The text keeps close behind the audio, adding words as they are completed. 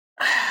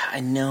I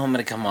know I'm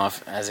going to come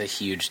off as a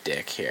huge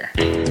dick here.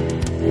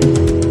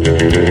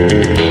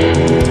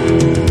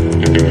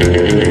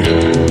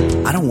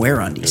 I don't wear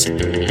undies.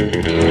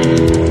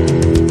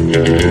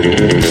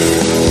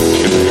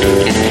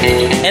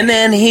 And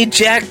then he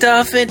jacked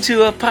off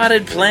into a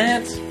potted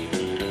plant.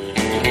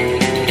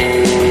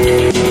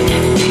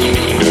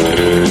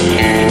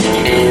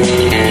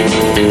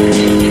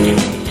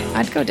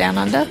 I'd go down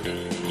under.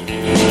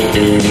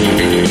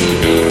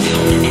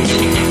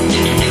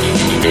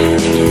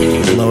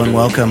 Hello and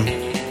welcome.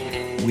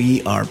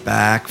 We are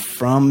back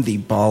from the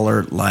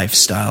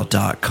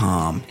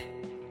ballerlifestyle.com.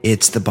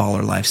 It's the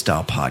Baller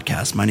Lifestyle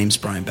Podcast. My name's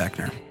Brian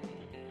Beckner.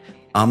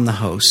 I'm the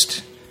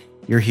host.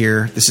 You're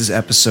here. This is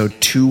episode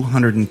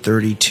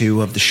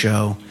 232 of the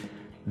show.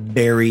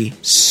 Very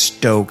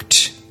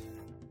stoked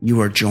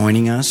you are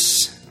joining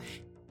us.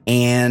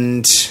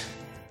 And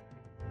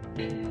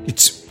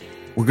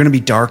we're going to be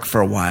dark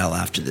for a while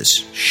after this.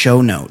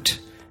 Show note.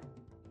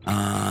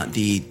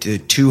 The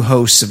two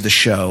hosts of the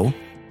show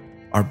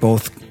are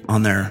both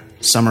on their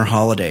summer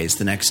holidays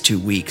the next 2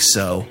 weeks.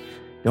 So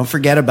don't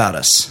forget about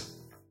us.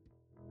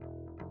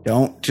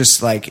 Don't just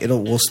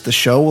the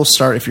show will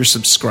start. If you're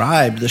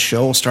subscribed, the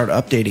show will start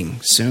updating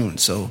soon.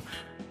 So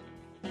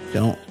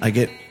I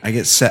get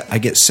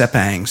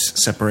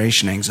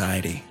separation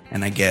anxiety,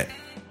 and I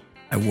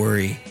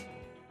worry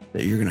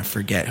that you're going to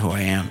forget who I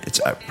am. It's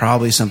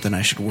probably something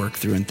I should work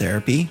through in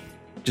therapy.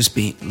 Just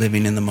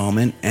living in the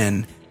moment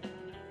and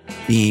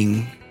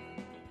being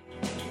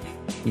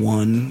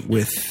one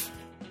with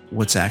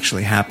what's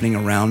actually happening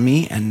around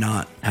me and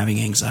not having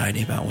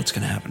anxiety about what's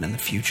going to happen in the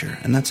future.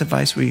 And that's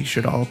advice we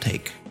should all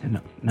take. And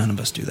none of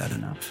us do that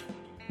enough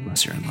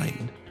unless you're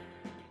enlightened.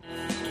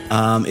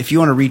 If you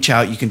want to reach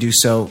out, you can do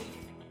so.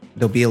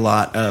 There'll be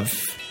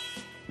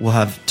we'll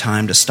have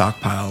time to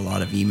stockpile a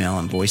lot of email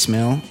and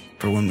voicemail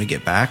for when we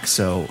get back.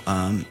 So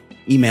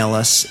email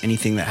us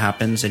anything that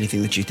happens,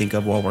 anything that you think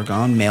of while we're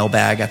gone.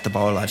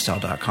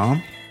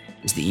 mailbag@theballerlifestyle.com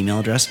is the email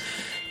address.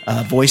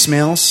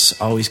 Voicemails,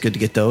 always good to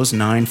get those.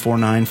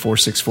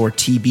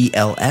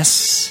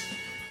 949-464-TBLS.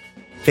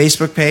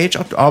 Facebook page,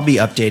 I'll be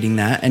updating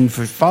that. And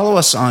follow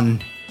us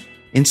on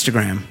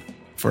Instagram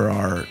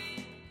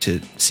to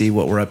see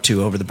what we're up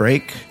to over the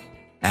break.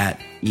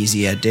 At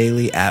Easy Ed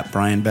Daily, at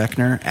Brian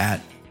Beckner,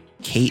 at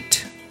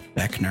Kate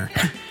Beckner.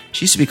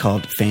 She used to be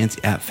called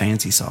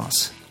Fancy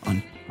Sauce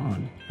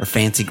or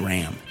Fancy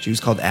Graham. She was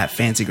called at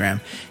Fancy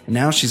Graham. And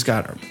now she's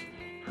got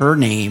her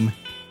name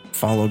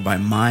followed by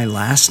my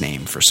last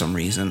name for some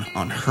reason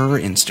on her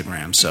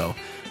Instagram. So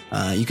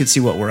you can see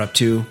what we're up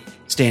to.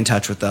 Stay in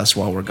touch with us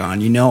while we're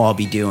gone. You know what I'll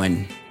be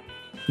doing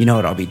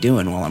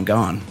while I'm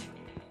gone.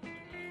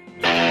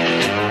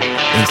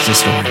 Insta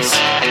stories.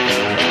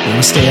 You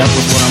want to stay up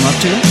with what I'm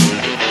up to?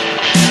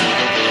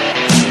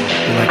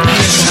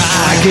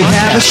 I could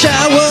have a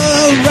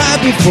shower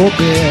right before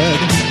bed,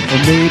 or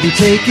maybe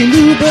take an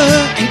Uber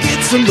and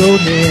get some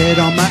roadhead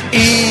on my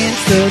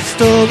Insta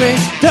story.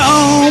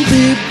 Don't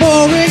be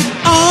boring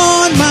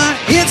on my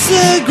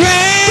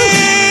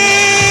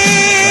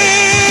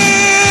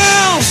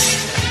Instagram.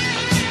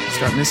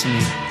 Start missing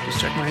me. Just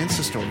check my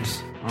Insta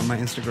stories on my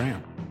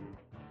Instagram.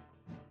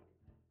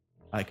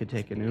 I could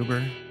take an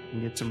Uber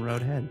and get some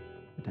roadhead,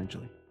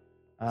 potentially.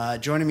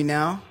 Joining me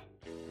now,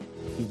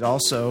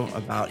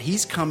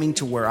 he's coming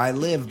to where I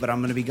live, but I'm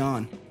going to be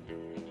gone.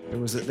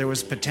 There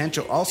was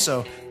potential.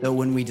 Also, though,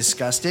 when we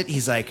discussed it,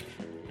 he's like,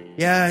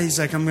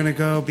 I'm going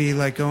to be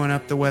going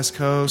up the West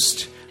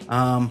Coast.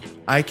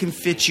 I can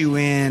fit you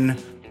in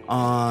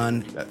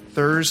on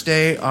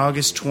Thursday,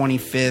 August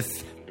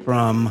 25th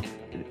from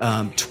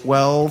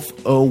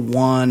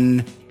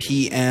 12:01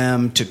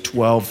 p.m. to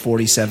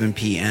 12:47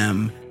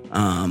 p.m.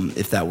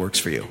 If that works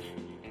for you.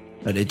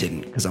 But it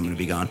didn't, because I'm going to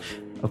be gone.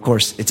 Of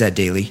course, it's Ed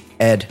Daily.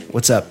 Ed,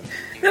 what's up?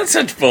 That's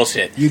such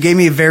bullshit. You gave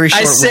me a very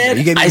short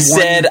window.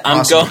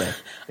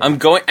 I'm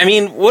going. I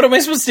mean, what am I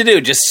supposed to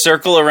do? Just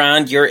circle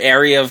around your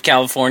area of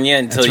California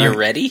until you're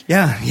ready?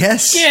 Yeah,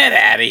 yes. Get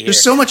out of here.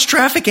 There's so much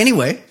traffic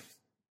anyway.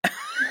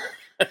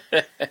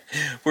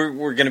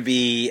 We're going to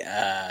be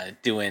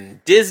doing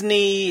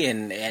Disney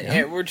and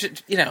we're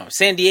just,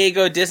 San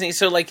Diego, Disney.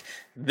 So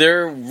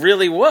there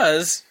really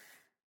was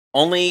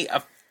only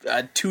a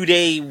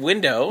 2-day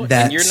window,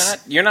 and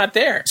you're not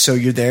there. So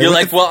you're there. You're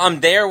well, I'm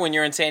there when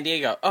you're in San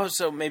Diego. Oh,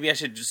 so maybe I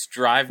should just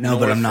drive. No,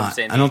 but I'm not.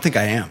 I don't think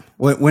I am.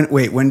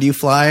 When do you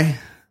fly?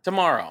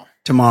 Tomorrow.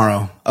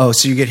 Oh,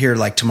 so you get here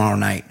tomorrow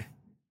night.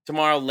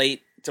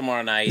 Late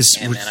tomorrow night,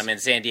 and then I'm in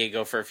San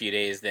Diego for a few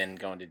days, then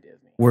going to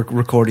Disney. We're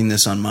recording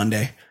this on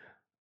Monday.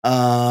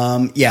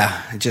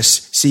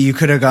 Just see, you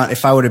could have gone,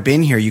 if I would have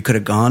been here, you could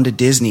have gone to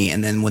Disney,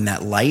 and then when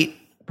that light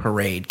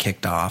parade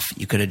kicked off,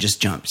 you could have just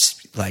jumped,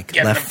 left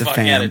the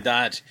fam out of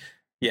Dodge.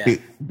 Yeah.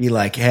 Be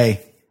like, hey,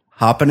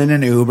 hopping in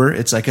an Uber.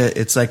 It's like a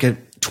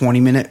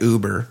 20-minute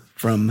Uber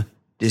from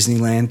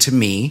Disneyland to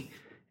me.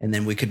 And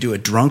then we could do a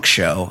drunk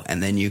show,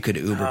 and then you could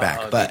Uber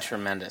back. But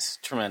tremendous.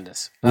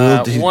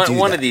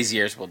 One of these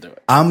years we'll do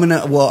it. I'm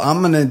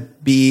gonna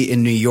be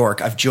in New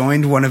York. I've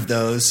joined one of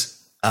those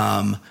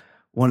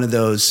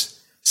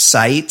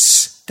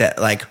sites that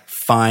like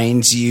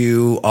finds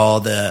you all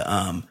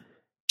the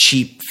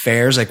cheap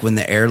fares. Like when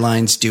the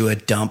airlines do a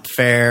dump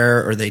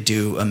fare or they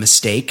do a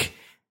mistake,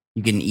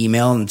 you get an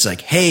email and it's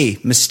like, hey,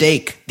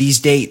 mistake, these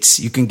dates.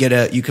 You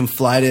can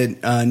fly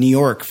to New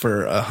York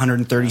for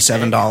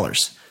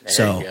 $137.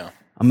 So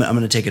I'm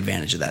going to take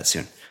advantage of that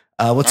soon.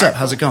 What's up?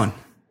 How's it going?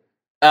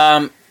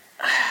 I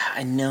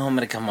know I'm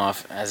going to come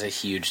off as a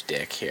huge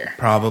dick here.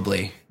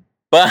 Probably.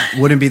 But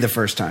wouldn't be the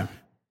first time.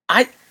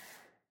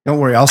 Don't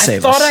worry, I'll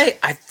save us.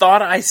 I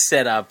thought I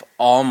set up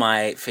all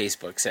my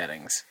Facebook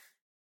settings.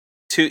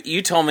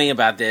 You told me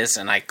about this,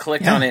 and I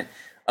clicked on it.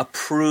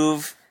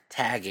 Approve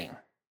tagging.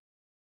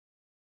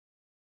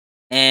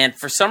 And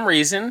for some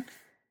reason,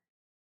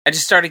 I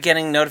just started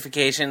getting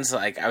notifications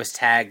like I was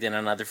tagged in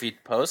another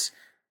feed post.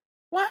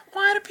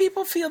 Why do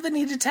people feel the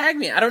need to tag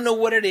me? I don't know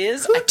what it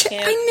is.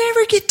 I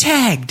never get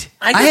tagged.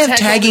 I have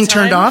tagged tagging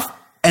turned off,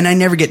 and I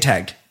never get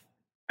tagged.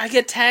 I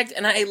get tagged,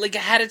 and I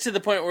had it to the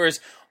point where it's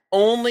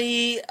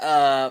only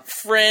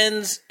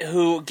friends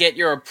who get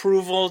your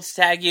approval to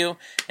tag you.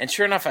 And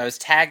sure enough, I was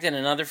tagged in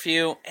another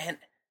few. And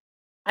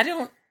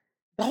the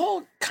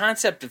whole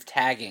concept of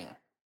tagging.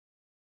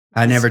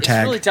 I never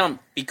tag. It's really dumb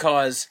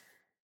because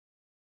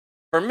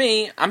for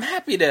me, I'm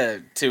happy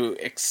to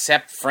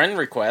accept friend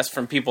requests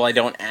from people I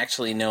don't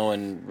actually know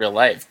in real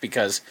life,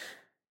 because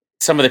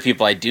some of the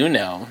people I do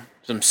know,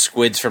 some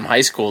squids from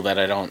high school that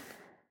I don't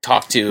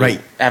talk to,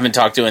 haven't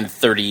talked to in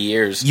 30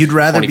 years. You'd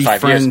rather be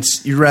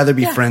friends. You'd rather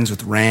be friends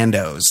with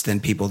randos than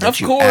people that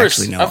you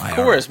actually know. Of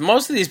course,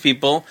 most of these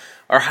people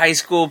are high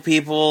school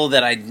people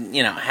that I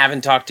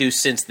haven't talked to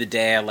since the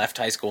day I left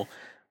high school.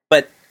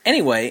 But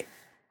anyway,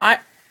 I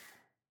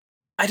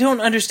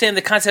don't understand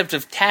the concept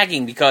of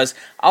tagging, because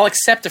I'll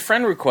accept a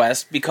friend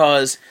request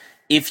because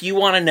if you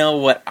want to know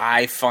what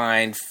I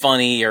find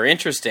funny or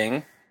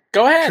interesting,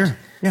 go ahead. Sure.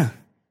 Yeah.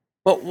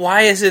 But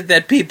why is it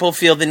that people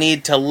feel the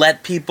need to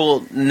let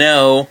people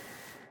know,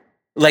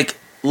 like,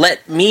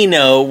 let me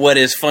know what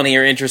is funny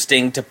or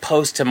interesting to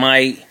post to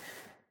my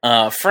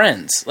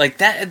friends? Like,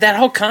 that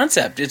whole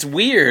concept, it's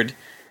weird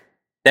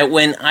that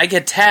when I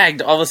get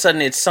tagged, all of a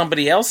sudden it's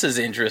somebody else's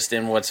interest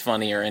in what's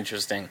funny or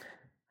interesting.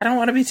 I don't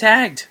want to be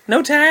tagged.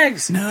 No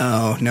tags.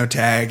 No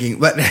tagging.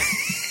 But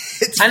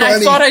it's and funny. I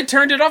thought I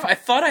turned it off. I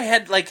thought I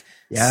had,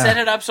 set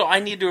it up so I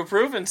need to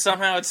approve, and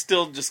somehow it's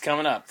still just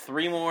coming up.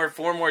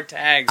 4 more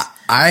tags.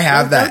 I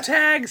have that. No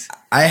tags.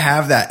 I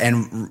have that.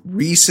 And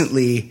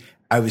recently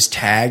I was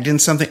tagged in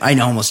something. I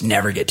almost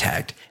never get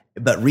tagged.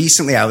 But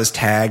recently I was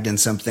tagged in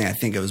something. I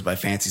think it was by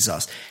Fancy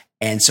Sauce.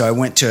 And so I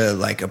went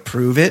to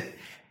approve it.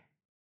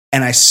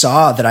 And I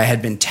saw that I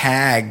had been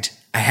tagged.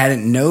 I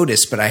hadn't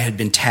noticed, but I had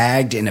been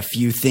tagged in a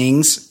few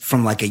things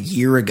from a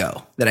year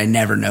ago that I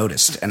never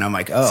noticed. And I'm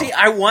like, oh. See,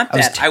 I want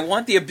that. I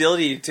want the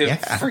ability to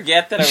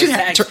forget that I was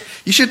tagged.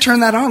 You should turn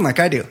that on like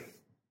I do.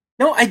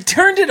 No, I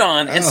turned it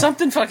on and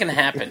something fucking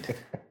happened.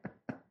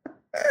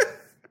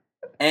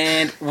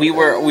 And we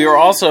were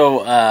also,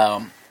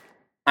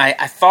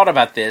 I thought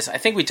about this. I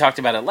think we talked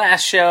about it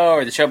last show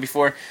or the show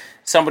before.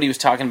 Somebody was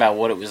talking about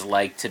what it was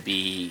like to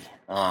be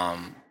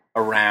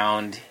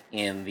around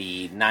in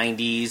the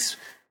 90s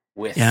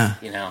with the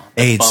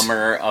AIDS.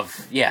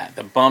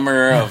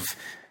 bummer of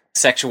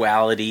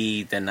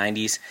sexuality, the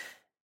 90s.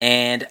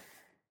 And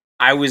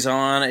I was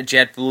on a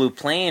JetBlue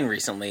plane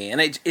recently, and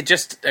it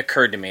just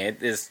occurred to me.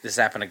 This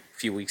happened a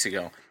few weeks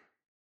ago.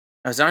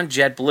 I was on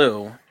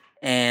JetBlue,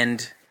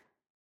 and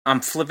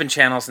I'm flipping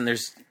channels, and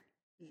there's,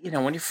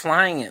 when you're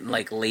flying at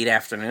late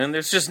afternoon,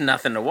 there's just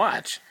nothing to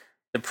watch.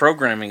 The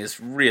programming is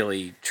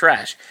really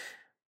trash.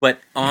 But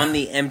on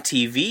the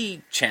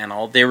MTV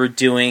channel, they were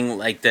doing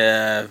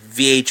the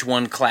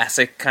VH1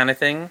 Classic kind of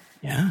thing.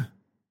 Yeah.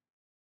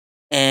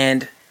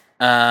 And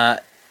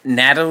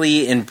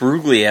Natalie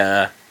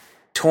Imbruglia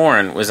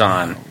Torn was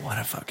on. Oh, what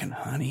a fucking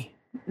honey.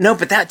 No,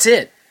 but that's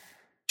it.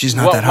 She's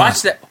not that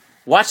hot.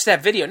 Watch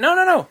that video.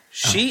 No.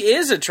 She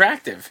is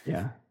attractive.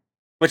 Yeah.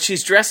 But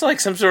she's dressed like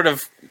some sort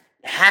of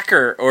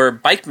hacker or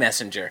bike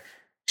messenger.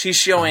 She's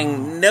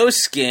showing no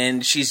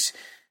skin. She's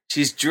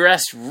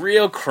dressed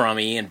real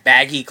crummy in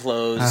baggy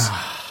clothes.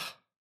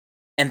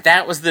 And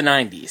that was the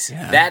 90s.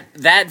 Yeah.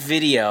 That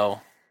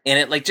video,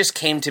 and it just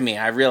came to me.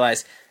 I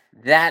realized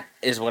that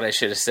is what I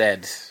should have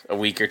said a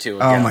week or two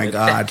ago. Oh my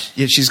God.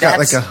 She's got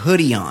a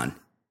hoodie on.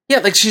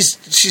 Yeah,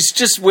 she's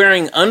just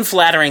wearing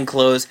unflattering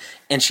clothes,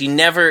 and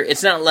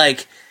it's not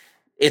like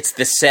it's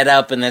the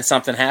setup and then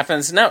something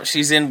happens. No,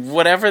 she's in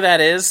whatever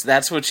that is.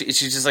 That's what she's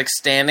just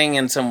standing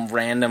in some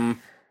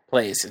random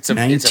place. It's a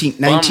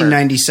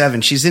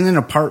 1997. She's in an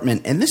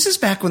apartment, and this is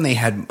back when they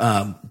had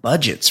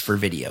budgets for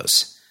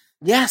videos.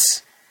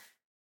 Yes,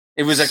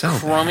 it was a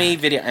crummy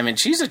video. I mean,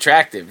 she's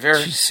attractive.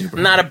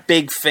 I'm not a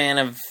big fan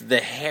of the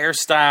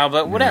hairstyle,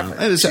 but whatever.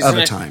 No, it was of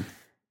a time.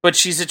 But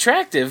she's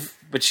attractive.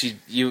 But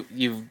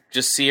you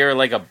just see her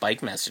like a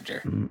bike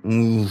messenger.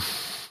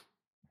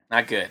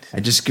 Not good.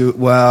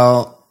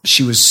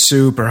 She was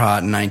super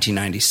hot in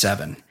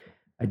 1997.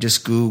 I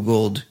just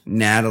Googled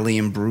Natalie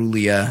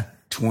Imbruglia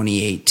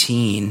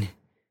 2018,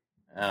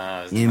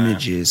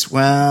 Images.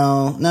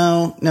 Well,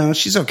 no,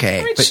 she's okay.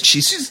 I mean, but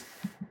she's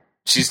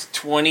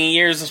 20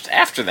 years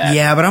after that.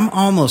 Yeah, but I'm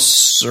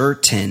almost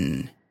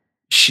certain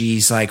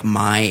she's like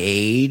my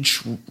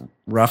age,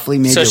 roughly.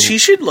 Maybe so she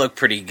should look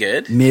pretty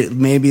good.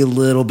 Maybe a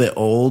little bit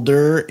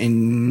older,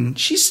 and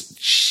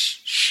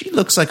she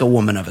looks like a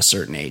woman of a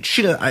certain age.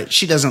 She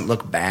doesn't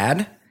look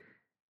bad,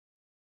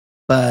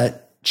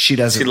 but she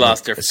doesn't. She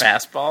lost her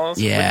fastballs.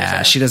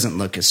 Yeah, she doesn't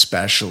look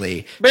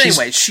especially. But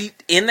anyway, she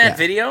in that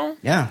video,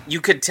 yeah,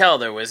 you could tell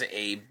there was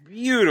a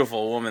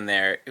beautiful woman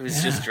there. It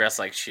was just dressed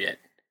like shit.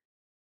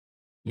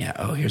 Yeah.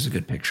 Oh, here's a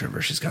good picture of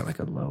her. She's got like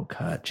a low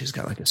cut. She's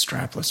got like a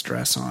strapless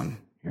dress on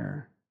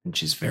here, and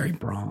she's very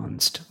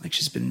bronzed. Like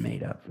she's been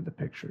made up for the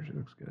picture. She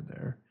looks good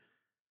there.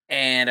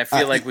 And I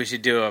feel like we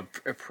should do a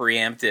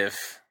preemptive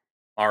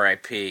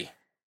RIP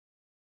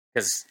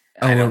because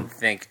I don't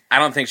think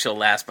she'll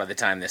last by the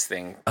time this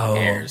thing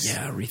airs.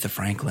 Yeah, Aretha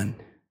Franklin.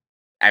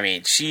 I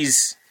mean,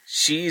 she's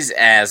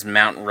as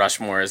Mount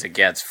Rushmore as it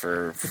gets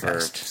for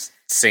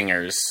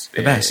singers.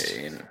 The best.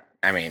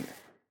 I mean,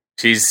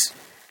 she's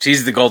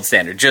the gold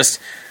standard. Just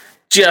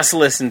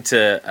listen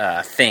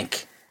to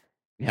Think.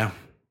 Yeah.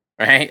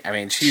 Right? I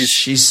mean, she's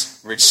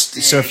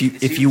so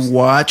if you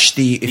watch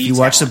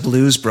the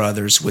Blues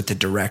Brothers with the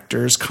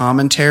director's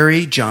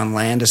commentary, John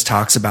Landis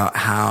talks about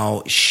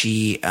how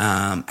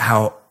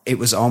how it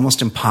was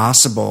almost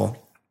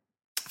impossible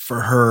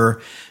for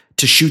her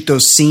to shoot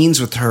those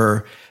scenes with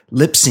her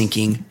lip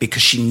syncing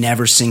because she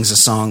never sings a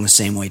song the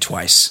same way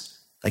twice.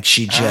 Like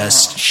she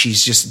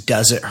just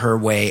does it her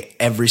way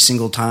every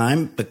single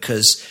time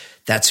because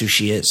that's who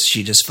she is.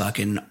 She just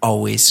fucking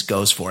always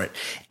goes for it.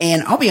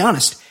 And I'll be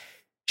honest,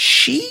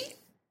 she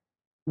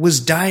was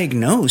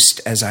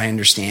diagnosed, as I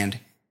understand,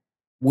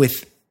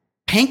 with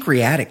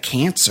pancreatic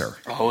cancer.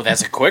 Oh,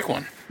 that's a quick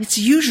one. It's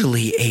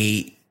usually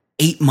a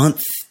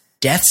 8-month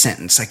death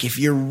sentence. Like if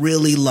you're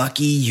really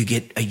lucky, you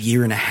get a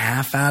year and a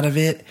half out of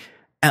it.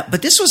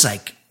 But this was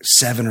like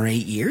 7 or 8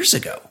 years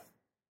ago.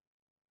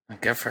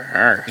 Good for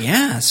her.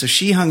 Yeah, so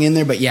she hung in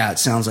there, but yeah, it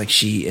sounds like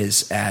she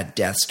is at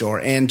death's door.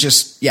 And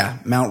just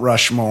Mount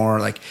Rushmore.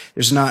 Like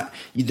there's not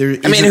there.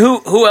 I mean,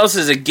 who else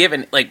is a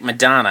given? Like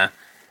Madonna.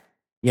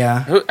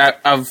 Yeah, who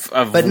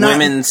of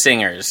women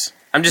singers.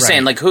 I'm just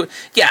saying, like who?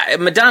 Yeah,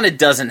 Madonna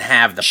doesn't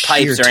have the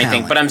pipes or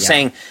anything, but I'm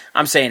saying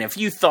if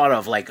you thought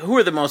of like who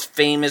are the most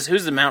famous,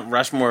 who's the Mount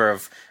Rushmore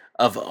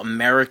of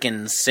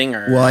American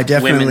singers? Well, I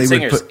definitely women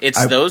singers. would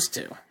It's those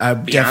two. I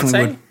Beyonce?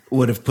 definitely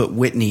would have put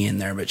Whitney in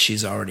there, but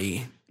she's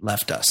already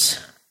left us.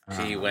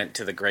 She went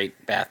to the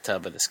great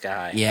bathtub of the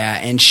sky. Yeah,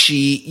 and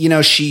she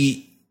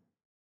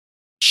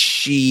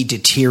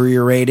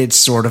deteriorated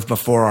sort of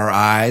before our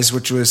eyes,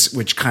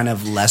 which kind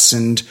of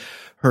lessened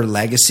her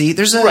legacy.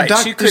 There's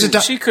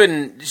a she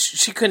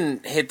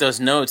couldn't hit those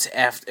notes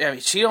after. I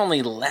mean, she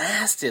only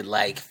lasted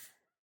like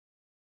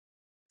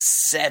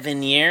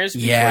 7 years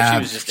before she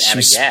was just out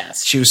of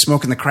gas. She was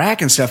smoking the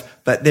crack and stuff.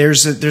 But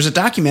there's a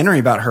documentary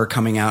about her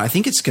coming out. I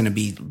think it's going to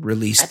be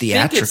released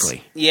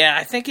theatrically.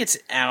 I think it's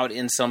out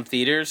in some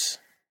theaters.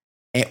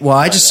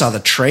 I just saw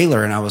the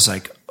trailer and I was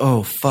like,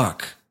 oh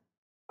fuck,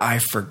 I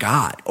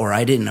forgot, or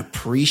I didn't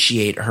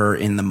appreciate her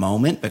in the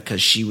moment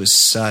because she was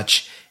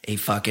such a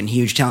fucking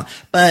huge talent,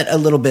 but a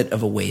little bit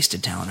of a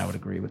wasted talent. I would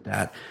agree with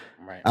that.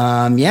 Right.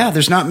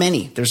 There's not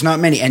many.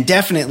 And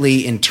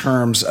definitely in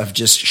terms of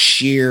just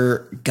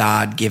sheer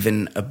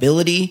God-given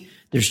ability,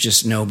 there's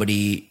just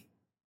nobody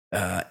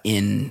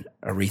in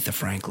Aretha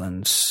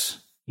Franklin's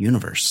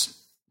universe.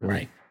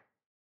 Right.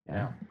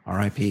 Yeah.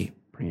 R.I.P.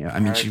 I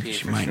mean,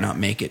 she might not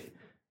make it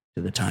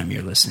to the time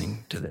you're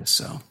listening to this,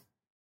 so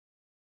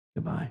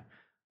goodbye.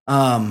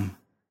 I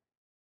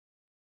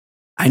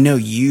know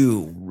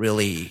you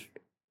really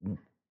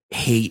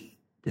hate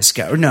this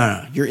guy. Or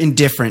no, you're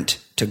indifferent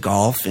to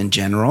golf in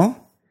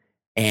general.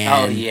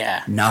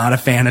 And not a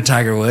fan of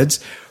Tiger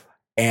Woods.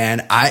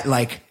 And I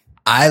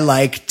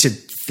like to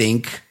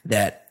think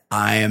that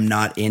I am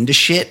not into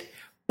shit,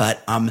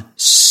 but I'm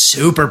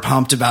super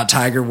pumped about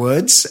Tiger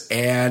Woods.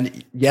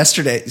 And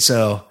yesterday,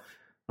 so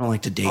I don't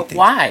like to date things.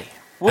 Why?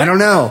 I don't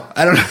know.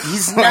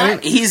 He's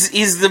not.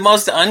 He's the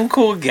most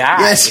uncool guy.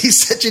 Yes,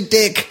 he's such a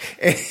dick.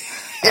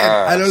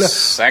 I don't know.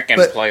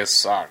 Second place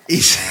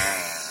sucks.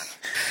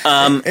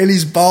 And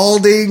he's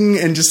balding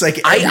and just like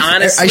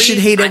I should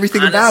hate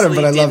everything about him,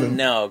 but I love him.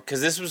 No,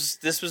 because this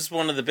was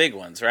one of the big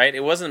ones, right?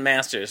 It wasn't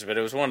Masters, but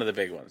it was one of the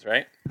big ones,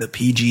 right? The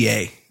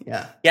PGA.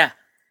 Yeah. Yeah.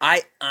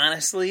 I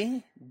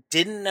honestly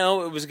didn't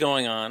know it was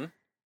going on.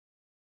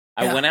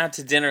 I went out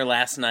to dinner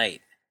last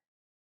night,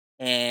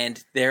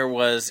 and it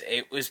was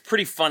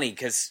pretty funny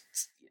because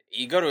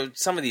you go to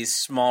some of these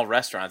small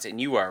restaurants, and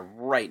you are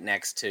right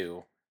next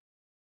to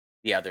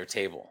the other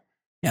table.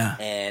 Yeah.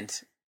 And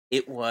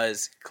it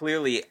was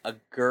clearly a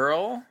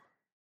girl.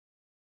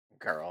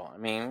 I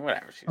mean,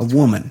 whatever. She was a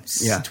woman.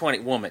 Yeah.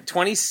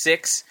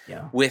 26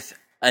 with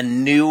a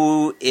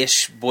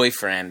new-ish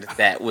boyfriend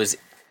that was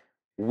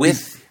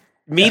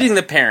meeting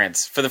the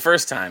parents for the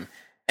first time.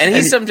 And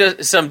he's some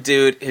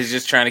dude who's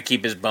just trying to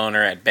keep his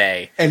boner at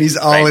bay. And he's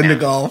all into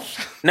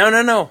golf. No.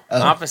 Oh.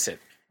 Opposite.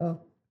 Oh.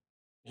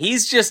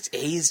 he's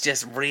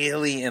just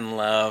really in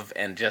love,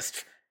 and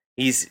just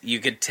you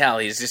could tell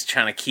he's just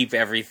trying to keep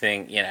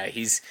everything,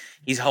 he's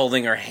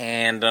holding her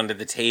hand under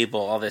the table,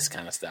 all this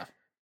kind of stuff.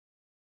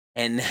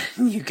 And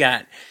then you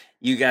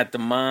got the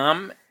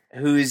mom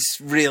who's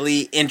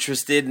really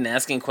interested in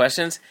asking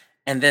questions,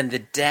 and then the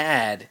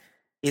dad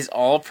is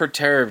all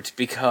perturbed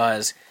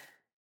because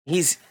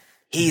he's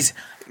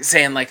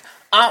saying like,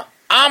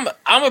 I'm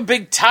a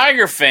big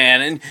Tiger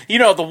fan, and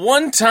the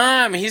one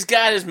time he's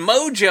got his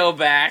mojo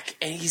back,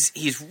 and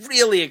he's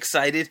really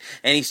excited,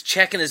 and he's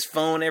checking his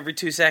phone every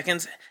 2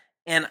 seconds,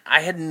 and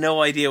I had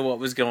no idea what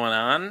was going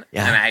on.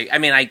 Yeah.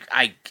 And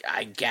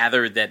I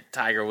gathered that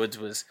Tiger Woods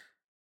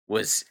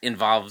was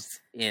involved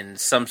in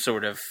some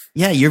sort of...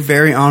 Yeah, you're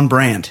very on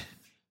brand.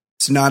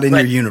 It's not in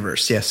your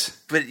universe,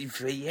 yes. But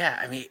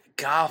yeah,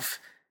 golf...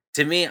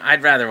 To me,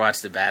 I'd rather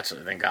watch The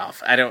Bachelor than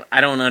golf. I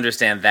don't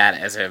understand that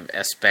as a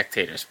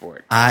spectator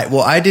sport. I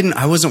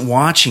wasn't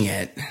watching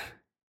it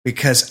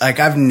because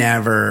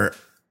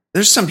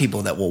there's some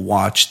people that will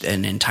watch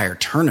an entire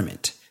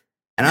tournament.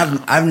 And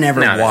I've never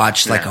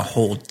watched a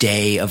whole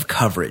day of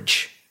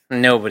coverage.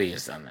 Nobody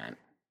has done that.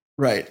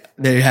 Right.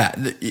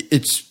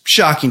 It's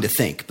shocking to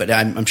think, but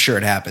I'm sure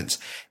it happens.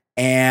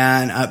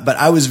 And but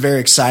I was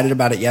very excited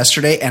about it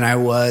yesterday, and I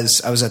was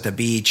at the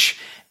beach.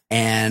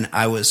 And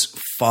I was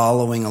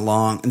following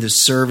along, and the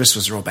service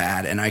was real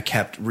bad, and I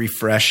kept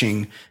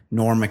refreshing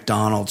Norm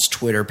Macdonald's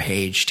Twitter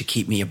page to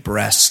keep me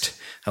abreast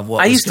of what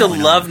was going on. I used to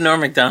love Norm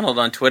Macdonald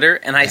on Twitter,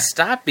 and I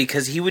stopped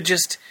because he would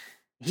just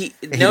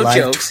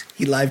jokes.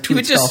 He live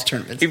tweets golf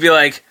tournaments. He'd be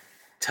like,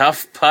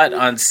 tough putt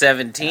on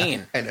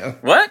 17. I know.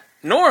 What?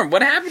 Norm,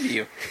 what happened to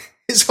you?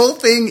 His whole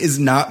thing is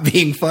not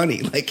being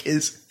funny. Like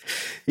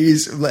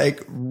he's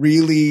like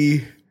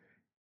really...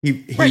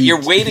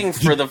 You're waiting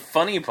for the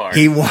funny part.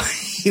 He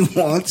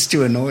wants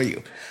to annoy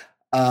you.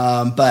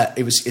 But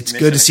it's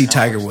good to see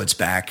Tiger Woods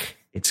back.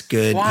 It's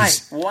good. Why?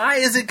 Why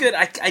is it good?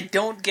 I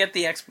don't get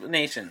the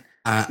explanation.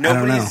 I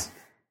don't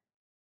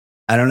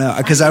know.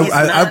 Because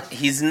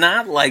he's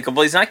not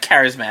likable. He's not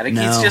charismatic.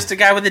 No. He's just a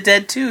guy with a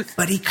dead tooth.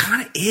 But he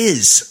kind of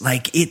is.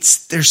 Like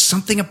there's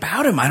something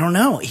about him. I don't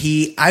know.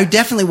 I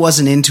definitely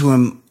wasn't into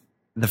him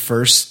the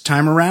first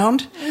time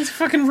around. He's a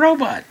fucking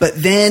robot.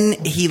 But then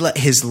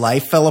his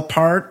life fell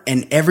apart,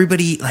 and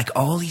everybody, like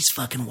all these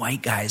fucking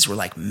white guys, were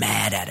like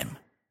mad at him.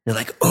 They're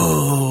like,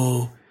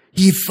 "Oh,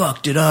 he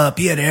fucked it up.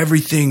 He had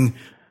everything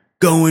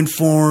going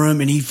for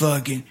him, and he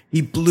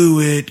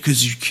blew it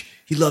because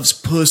he loves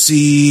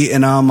pussy."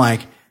 And I'm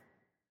like,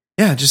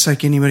 "Yeah, just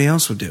like anybody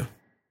else would do."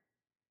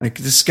 Like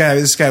this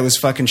guy was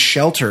fucking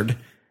sheltered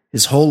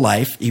his whole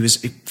life. He was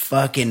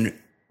fucking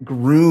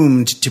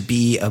groomed to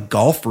be a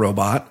golf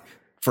robot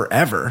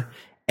forever,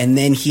 and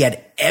then he had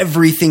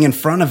everything in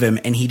front of him,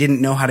 and he didn't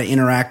know how to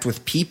interact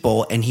with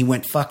people, and he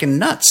went fucking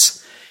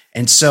nuts.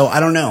 And so I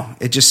don't know.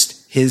 It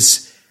just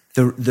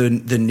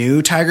the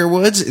new Tiger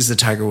Woods is the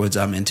Tiger Woods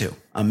I'm into.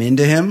 I'm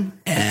into him.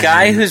 The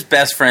guy who's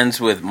best friends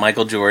with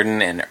Michael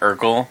Jordan and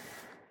Urkel.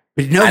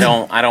 I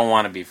don't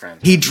want to be friends.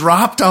 He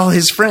dropped all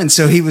his friends,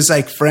 so he was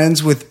like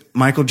friends with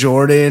Michael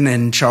Jordan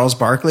and Charles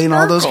Barkley and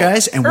all those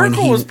guys. And Urkel when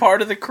he was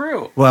part of the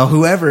crew. Well,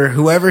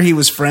 whoever he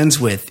was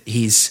friends with,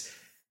 he's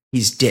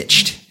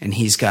ditched, and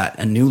he's got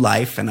a new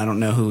life, and I don't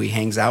know who he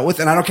hangs out with,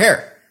 and I don't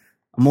care.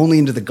 I'm only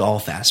into the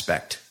golf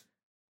aspect.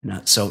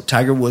 So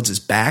Tiger Woods is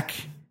back.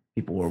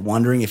 People were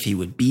wondering if he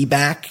would be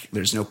back.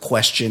 There's no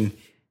question.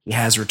 He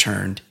has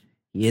returned.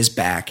 He is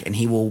back, and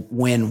he will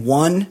win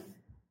one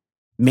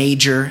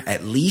major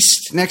at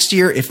least next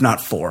year, if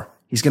not 4.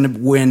 He's going to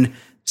win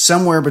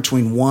somewhere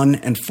between 1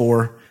 and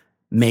 4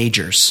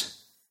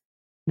 majors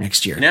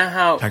next year. You know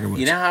how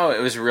it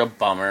was a real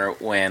bummer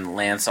when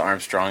Lance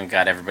Armstrong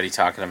got everybody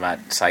talking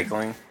about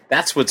cycling?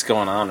 That's what's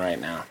going on right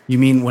now. You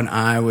mean when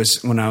I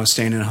was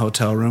staying in a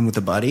hotel room with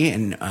a buddy,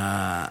 and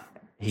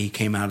he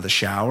came out of the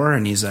shower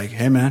and he's like,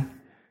 "Hey man,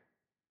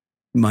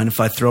 you mind if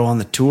I throw on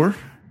the tour?"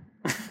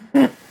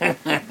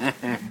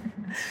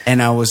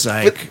 And I was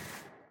like,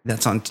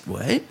 "That's on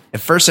what?"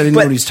 At first I didn't know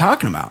what he was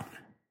talking about.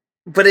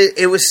 But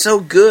it was so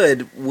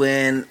good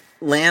when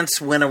Lance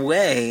went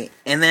away,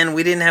 and then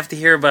we didn't have to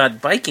hear about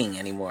biking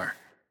anymore.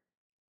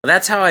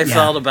 That's how I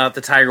felt about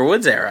the Tiger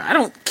Woods era. I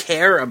don't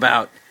care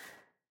about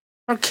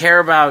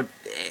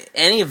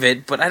any of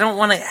it, but I don't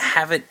want to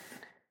have it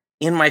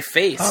in my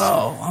face.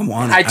 Oh, I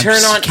want it. I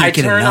turn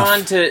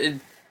on to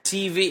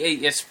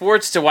TV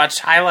sports to watch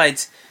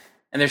highlights,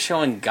 and they're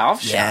showing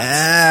golf shots.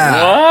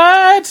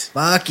 Yeah. What?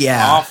 Fuck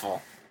yeah.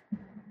 Awful.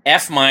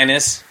 F-.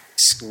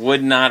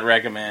 Would not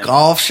recommend.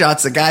 Golf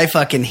shots. The guy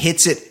fucking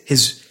hits it.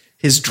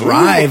 His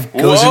drive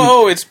goes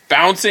it's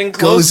bouncing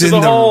close to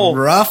the hole.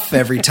 Rough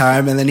every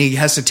time, and then he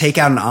has to take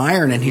out an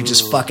iron, and he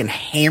just fucking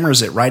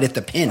hammers it right at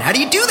the pin. How do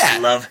you do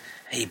that?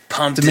 He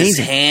pumped his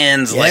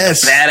hands like a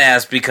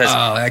badass because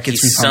he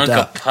sunk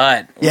a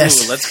putt.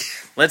 Yes. Ooh,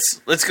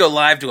 let's go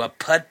live to a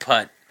putt.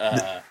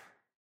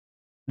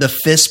 The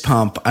fist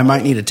pump. I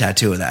might need a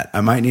tattoo of that.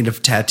 I might need a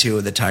tattoo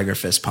of the Tiger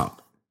fist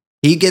pump.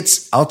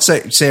 I'll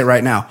say it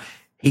right now.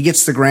 he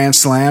gets the Grand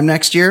Slam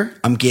next year,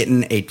 I'm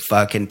getting a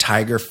fucking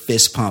Tiger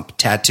fist pump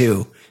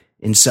tattoo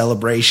in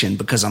celebration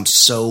because I'm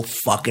so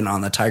fucking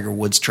on the Tiger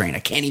Woods train.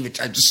 I'm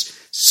just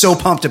so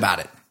pumped about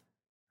it.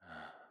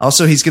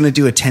 Also, he's going to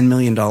do a $10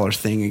 million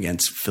thing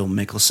against Phil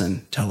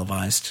Mickelson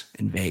televised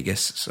in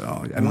Vegas. So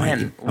I might have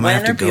to go to that.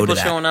 When are people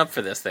showing up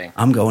for this thing?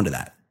 I'm going to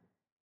that.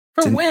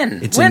 For when?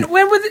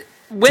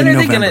 When are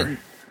they going to?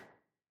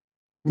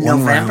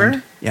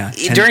 November? Yeah.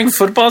 During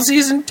football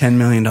season? $10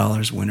 million,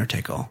 winner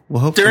take all.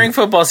 Well, hopefully. During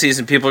football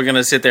season, people are going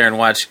to sit there and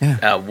watch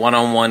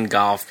one-on-one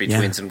golf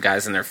between some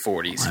guys in their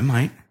 40s. Well, I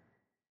might.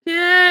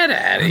 Get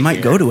out of here. I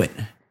might go to it.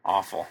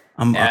 Awful.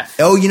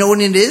 You know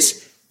what it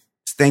is?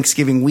 It's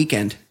Thanksgiving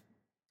weekend.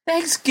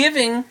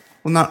 Thanksgiving?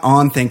 Well, not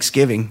on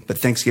Thanksgiving, but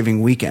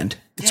Thanksgiving weekend.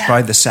 It's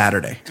probably the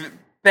Saturday.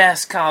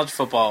 Best college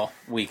football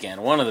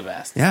weekend. One of the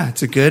best. Yeah,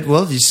 it's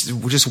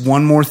just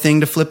one more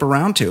thing to flip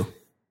around to.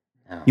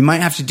 No. You might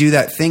have to do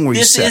that thing where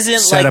you set up a couple TVs.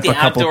 This isn't like the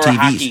outdoor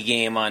hockey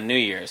game on New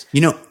Year's.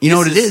 You know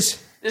what it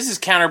is? This is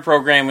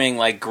counter-programming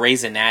like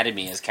Grey's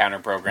Anatomy is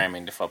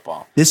counter-programming to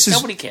football.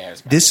 Nobody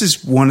cares. This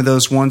is one of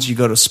those ones you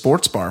go to a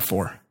sports bar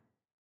for.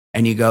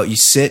 And you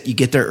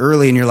get there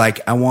early and you're like,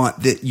 I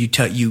want that.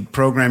 You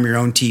program your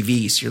own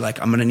TV. So you're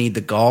like, I'm going to need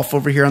the golf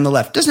over here on the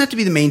left. Doesn't have to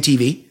be the main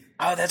TV.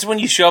 Oh, that's when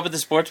you show up at the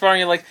sports bar and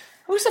you're like,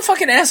 who's the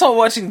fucking asshole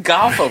watching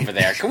golf over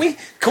there? Can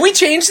we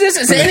change this?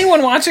 Is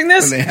anyone watching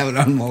this? When they have it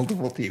on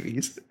multiple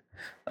TVs.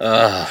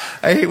 I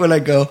hate when I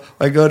go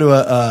to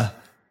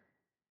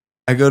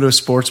a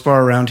sports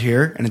bar around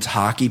here and it's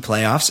hockey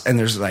playoffs and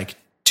there's like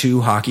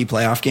 2 hockey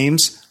playoff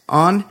games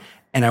on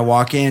and I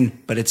walk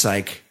in, but it's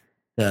like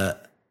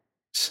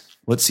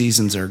what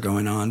seasons are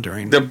going on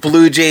during the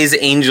Blue Jays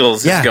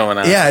Angels is going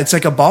on. Yeah, it's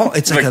like a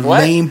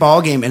lame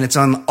ball game and it's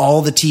on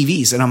all the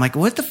TVs. And I'm like,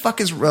 what the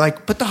fuck is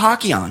like, put the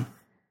hockey on.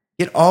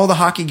 Get all the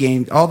hockey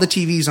games, all the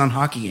TVs on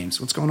hockey games.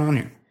 What's going on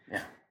here?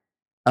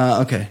 Yeah.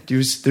 Okay.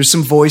 There's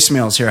some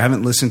voicemails here. I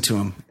haven't listened to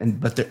them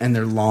but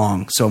they're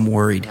long, so I'm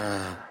worried.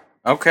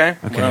 Okay.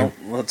 Well,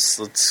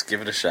 let's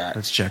give it a shot.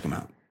 Let's check them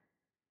out.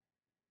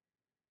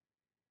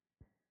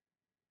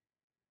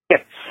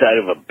 Son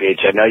of a bitch.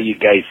 I know you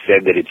guys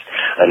said that it's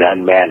an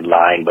unmanned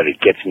line, but it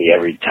gets me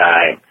every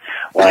time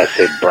when I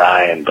said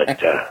Brian,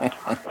 but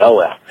oh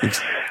well.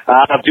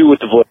 I'll do with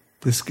the voice.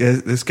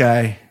 This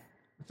guy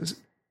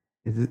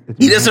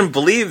he doesn't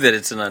believe that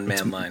it's an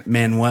unmanned line.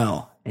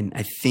 Manuel. And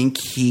I think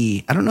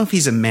I don't know if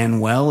he's a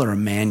Manuel or a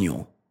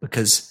Manuel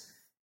because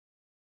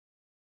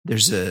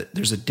there's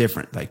a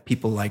different, like,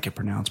 people like it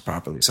pronounced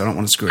properly, so I don't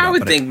want to screw it up. I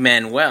would think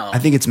Manuel. I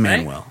think it's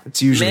Manuel. Right?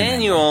 It's usually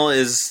Manuel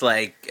is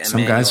like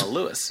Emmanuel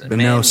Lewis. But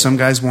no, some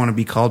guys want to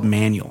be called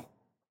Manuel.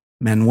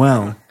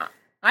 Manuel.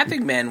 I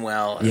think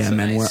Manuel is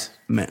Manuel.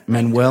 Nice.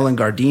 Manuel and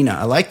Gardena.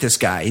 I like this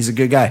guy. He's a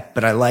good guy,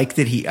 but I like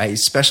that I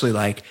especially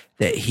like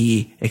that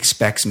he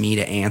expects me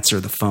to answer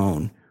the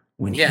phone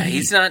when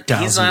he's not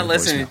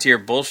listening to your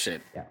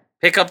bullshit. Yeah.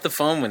 Pick up the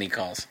phone when he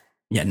calls.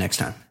 Yeah, next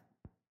time.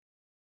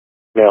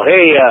 Well,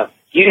 hey,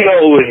 you know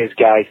who it is,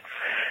 guys.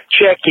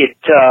 Check it.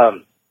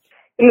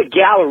 In the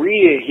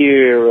Galleria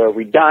here,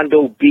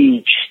 Redondo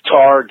Beach,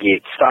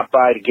 Target. Stop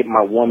by to get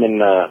my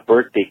woman a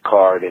birthday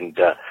card. And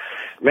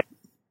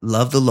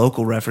love the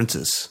local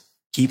references.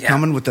 Keep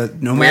coming with the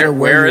no matter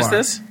where you are. Where is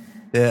this?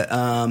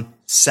 The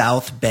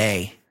South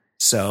Bay.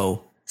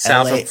 So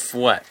South LA, of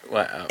what?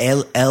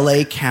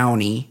 LA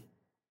County.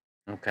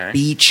 Okay.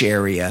 Beach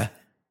area.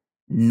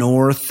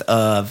 North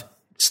of,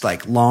 it's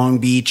like Long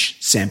Beach,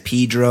 San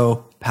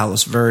Pedro,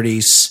 Palos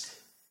Verdes,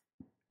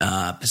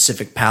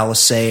 Pacific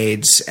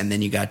Palisades, and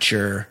then you got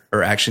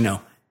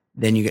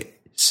then you get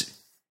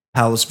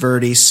Palos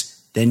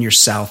Verdes, then your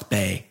South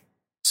Bay.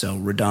 So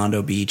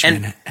Redondo Beach,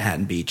 and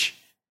Manhattan Beach.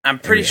 I'm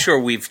pretty sure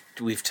we've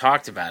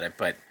talked about it,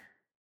 but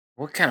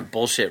what kind of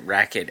bullshit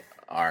racket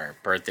are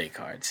birthday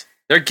cards?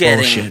 They're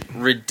getting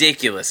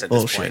ridiculous at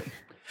this point.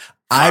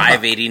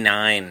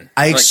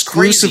 $5.89.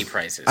 Crazy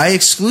prices. I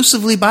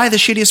exclusively buy the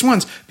shittiest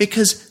ones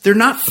because they're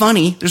not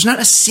funny. There's not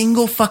a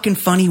single fucking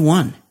funny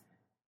one.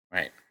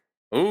 Right.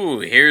 Ooh,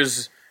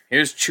 here's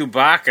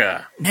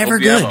Chewbacca. Never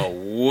Hope good. You have a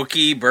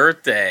Wookiee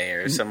birthday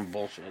or some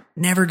bullshit.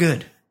 Never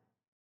good.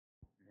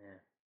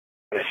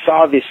 I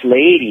saw this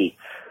lady.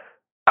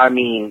 I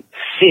mean,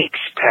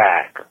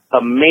 6-pack,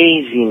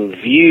 amazing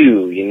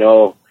view,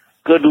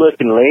 good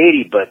looking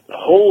lady, but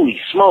holy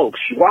smokes,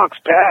 she walks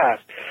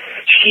past.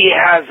 She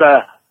has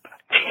a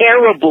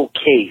terrible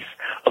case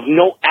of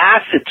no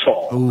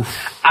acetol.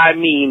 Oof. I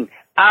mean,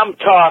 I'm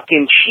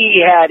talking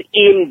she had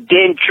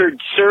indentured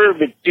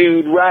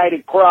servitude right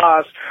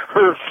across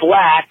her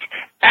flat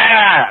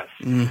ass.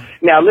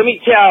 Now, let me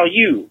tell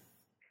you,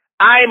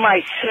 I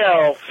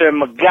myself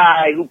am a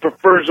guy who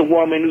prefers a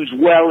woman who's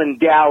well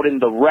endowed in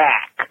the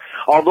rack.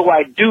 Although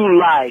I do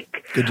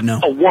like Good to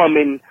know. A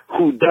woman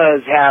who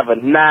does have a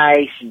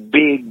nice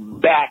big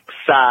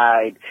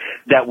backside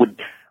that would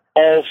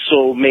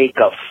also make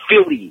a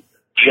filly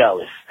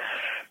jealous.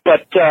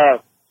 But,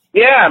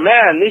 yeah,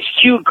 man, this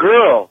cute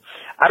girl,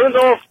 I don't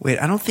know if... Wait,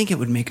 I don't think it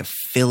would make a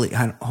filly...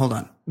 Hold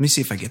on. Let me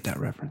see if I get that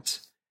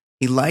reference.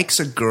 He likes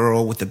a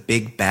girl with a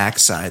big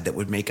backside that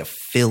would make a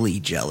filly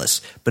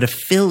jealous. But a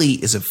filly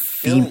is a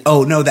female.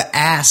 Oh, no, the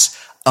ass.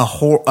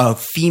 A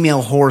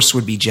female horse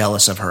would be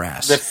jealous of her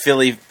ass. The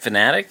Philly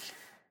fanatic?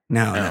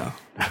 No.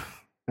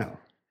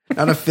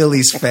 Not a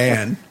Phillies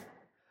fan.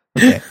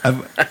 Okay,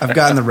 I've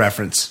gotten the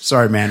reference.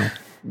 Sorry, Manuel.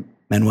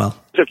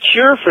 It's a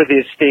cure for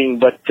this thing,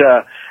 but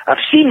I've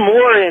seen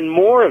more and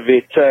more of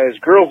it as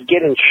girls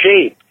get in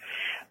shape.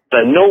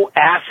 The no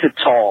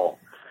acetol.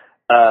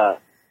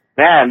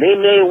 Man, they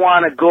may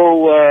want to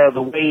go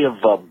the way of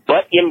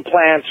butt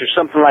implants or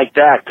something like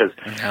that, because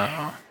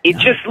it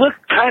just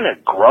looked kind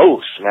of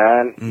gross,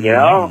 man. You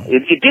know?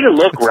 It didn't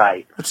look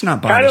right. It's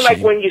not kind of like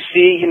when you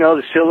see,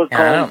 the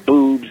silicone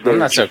boobs. I'm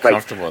not so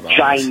comfortable with those.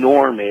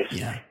 Ginormous.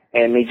 Yeah.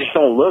 And they just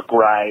don't look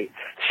right.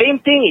 Same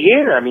thing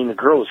here. I mean, the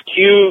girl's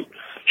cute.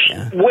 She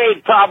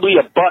weighed probably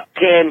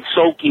 $110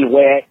 soaking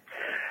wet.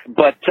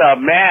 But,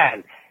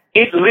 man,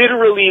 it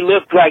literally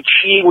looked like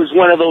she was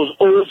one of those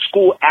old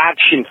school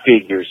action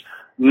figures.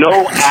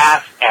 No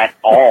ass at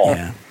all.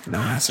 Yeah, no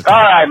ass at all.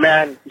 All right,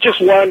 man. Just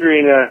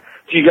wondering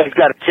if you guys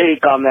got a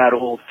take on that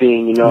whole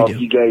thing. If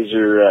you guys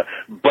are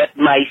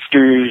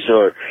buttmeisters,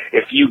 or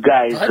if you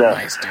guys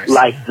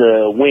like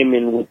the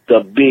women with the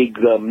big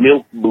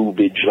milk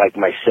boobage like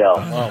myself.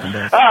 All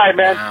right,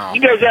 man. Wow. You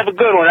guys have a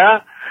good one,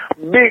 huh?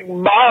 Big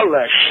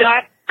baller,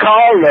 shot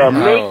caller,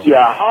 make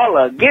ya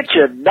holler, get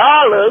your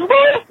dollars.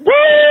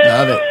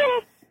 Love it.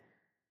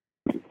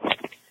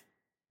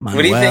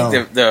 What do you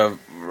think the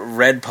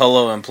red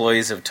polo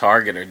employees of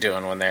Target are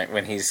doing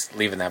when he's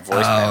leaving that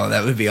voicemail? Oh,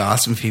 that would be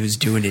awesome if he was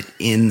doing it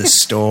in the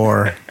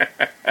store.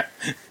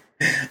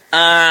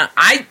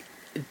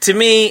 To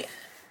me,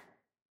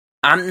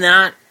 I'm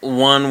not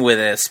one with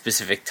a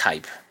specific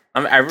type.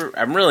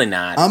 I'm really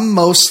not. I'm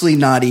mostly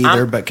not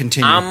either, but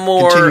continue. I'm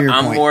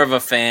more of a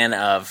fan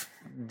of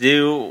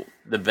do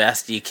the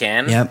best you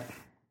can. Yep.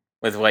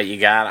 With what you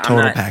got.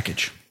 Total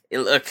package.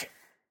 Look,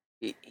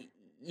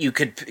 you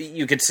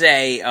could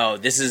say, oh,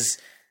 this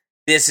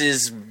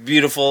is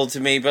beautiful to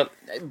me, but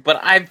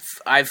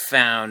I've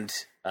found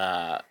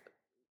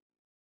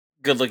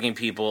good-looking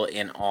people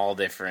in all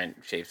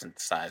different shapes and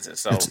sizes.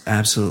 So that's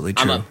absolutely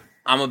true.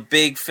 I'm a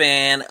big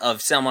fan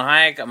of Selma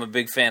Hayek. I'm a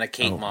big fan of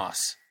Kate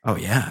Moss. Oh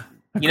yeah,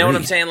 you know what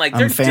I'm saying? Like,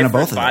 they're different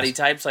body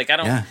types. Like, I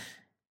don't,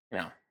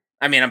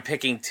 I mean, I'm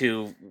picking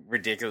two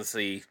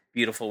ridiculously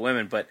beautiful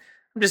women, but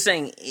I'm just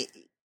saying,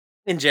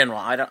 in general,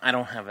 I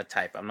don't have a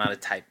type. I'm not a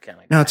type kind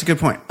of guy. No, it's a good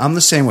point. I'm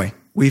the same way.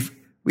 We've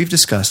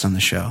discussed on the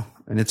show,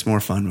 and it's more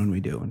fun when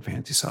we do. And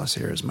Fancy Sauce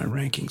here is my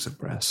rankings of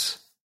breasts,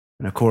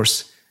 and of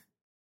course,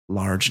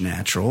 large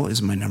natural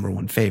is my number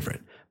one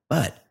favorite.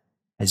 But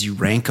as you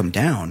rank them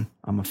down,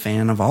 I'm a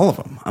fan of all of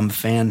them. I'm a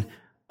fan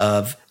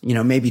of,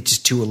 maybe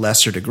just to a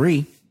lesser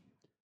degree.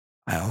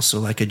 I also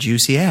like a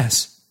juicy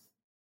ass,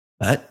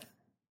 but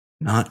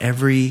not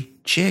every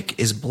chick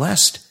is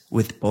blessed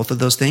with both of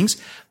those things.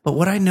 But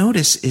what I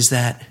notice is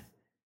that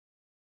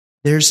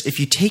if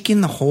you take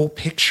in the whole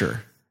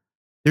picture,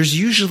 there's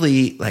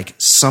usually like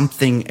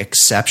something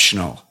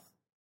exceptional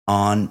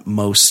on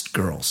most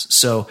girls.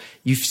 So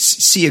you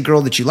see a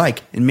girl that you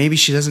like, and maybe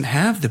she doesn't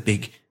have the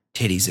big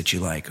titties that you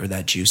like or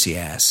that juicy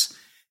ass.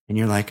 And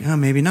you're like, oh,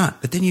 maybe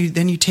not. But then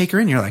you take her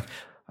in, you're like,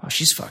 oh,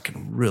 she's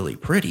fucking really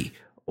pretty.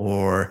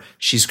 Or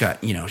she's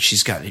got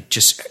it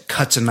just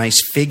cuts a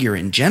nice figure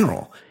in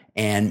general.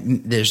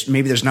 And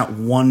there's not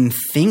one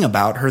thing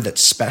about her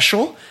that's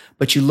special,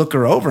 but you look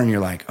her over and you're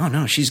like, oh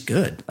no, she's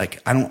good.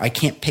 Like, I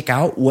can't pick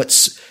out what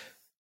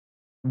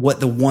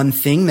the one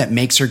thing that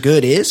makes her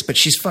good is, but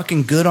she's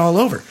fucking good all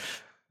over.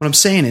 What I'm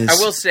saying is,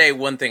 I will say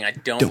one thing I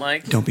don't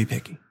like. Don't be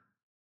picky.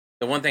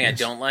 The one thing I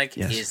don't like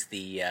is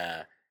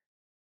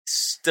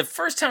the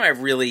first time I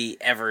really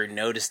ever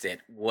noticed it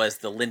was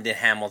the Linda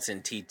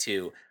Hamilton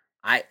T2.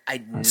 I'm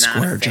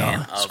not a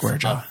fan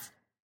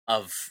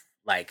of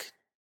like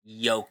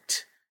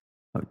yoked,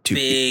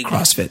 big,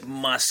 CrossFit,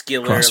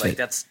 muscular. CrossFit.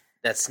 Like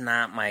that's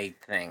not my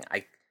thing.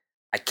 I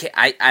can't.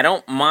 I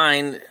don't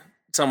mind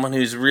someone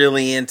who's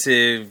really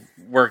into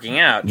working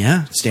out.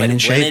 Yeah, staying in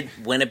shape.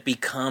 When it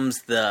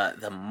becomes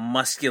the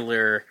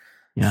muscular,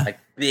 like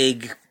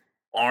big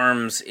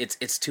arms,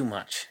 it's too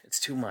much. It's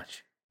too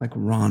much. Like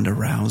Ronda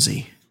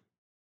Rousey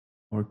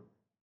or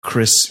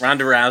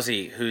Ronda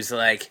Rousey, who's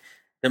like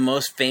the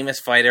most famous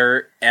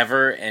fighter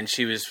ever, and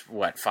she was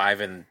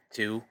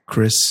 5'2".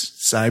 Chris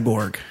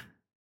Cyborg.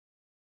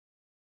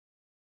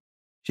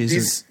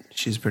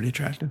 She's pretty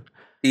attractive.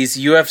 These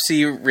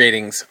UFC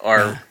ratings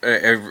are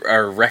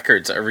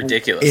records are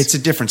ridiculous. It's a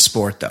different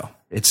sport, though.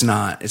 It's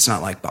not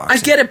like boxing.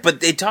 I get it, but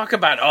they talk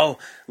about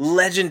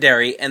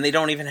legendary, and they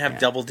don't even have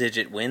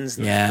double-digit wins.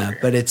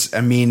 But it's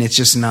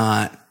just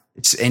not.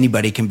 It's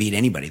anybody can beat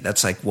anybody.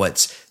 That's like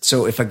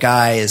so if a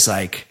guy is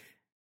like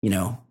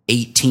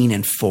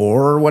 18-4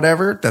 or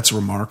whatever, that's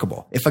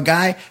remarkable. If a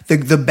guy,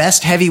 the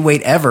best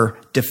heavyweight ever,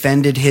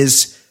 defended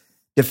his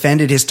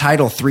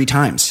title 3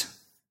 times.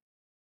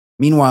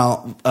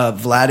 Meanwhile,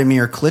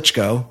 Vladimir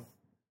Klitschko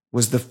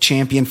was the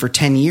champion for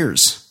 10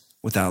 years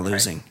without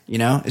losing.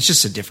 Right. It's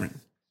just a different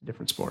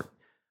sport.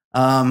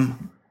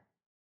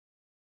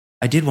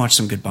 I did watch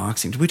some good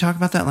boxing. Did we talk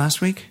about that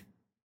last week?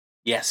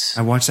 Yes.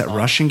 I watched that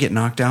Russian get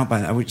knocked out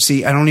by. I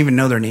don't even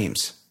know their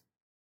names.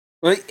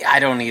 Well, I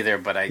don't either,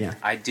 but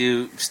I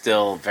do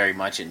still very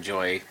much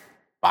enjoy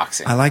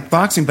boxing. I like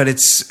boxing, but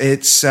it's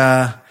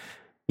the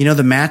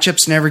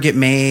matchups never get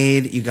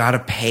made. You got to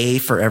pay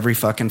for every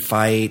fucking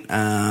fight.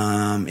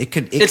 It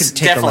could take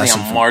definitely a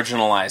lesson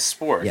marginalized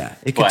sport. Yeah,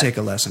 it could take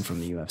a lesson from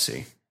the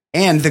UFC.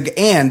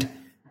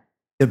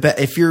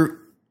 If you're,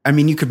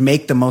 you could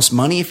make the most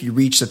money if you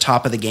reach the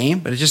top of the game,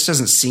 but it just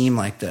doesn't seem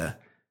like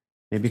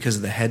maybe because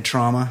of the head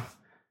trauma,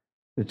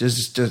 it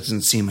just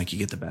doesn't seem like you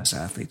get the best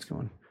athletes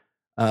going.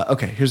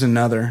 Okay, here's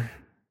another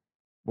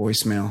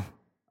voicemail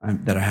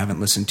that I haven't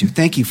listened to.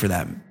 Thank you for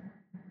that,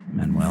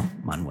 Manuel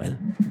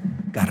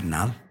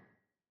Garnal.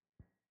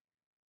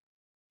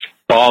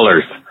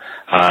 Ballers.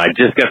 I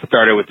just got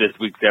started with this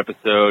week's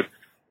episode,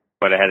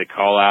 but I had to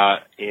call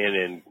out in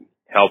and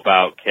help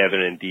out Kevin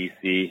in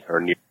DC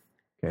or New.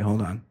 Okay,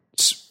 hold on.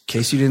 In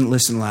case you didn't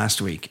listen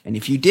last week, and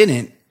if you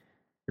didn't,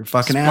 you're a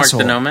fucking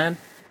asshole. Mark the Nomad?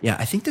 Yeah,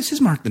 I think this is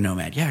Mark the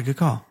Nomad. Yeah, good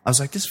call. I was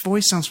like, this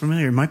voice sounds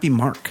familiar. It might be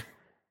Mark.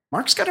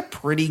 Mark's got a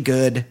pretty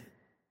good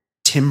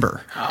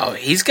timbre. Oh,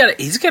 he's got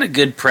a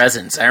good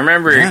presence. I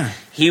remember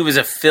he was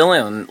a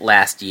fill-in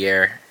last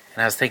year,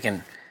 and I was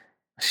thinking,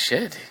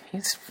 shit,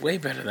 he's way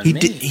better than me.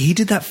 He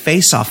did that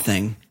face-off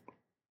thing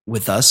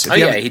with us.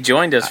 He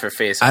joined us for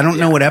face-off. I don't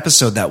know what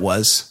episode that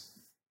was,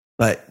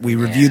 but we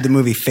reviewed the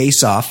movie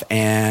Face-Off,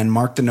 and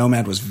Mark the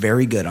Nomad was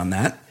very good on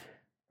that.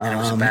 And it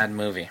was a bad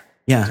movie.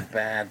 Yeah. It was a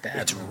bad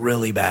It's movie.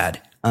 Really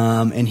bad.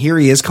 And here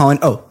he is calling.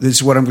 Oh, this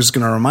is what I'm just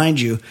going to remind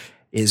you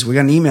is we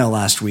got an email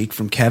last week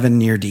from Kevin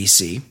near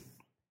DC,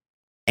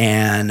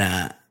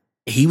 and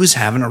he was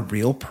having a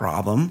real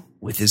problem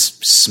with his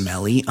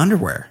smelly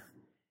underwear.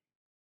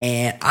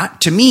 And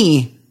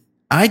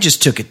I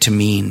just took it to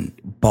mean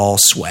ball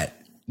sweat.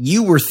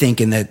 You were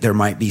thinking that there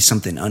might be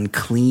something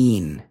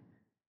unclean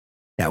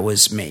that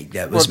was making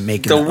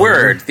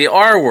the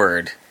R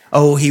word.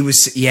 Oh, he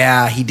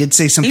did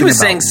say something. He was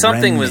about saying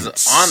something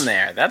remnants. was on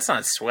there. That's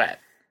not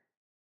sweat.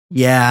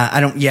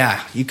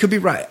 Yeah, you could be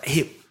right.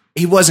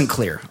 He wasn't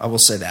clear. I will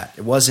say that.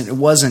 It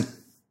wasn't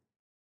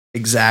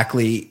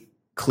exactly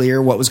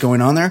clear what was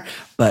going on there,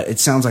 but it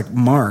sounds like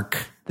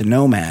Mark, the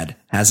Nomad,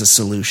 has a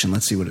solution.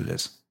 Let's see what it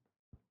is.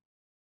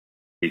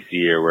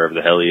 DC or wherever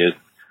the hell he is.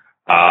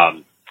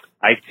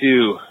 I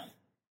too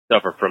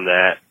suffer from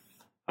that.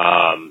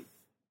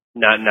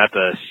 Not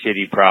the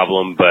shitty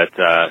problem, but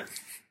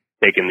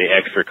taking the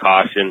extra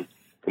caution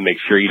to make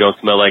sure you don't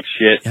smell like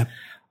shit. Yep.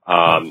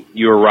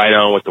 You were right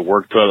on with the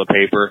work toilet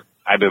paper.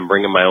 I've been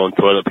bringing my own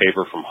toilet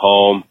paper from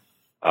home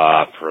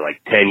for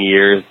like 10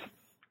 years.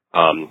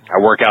 I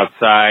work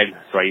outside,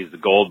 so I use the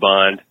Gold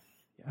Bond.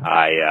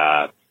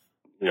 I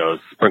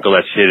sprinkle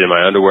that shit in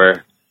my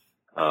underwear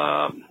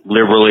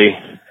liberally,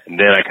 and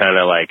then I kind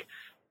of like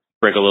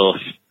sprinkle a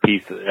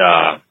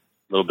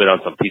little bit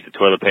on some piece of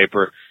toilet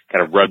paper,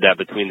 kind of rub that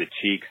between the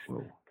cheeks,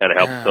 kind of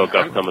help soak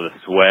up some of the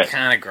sweat.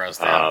 Kind of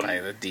grossed out by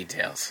the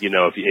details.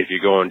 If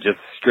you're going just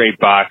straight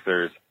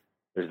boxers,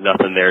 there's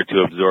nothing there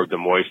to absorb the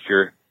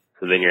moisture,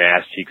 so then your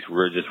ass cheeks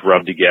were just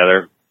rubbed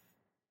together.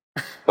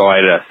 So I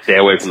had to stay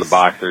away from the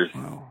boxers.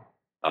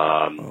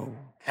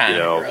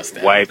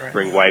 Wipes,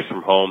 bring wipes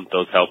from home.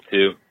 Those help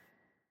too.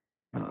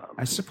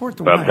 I support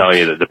the But wipes. I'm telling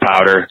you that the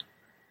powder,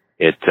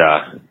 it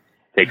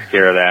takes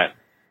care of that.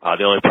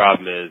 The only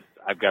problem is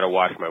I've got to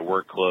wash my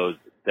work clothes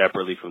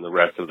separately from the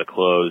rest of the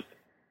clothes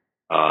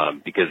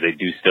because they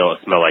do still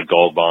smell like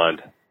Gold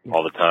Bond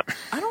all the time.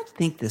 I don't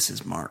think this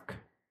is Mark.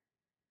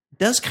 It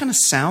does kind of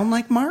sound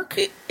like Mark.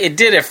 It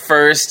did at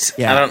first.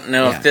 I don't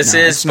know if this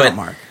is, it's but not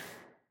Mark.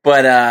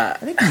 But I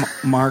think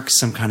Mark's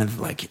some kind of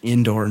like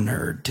indoor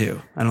nerd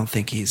too. I don't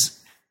think he's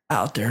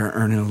out there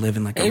earning a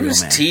living like a real man. He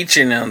was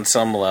teaching on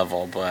some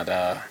level, but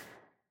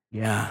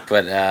yeah.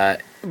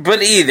 But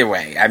either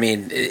way, I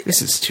mean,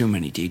 this is too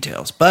many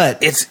details.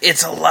 But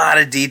it's a lot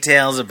of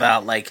details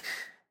about like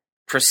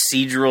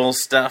procedural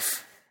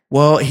stuff.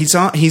 Well, he's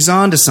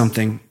on to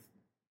something.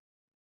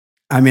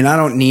 I mean, I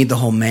don't need the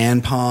whole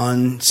man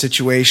pawn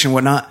situation,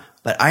 whatnot,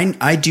 but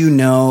I do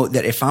know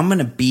that if I'm going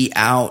to be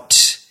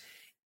out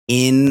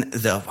in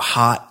the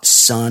hot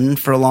sun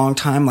for a long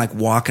time, like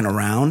walking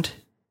around,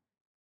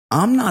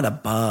 I'm not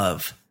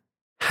above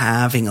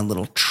having a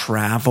little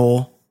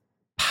travel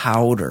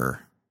powder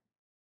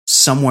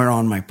somewhere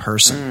on my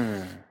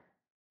person.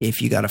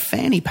 If you got a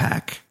fanny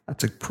pack,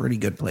 that's a pretty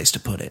good place to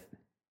put it.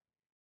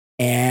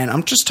 And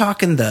I'm just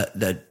talking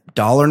the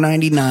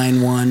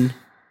 $1.99 one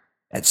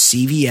at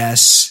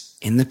CVS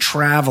in the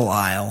travel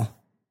aisle.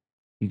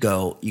 You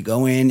go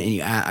in and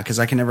you ask, because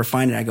I can never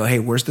find it. I go, hey,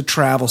 where's the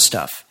travel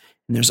stuff?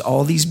 And there's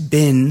all these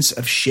bins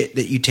of shit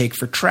that you take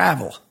for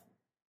travel.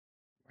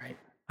 Right.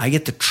 I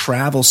get the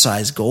travel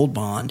size Gold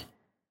Bond.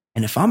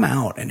 And if I'm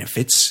out and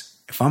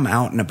if I'm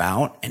out and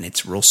about and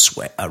it's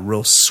a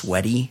real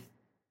sweaty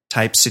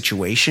type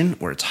situation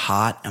where it's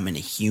hot, I'm in a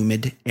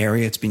humid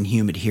area. It's been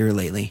humid here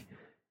lately.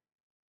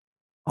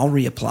 I'll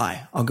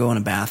reapply. I'll go in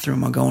a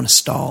bathroom. I'll go in a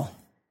stall.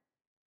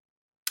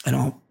 And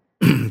I'll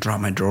drop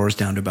my drawers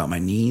down to about my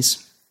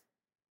knees,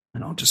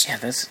 and I'll just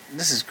this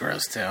is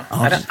gross too.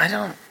 I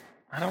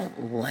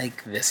don't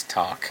like this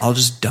talk. I'll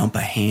just dump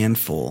a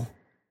handful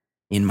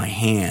in my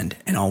hand,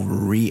 and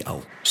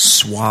I'll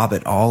swab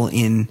it all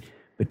in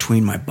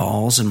between my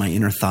balls and my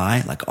inner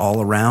thigh, like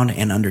all around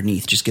and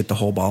underneath. Just get the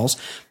whole balls,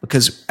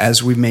 because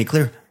as we've made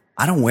clear,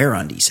 I don't wear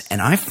undies,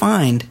 and I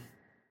find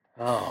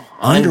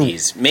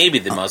undies maybe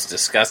the most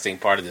disgusting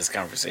part of this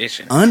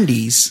conversation.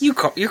 Undies,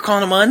 you're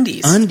calling them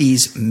undies.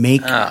 Undies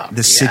make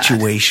the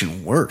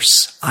situation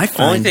worse. I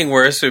find only thing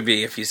worse would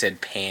be if you said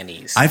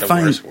panties.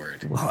 Worst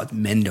word. Well,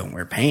 men don't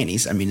wear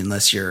panties. I mean,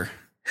 unless you're.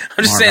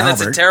 I'm just saying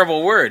that's a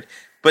terrible word.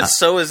 But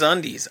so is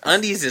undies.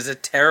 Undies is a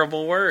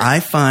terrible word.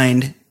 I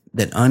find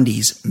that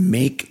undies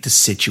make the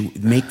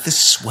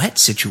sweat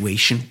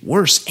situation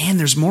worse, and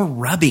there's more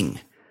rubbing.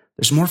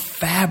 There's more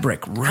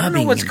fabric rubbing. I don't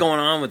know what's going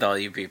on with all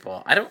you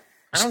people. I don't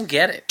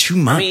get it. Too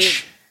much. I mean,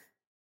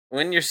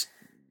 when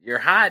you're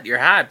hot,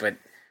 but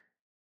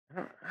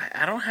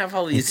I don't have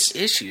all these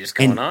issues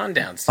going on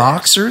downstairs.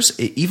 Boxers,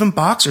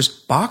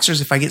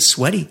 if I get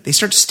sweaty, they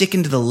start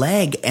sticking to the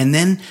leg, and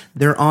then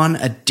they're on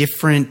a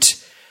different.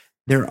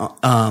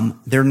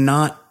 They're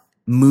not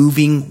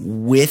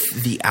moving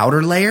with the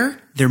outer layer.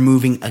 They're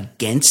moving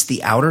against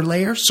the outer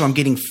layer. So I'm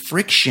getting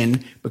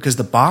friction because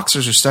the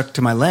boxers are stuck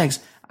to my legs.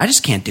 I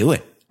just can't do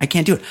it. I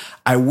can't do it.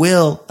 I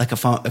will, like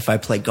if I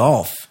play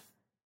golf,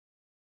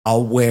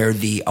 I'll wear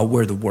the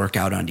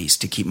workout undies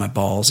to keep my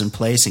balls in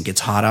place and it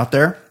gets hot out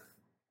there.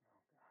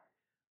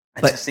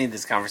 I just need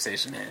this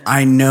conversation in.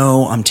 I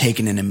know I'm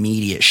taking an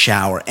immediate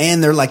shower,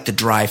 and they're like the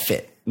dry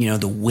fit,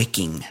 the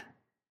wicking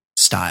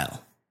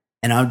style.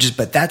 And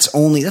but that's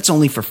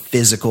only for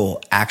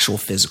actual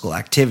physical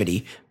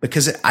activity,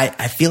 because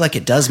I feel like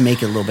it does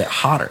make it a little bit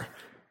hotter.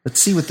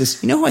 Let's see what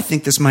this, who I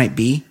think this might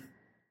be?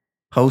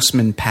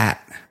 Postman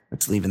Pat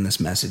that's leaving this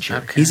message here.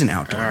 Okay. He's an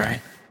outdoor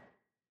guy.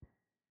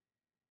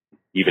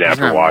 Even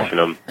after washing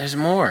them. There's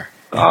more.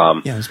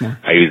 There's more.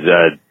 I use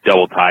a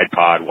double Tide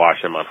Pod,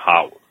 wash them on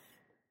hot.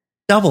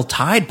 Double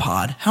Tide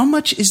Pod? How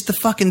much is the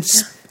fucking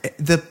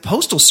the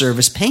postal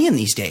service paying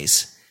these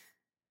days?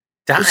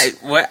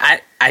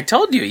 I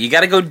told you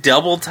got to go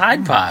double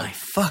Tide Pod. Oh my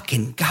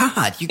fucking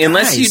God.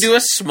 Unless you do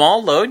a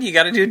small load, you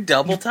got to do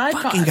double Tide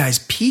Pod. Fucking guys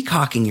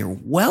peacocking your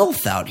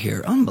wealth out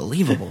here.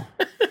 Unbelievable.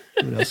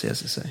 What else he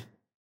has to say?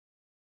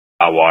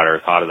 Hot water,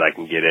 as hot as I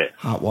can get it.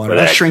 Hot water.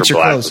 That shrinks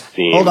your clothes.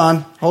 Hold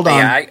on.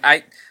 Yeah,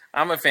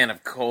 I'm a fan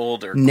of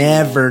cold or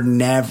never cool.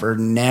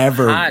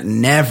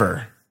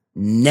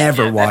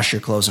 wash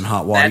your clothes in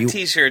hot water. That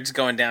T-shirt's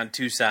going down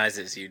 2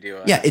 sizes. You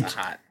do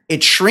hot.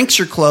 It shrinks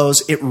your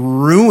clothes. It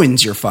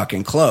ruins your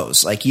fucking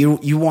clothes. Like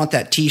you want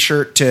that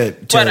T-shirt to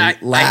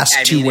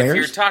last 2 wears. If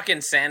you're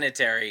talking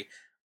sanitary,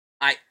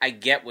 I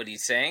get what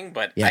he's saying,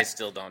 but I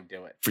still don't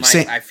do it.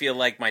 I feel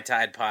like my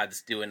Tide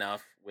Pods do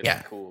enough with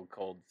a cool,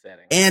 cold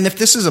setting. And if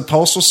this is a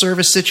postal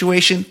service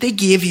situation, they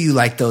give you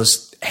like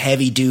those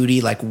heavy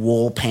duty like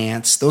wool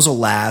pants. Those will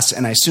last,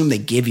 and I assume they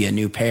give you a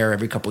new pair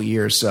every couple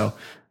years. So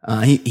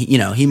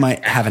he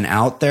might have an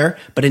out there.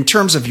 But in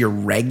terms of your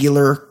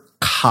regular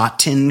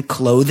cotton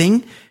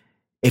clothing,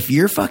 if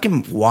you're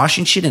fucking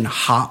washing shit in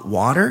hot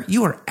water,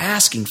 you are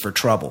asking for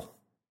trouble.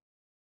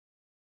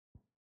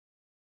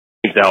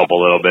 Seems to help a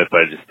little bit,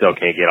 but I just still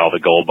can't get all the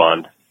Gold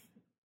Bond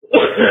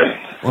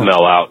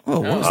smell out. Oh,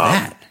 what was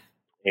that?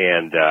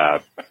 And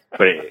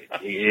but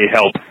it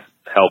helps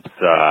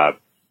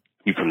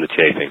keep from the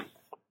chafing.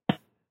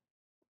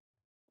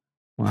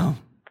 Wow,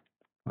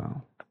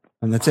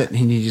 and that's it. And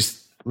he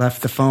just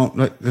left the phone.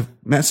 Look, the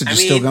message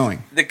is still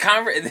going. The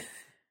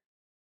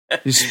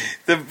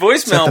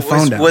voicemail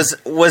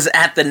was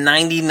at the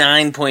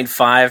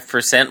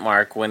 99.5%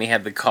 mark when he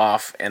had the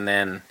cough, and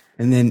then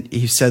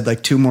he said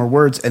like 2 more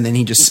words, and then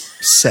he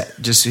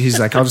he's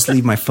like, I'll just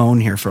leave my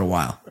phone here for a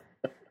while.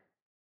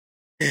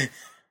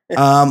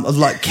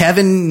 Like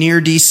Kevin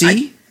near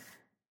DC.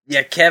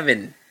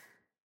 Kevin,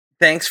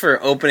 thanks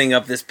for opening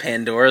up this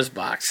Pandora's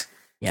box.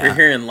 Yeah. We're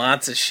hearing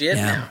lots of shit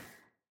now.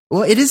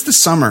 Well, it is the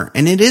summer,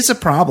 and it is a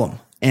problem.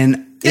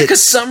 And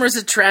because summer's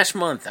a trash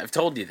month. I've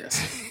told you this.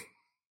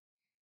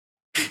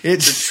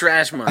 It's a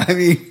trash month. I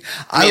mean,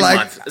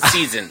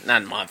 season,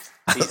 not month.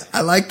 Season.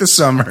 I like the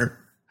summer.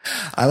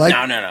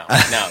 No.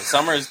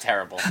 Summer is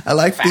terrible. I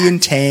like being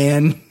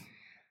tan.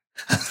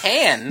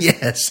 Tan?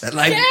 Yes, I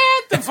like.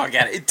 Get the fuck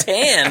out of it.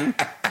 Tan?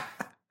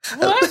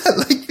 What? I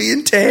like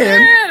being tan.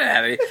 Get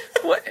out of here.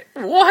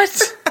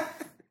 What?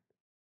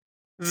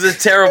 This is a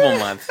terrible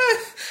month.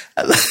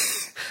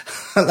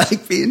 I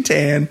like being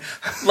tan.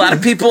 A lot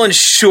of people in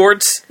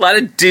shorts. A lot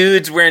of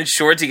dudes wearing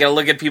shorts. You got to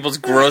look at people's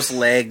gross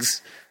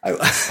legs. I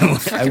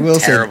will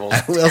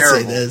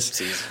say this.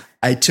 Season.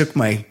 I took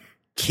my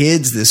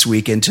kids this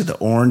weekend to the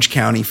Orange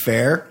County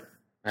Fair.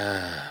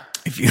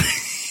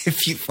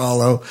 If you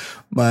follow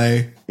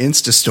my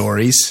Insta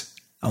stories,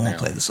 I won't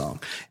play the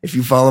song. If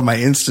you follow my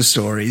Insta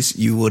stories,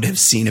 you would have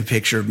seen a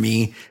picture of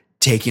me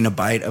taking a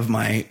bite of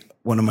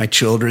one of my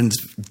children's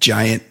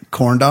giant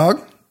corn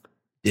dog.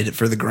 Did it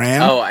for the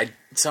gram. Oh,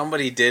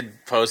 somebody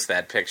did post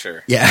that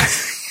picture. Yeah.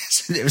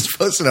 It was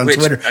posted on Which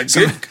Twitter.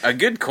 A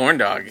good corn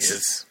dog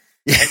is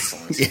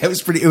excellent. Yeah, it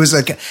was pretty. It was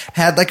like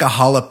had like a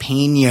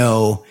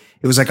jalapeno.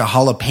 It was like a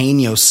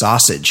jalapeno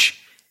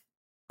sausage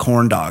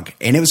corn dog,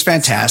 and it was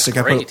fantastic.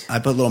 I put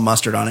a little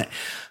mustard on it.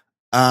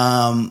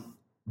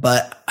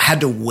 But I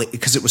had to wait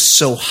because it was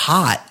so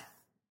hot.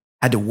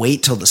 I had to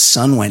wait till the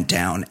sun went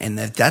down, and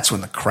that's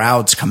when the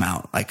crowds come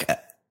out. Like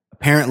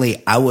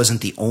apparently, I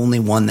wasn't the only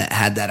one that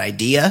had that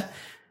idea.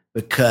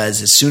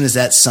 Because as soon as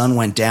that sun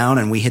went down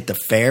and we hit the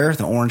fair,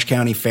 the Orange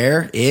County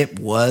Fair, it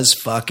was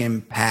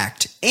fucking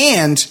packed.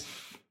 And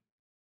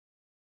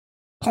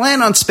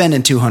plan on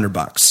spending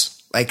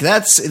 $200. Like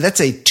that's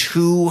a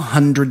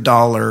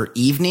 $200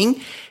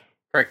 evening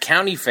for a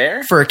county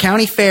fair. For a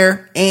county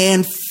fair,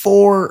 and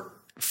for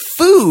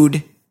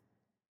food,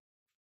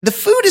 the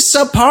food is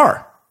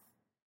subpar.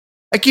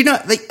 Like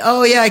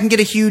oh yeah, I can get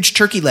a huge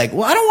turkey leg.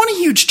 Well, I don't want a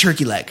huge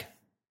turkey leg.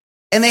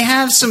 And they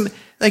have some.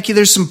 Like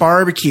there's some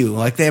barbecue,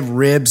 like they have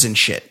ribs and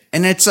shit.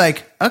 And it's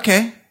like,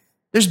 okay,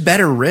 there's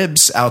better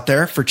ribs out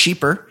there for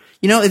cheaper.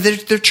 You know,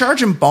 they're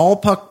charging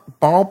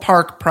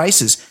ballpark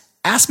prices.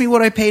 Ask me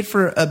what I paid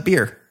for a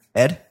beer,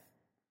 Ed.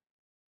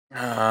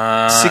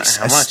 How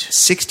much?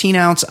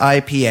 16-ounce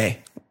IPA.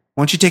 Why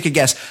don't you take a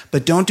guess?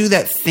 But don't do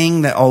that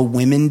thing that all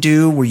women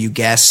do where you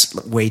guess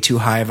way too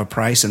high of a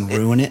price and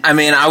ruin it. I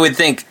mean, I would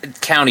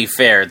think county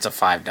fair, it's a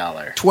 $5.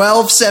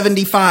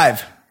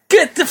 $12.75.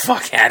 Get the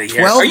fuck out of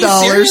here.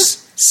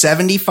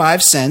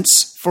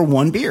 $12.75 for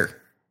one beer.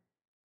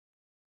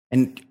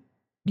 And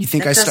you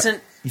think I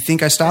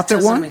stopped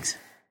at one?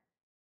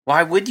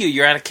 Why would you?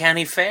 You're at a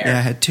county fair. Yeah,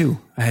 I had two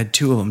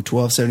of them,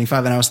 $12.75,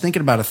 and I was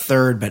thinking about a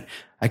third, but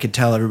I could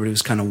tell everybody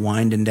was kind of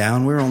winding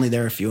down. We were only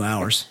there a few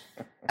hours.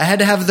 I had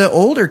to have the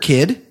older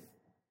kid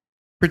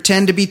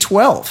pretend to be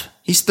 12.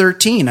 He's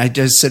 13. I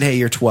just said, "Hey,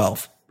 you're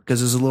 12,"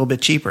 because it was a little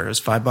bit cheaper. It was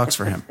 $5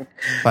 for him.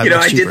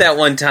 I did that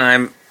one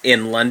time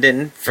in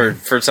London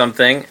for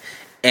something,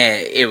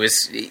 and it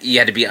was you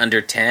had to be under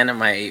 10, and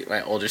my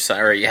older son,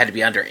 or you had to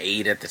be under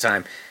 8 at the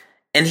time,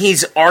 and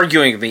he's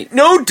arguing with me.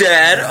 No,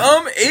 Dad,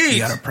 I'm 8. You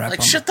gotta prep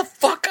him. Shut the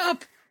fuck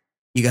up.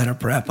 You gotta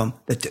prep him.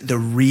 The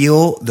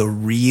real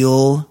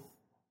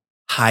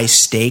high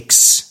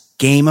stakes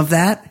game of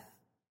that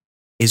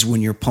is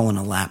when you're pulling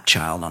a lap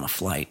child on a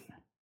flight,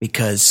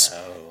 because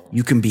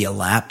you can be a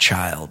lap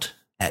child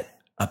at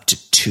up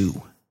to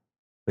 2,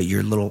 but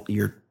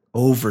you're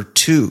over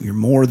 2, you're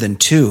more than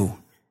 2,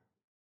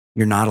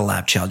 you're not a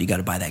lap child. You got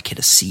to buy that kid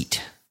a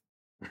seat.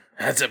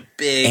 That's a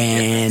big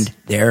and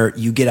difference. There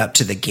you get up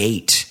to the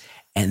gate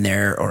and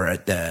or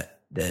at the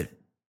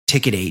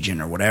ticket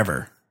agent or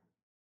whatever.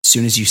 As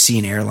soon as you see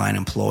an airline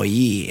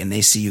employee and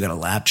they see you got a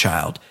lap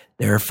child,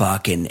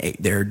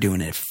 they're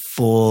doing a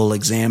full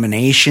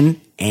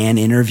examination and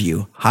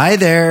interview. Hi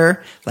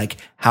there. Like,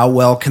 how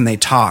well can they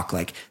talk?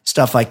 Like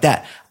stuff like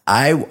that.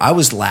 I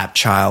was lap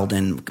child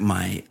in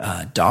my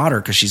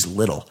daughter because she's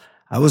little.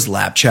 I was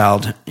lap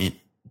child in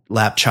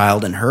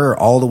her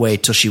all the way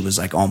till she was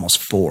like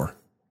almost 4.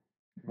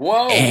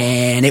 Whoa!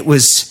 And it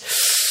was,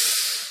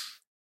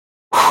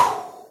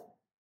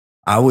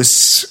 I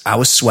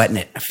was sweating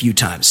it a few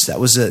times. That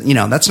was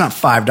that's not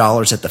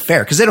 $5 at the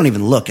fair because they don't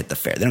even look at the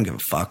fair. They don't give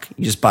a fuck.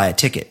 You just buy a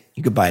ticket.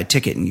 You could buy a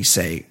ticket and you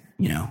say,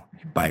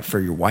 buy it for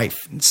your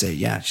wife and say,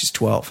 yeah, she's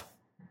 12.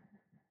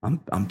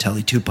 I'm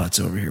Telly Two Putts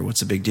over here. What's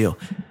the big deal?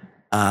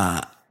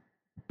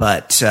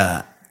 But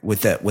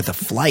with a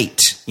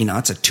flight,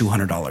 it's a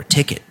 $200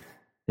 ticket.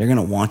 They're going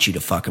to want you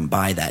to fucking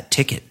buy that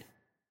ticket.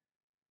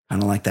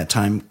 Kind of like that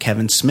time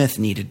Kevin Smith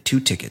needed 2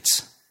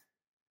 tickets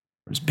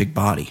for his big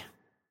body.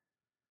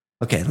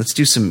 Okay, let's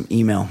do some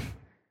email.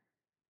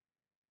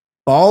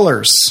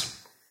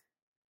 Ballers.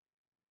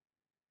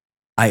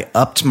 I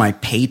upped my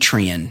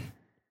Patreon,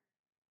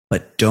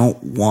 but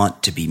don't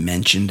want to be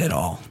mentioned at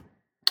all.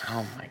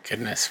 Oh my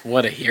goodness,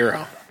 what a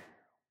hero.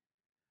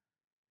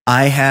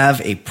 I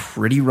have a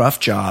pretty rough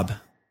job,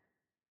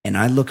 and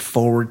I look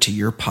forward to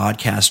your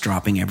podcast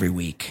dropping every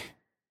week.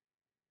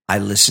 I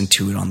listen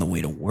to it on the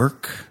way to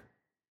work,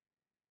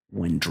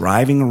 when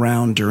driving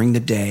around during the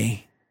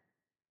day,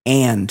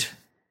 and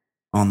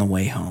on the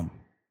way home.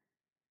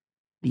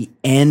 The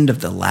end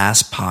of the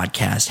last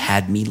podcast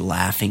had me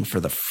laughing for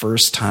the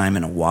first time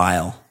in a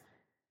while,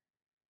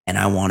 and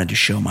I wanted to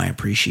show my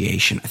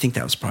appreciation. I think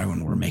that was probably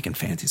when we were making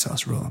fancy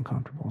sauce real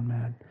uncomfortable and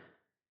mad.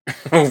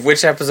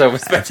 Which episode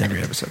was that? That's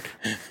every episode.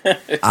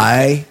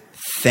 I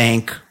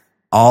thank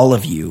all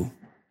of you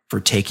for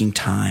taking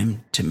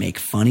time to make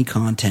funny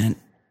content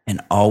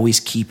and always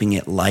keeping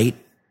it light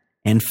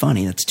and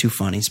funny. That's 2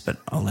 funnies, but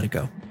I'll let it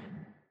go.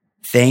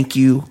 Thank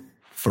you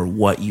for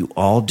what you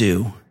all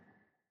do.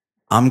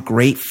 I'm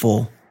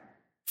grateful,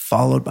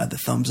 followed by the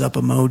thumbs up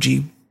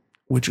emoji,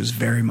 which was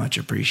very much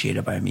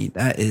appreciated by me.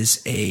 That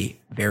is a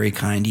very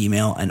kind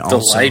email, and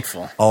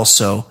delightful.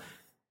 Also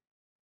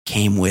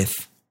came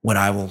with what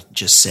I will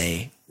just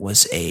say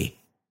was a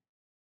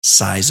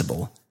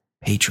sizable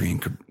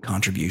Patreon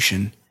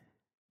contribution.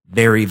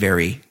 Very,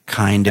 very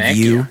kind of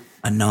you.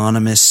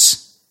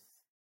 Anonymous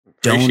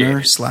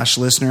donor /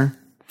 listener.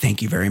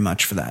 Thank you very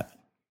much for that.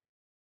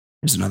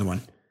 Here's another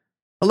one.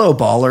 Hello,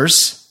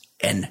 ballers,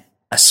 and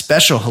a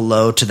special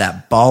hello to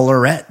that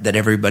ballerette that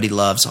everybody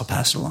loves. I'll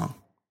pass it along.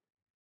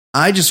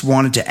 I just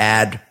wanted to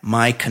add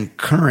my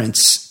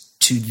concurrence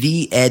to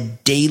the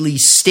Ed Daly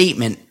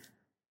statement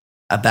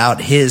about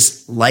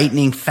his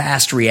lightning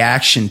fast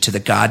reaction to the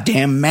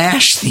goddamn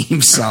MASH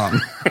theme song.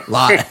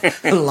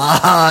 A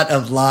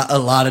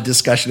lot of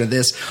discussion of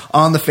this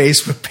on the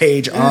Facebook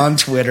page, on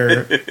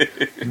Twitter.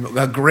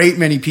 A great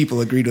many people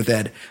agreed with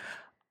Ed.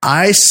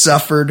 I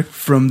suffered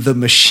from the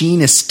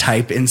machinist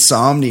type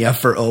insomnia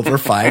for over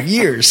 5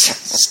 years,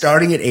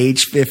 starting at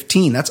age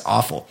 15. That's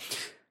awful.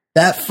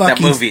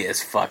 That movie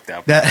is fucked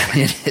up.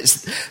 It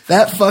is.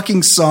 That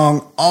fucking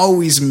song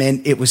always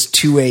meant it was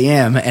 2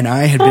 a.m. and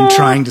I had been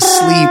trying to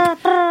sleep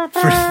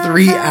for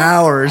 3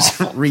 hours,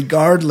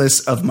 regardless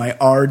of my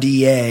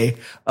RDA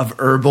of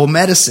herbal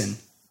medicine.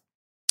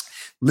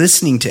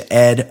 Listening to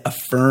Ed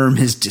affirm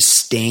his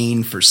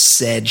disdain for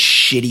said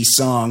shitty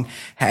song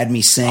had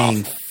me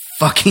saying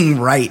fucking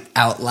right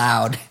out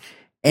loud.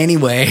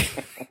 Anyway,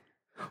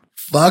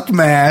 fuck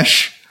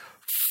MASH.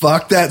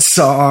 Fuck that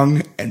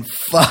song and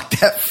fuck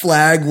that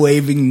flag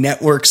waving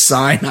network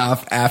sign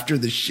off after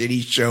the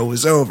shitty show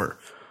was over.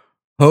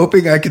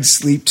 Hoping I could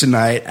sleep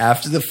tonight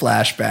after the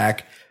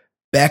flashback.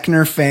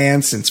 Beckner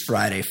fan since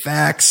Friday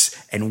Facts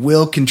and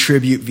will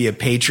contribute via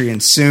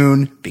Patreon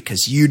soon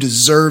because you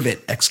deserve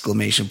it! !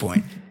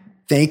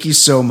 Thank you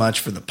so much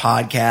for the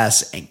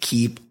podcast and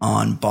keep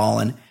on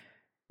ballin'.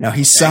 Now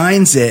he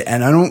signs it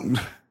and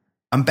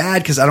I'm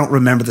bad because I don't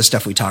remember the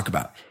stuff we talk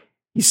about.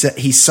 He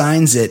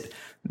signs it.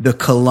 The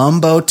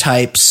Columbo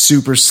type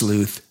super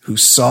sleuth who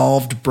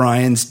solved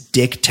Brian's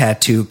dick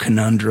tattoo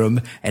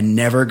conundrum and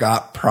never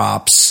got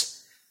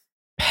props.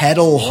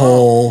 Pedal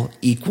hole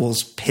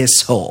equals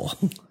piss hole.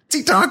 What's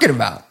he talking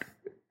about?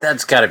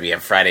 That's got to be a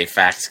Friday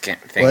Facts thing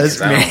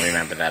because I don't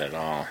remember that at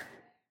all.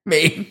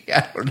 Maybe.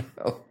 I don't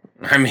know.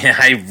 I mean,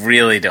 I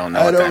really don't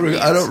know what that means.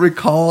 I don't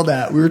recall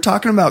that. We were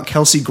talking about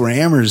Kelsey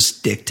Grammer's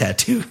dick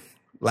tattoo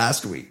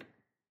last week.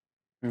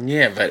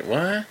 Yeah, but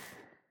what?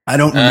 I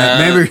don't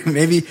remember.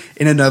 Maybe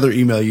in another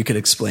email you could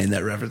explain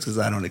that reference because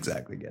I don't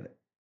exactly get it.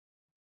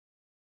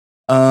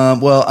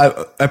 Well,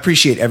 I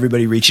appreciate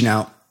everybody reaching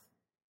out.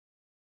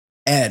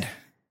 Ed,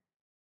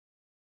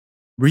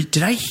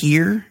 did I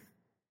hear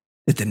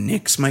that the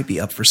Knicks might be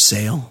up for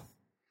sale?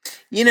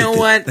 You know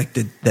what?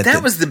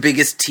 That was the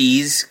biggest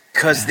tease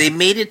because they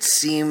made it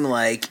seem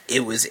like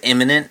it was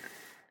imminent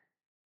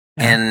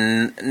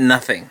and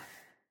nothing.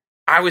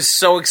 I was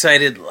so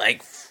excited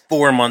like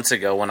 4 months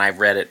ago when I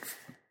read it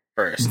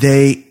first.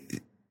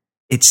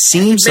 It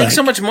seems they make like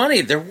so much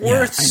money. They're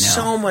worth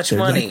so much They're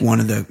money. Like one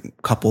of the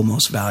couple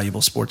most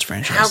valuable sports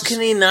franchises. How can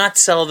they not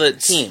sell the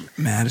team?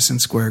 Madison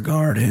Square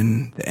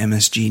Garden, the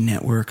MSG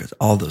Network,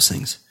 all those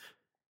things.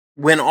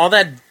 When all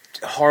that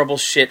horrible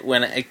shit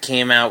when it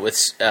came out with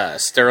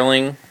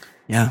Sterling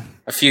a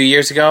few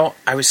years ago,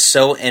 I was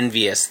so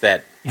envious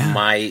that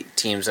my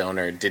team's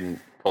owner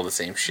didn't pull the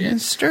same shit. Yeah,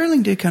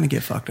 Sterling did kind of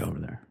get fucked over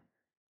there.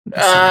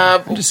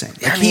 I'm just saying.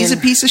 Like, he's a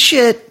piece of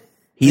shit.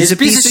 He's a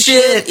piece of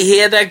shit. He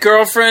had that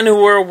girlfriend who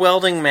wore a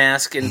welding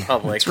mask in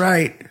public. That's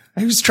right.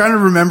 I was trying to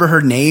remember her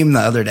name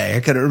the other day. I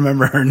couldn't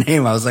remember her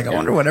name. I was like, I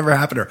wonder whatever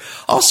happened to her.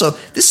 Also,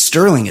 this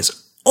Sterling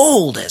is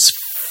old as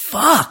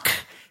fuck.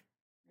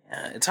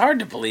 Yeah, it's hard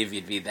to believe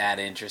you'd be that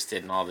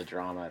interested in all the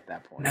drama at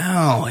that point.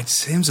 No, it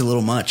seems a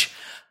little much.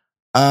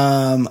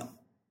 But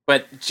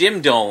Jim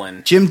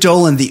Dolan,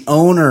 the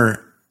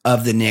owner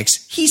of the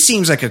Knicks, he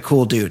seems like a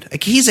cool dude.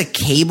 Like he's a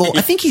cable.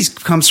 I think he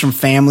comes from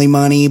family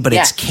money, but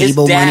it's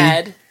cable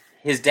money.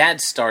 His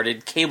dad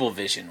started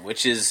Cablevision,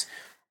 which is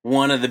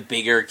one of the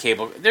bigger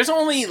cable. There's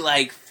only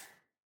like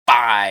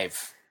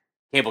 5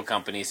 cable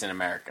companies in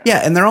America. Yeah,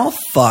 and they're all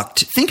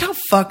fucked. Think how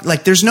fucked.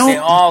 Like they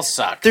all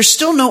suck. There's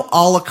still no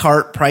a la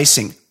carte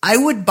pricing. I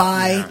would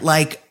buy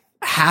like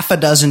half a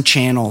dozen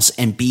channels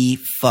and be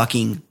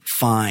fucking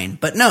fine.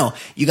 But no,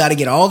 you got to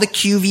get all the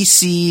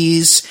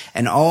QVCs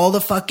and all the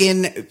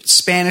fucking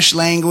Spanish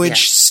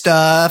language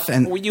stuff.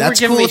 And you were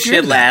giving me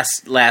shit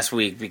last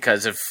week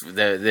because of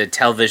the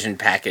television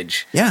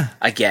package. Yeah,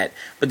 I get.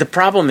 But the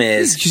problem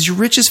is because you're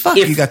rich as fuck.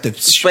 You got the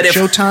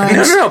Showtime.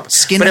 No.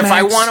 Skinemax. But if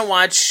I want to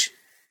watch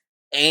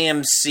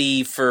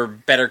AMC for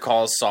Better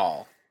Call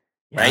Saul,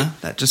 right?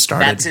 That just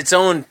started. That's its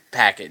own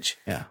package.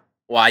 Yeah.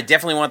 Well, I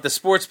definitely want the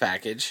sports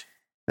package.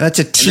 That's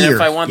a tier.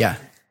 If I want,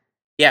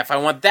 if I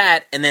want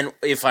that, and then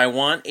if I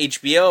want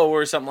HBO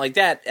or something like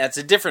that, that's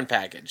a different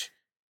package.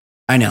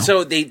 I know.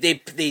 So they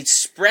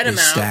spread them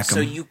out so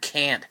you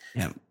can't.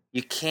 Yeah.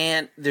 You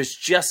can't. There's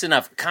just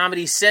enough.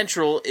 Comedy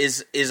Central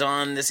is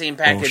on the same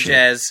package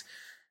as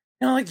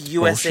like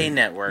USA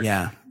Network.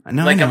 Yeah. I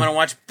know. I'm gonna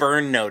watch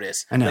Burn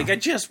Notice. I know. Like I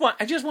just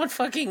want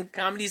fucking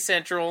Comedy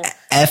Central.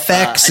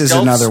 FX is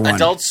another one.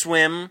 Adult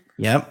Swim.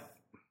 Yep.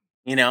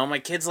 My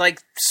kids like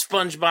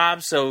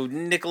SpongeBob, so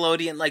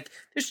Nickelodeon. Like,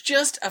 there's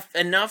just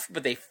enough,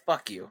 but they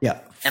fuck you. Yeah.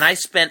 And I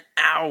spent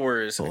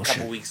hours a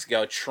couple weeks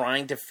ago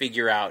trying to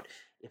figure out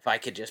if I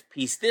could just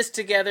piece this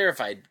together, if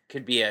I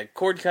could be a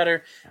cord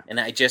cutter, and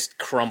I just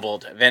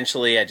crumbled.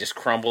 Eventually, I just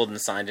crumbled and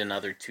signed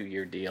another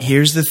 2-year deal.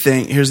 Here's the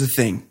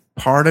thing.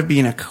 Part of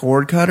being a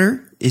cord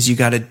cutter is you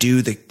got to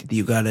do the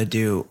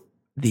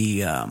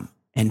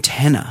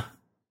antenna,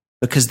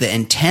 because the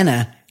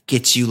antenna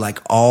gets you like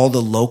all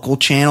the local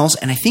channels,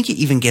 and I think it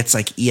even gets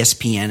like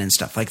ESPN and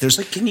stuff. Like there's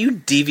But can you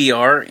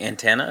DVR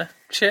antenna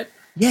shit?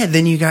 Yeah,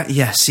 then you got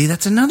see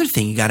that's another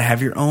thing. You got to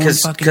have your own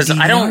fucking because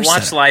I don't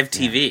watch setup. live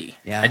TV.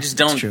 Yeah, I just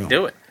don't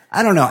do it.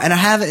 I don't know, and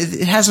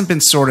it hasn't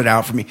been sorted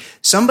out for me.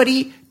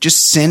 Somebody just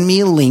send me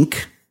a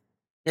link.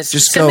 Yes,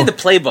 just send me the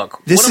playbook.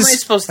 What am I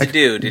supposed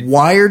to do?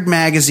 Wired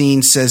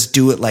magazine says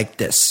do it like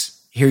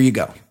this. Here you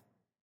go.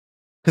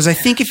 Because I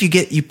think if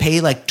you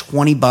pay like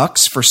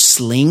 $20 for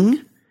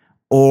Sling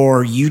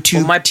or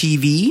YouTube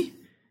TV,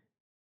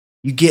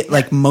 you get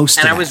like most.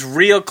 And of I was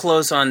real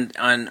close on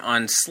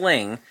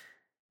Sling.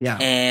 Yeah,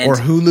 and or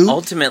Hulu.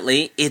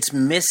 Ultimately, it's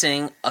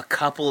missing a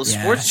couple of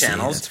sports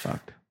channels, that's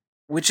fucked.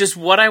 Which is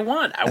what I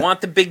want. I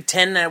want the Big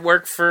Ten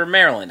network for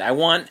Maryland. I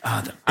want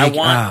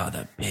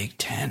the Big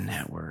Ten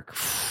network.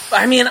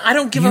 I mean, I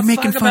don't give a fuck about the Big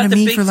Ten. You're making fun of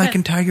me for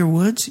liking Tiger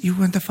Woods? You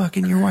went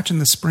you're watching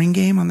the spring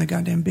game on the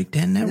goddamn Big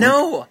Ten network?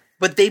 No,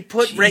 but they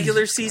put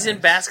regular season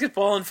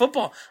basketball and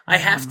football. I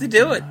have to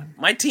do it.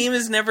 My team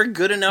is never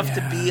good enough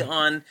to be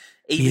on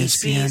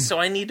ABC, ESPN. So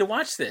I need to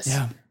watch this.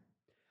 Yeah.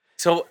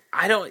 So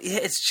I don't.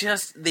 It's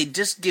just they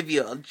just give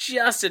you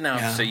just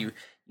enough, so you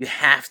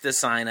have to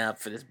sign up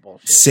for this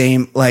bullshit.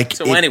 Same, like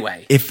so.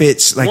 Anyway, if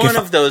it's like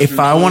if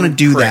I want to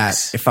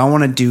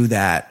do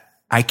that,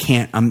 I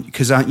can't.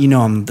 Because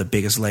I'm the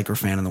biggest Laker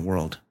fan in the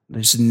world.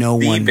 There's no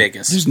one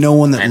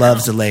that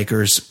loves the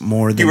Lakers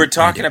more than you were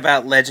talking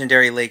about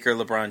legendary Laker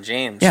LeBron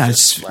James. Yeah,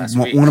 it's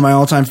one of my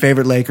all-time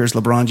favorite Lakers,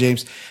 LeBron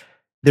James.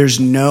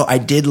 I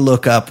did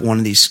look up one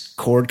of these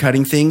cord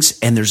cutting things,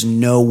 and there's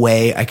no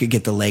way I could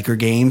get the Laker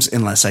games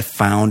unless I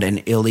found an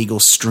illegal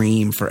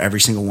stream for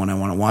every single one I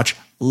want to watch.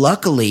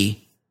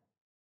 Luckily,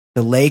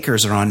 the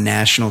Lakers are on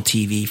national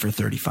TV for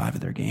 35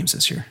 of their games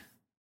this year.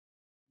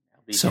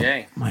 LBJ.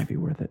 So might be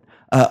worth it.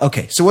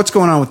 Okay, so what's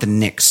going on with the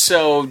Knicks?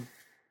 So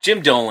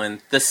Jim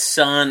Dolan, the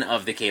son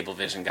of the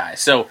Cablevision guy.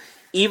 So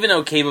even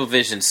though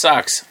Cablevision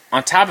sucks,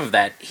 on top of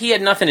that, he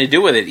had nothing to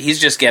do with it. He's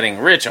just getting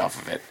rich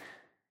off of it.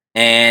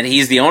 And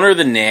he's the owner of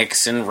the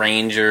Knicks and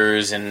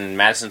Rangers and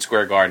Madison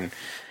Square Garden.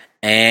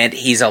 And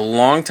he's a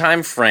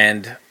longtime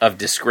friend of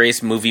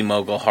disgraced movie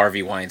mogul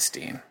Harvey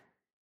Weinstein.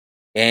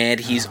 And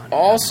he's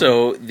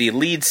also the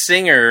lead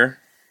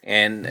singer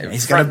and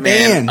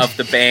frontman of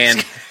the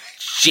band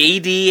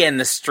JD and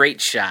the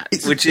Straight Shot,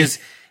 which is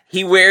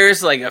he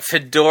wears like a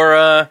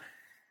fedora,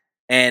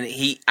 and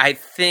I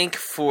think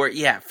for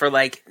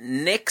like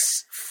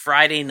Knicks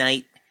Friday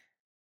night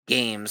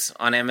games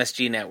on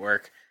MSG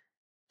Network,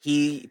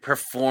 he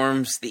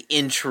performs the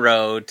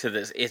intro to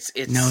this. It's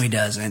no, he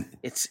doesn't.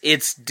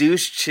 It's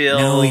douche chill.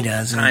 No, he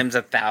doesn't. Times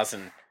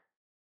 1,000.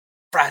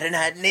 Friday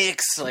Night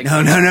Knicks. Like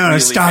no! Really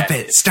Stop bad.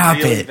 it! Stop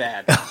really it!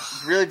 Bad.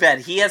 Really bad.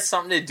 He has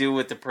something to do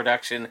with the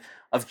production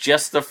of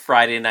just the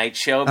Friday night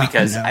show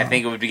because I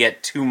think it would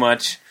get too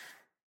much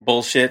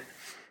bullshit.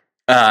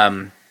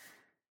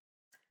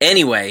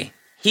 Anyway,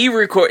 he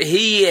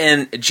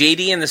and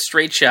JD and the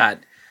Straight Shot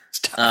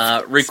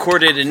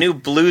recorded a new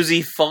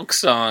bluesy folk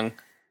song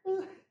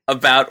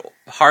about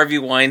Harvey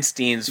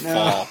Weinstein's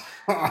fall.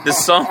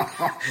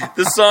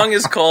 The song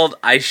is called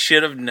 "I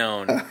Should Have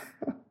Known."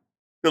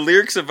 The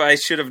lyrics of "I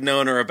Should Have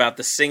Known" are about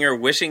the singer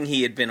wishing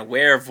he had been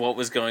aware of what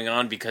was going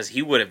on because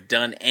he would have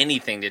done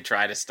anything to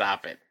try to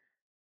stop it.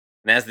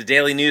 And as the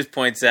Daily News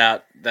points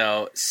out,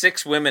 though,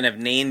 6 women have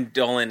named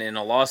Dolan in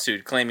a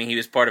lawsuit claiming he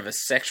was part of a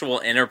sexual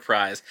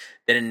enterprise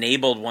that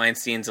enabled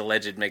Weinstein's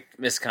alleged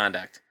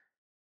misconduct.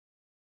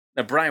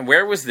 Now, Brian,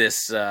 where was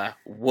this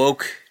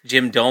woke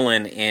Jim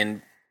Dolan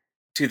in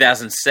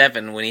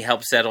 2007 when he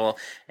helped settle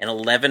an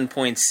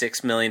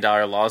 $11.6 million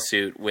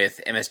lawsuit with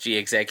MSG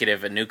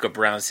executive Anuka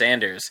Brown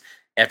Sanders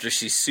after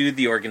she sued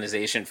the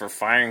organization for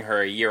firing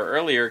her a year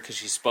earlier because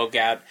she spoke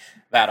out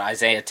about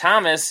Isaiah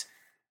Thomas,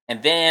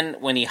 and then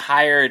when he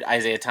hired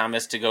Isaiah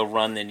Thomas to go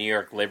run the New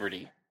York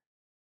Liberty?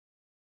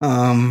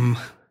 I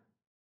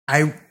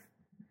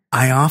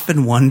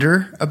often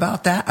wonder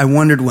about that. I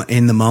wondered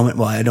in the moment.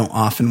 Well, I don't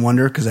often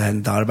wonder because I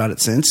hadn't thought about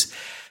it since.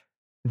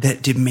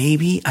 That did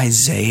maybe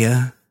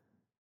Isaiah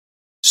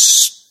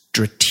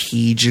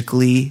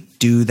strategically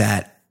do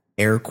that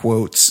air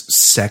quotes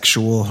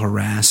sexual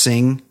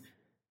harassing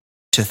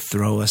to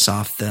throw us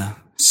off the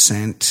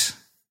scent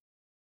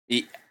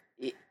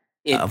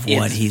of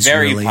what he's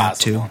really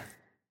possible. Up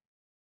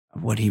to,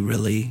 of what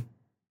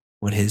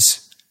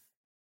his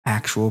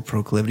actual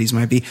proclivities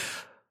might be.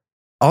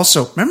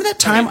 Also, remember that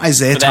time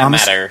Isaiah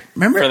Thomas? For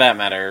that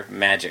matter,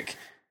 Magic.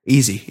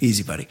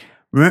 Easy, buddy.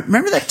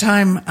 Remember that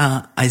time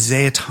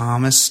Isaiah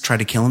Thomas tried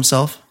to kill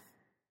himself?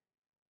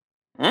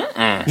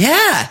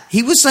 Yeah,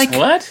 he was like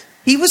what?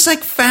 He was like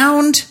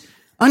found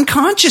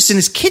unconscious in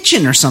his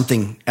kitchen or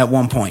something at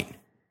one point.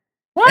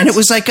 What? And it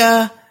was like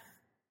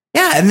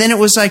and then it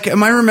was like,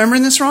 am I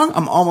remembering this wrong?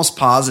 I'm almost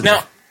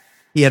positive.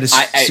 He had a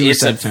suicide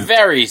it's a attempt.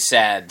 very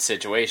sad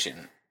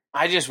situation.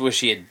 I just wish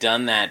he had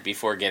done that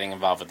before getting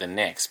involved with the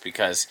Knicks,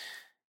 because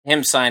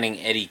him signing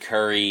Eddie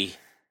Curry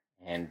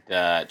and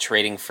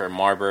trading for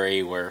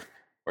Marbury were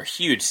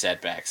huge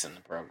setbacks in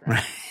the program.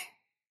 Right.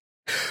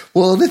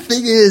 Well, the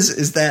thing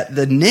is that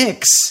the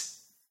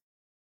Knicks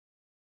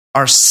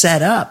are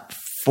set up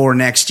for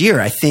next year.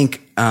 I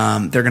think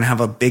they're going to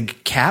have a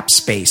big cap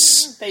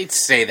space. They'd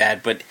say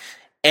that, but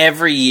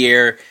every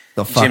year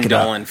Jim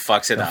Dolan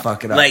fucks it up.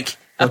 Fuck it up. Like,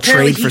 they'll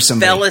apparently trade for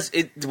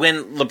somebody.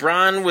 When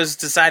LeBron was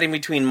deciding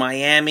between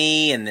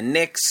Miami and the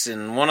Knicks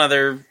and one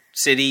other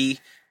city,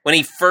 when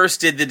he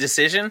first did the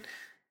decision,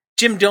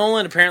 Jim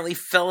Dolan apparently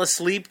fell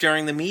asleep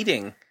during the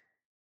meeting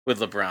with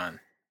LeBron.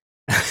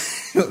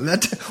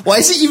 Why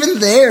is he even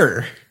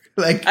there?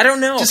 Like, I don't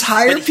know. Just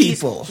hire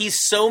people. He's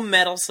so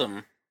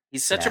meddlesome.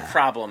 He's such a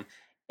problem.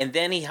 And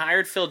then he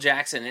hired Phil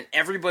Jackson, and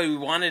everybody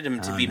wanted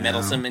him to be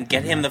meddlesome and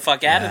get him the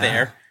fuck out of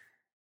there.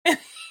 And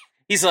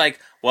he's like,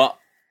 well,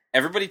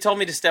 everybody told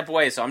me to step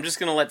away, so I'm just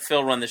going to let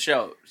Phil run the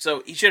show.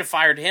 So he should have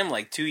fired him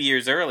like 2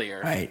 years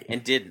earlier, right?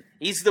 And didn't.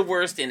 He's the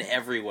worst in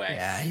every way.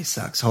 Yeah, he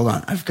sucks. Hold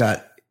on,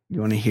 you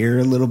want to hear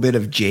a little bit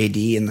of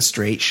JD in the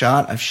straight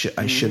shot? I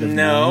should have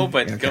known.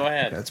 But go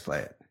ahead. Let's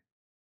play it.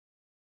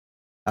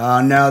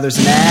 Oh no, there's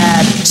an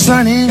ad.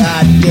 Sonny.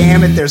 God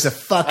damn it, there's a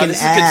fucking ad. This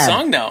is a good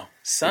song though.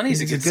 Sonny's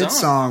a good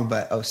song,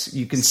 but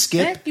you can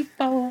skip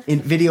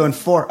in video in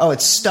 4. Oh,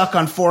 it's stuck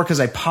on 4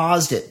 because I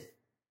paused it.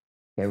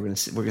 Okay, we're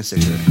gonna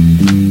sit here.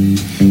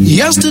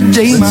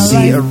 Yesterday my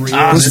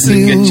life was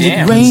filled with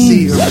rain. Let's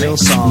see a real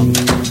song.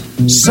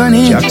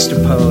 Sunny,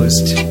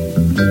 juxtaposed.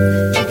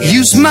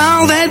 You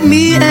smiled at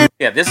me and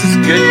this is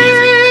good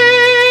music.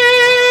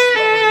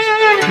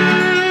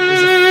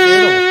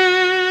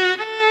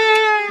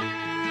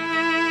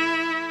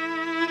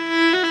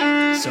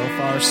 So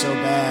far, so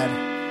bad.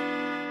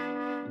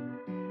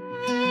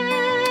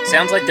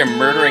 Sounds like they're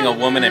murdering a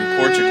woman in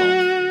Portugal.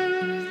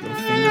 Little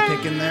finger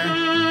picking there.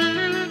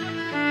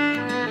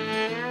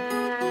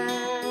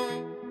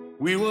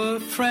 We were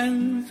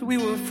friends,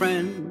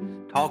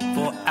 talked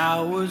for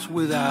hours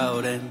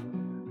without end.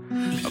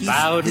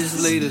 About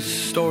his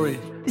latest story.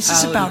 This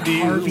is about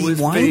Harvey with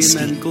Weinstein.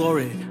 Fame and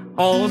glory.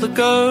 All the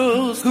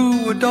girls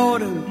who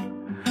adored him.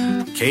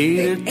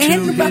 Catered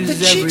and to about the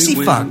his chicks he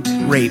every fucked,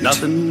 whim. raped.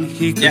 Nothing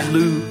he could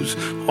lose.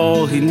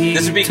 All he needed.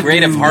 This would be to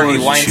great if do Harvey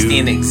was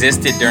Weinstein choose.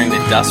 existed during the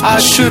Dust Bowl. I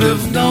should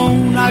have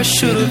known, I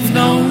should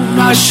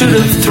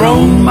have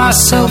thrown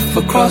myself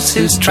across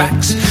his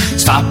tracks,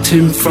 stopped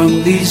him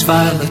from these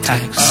vile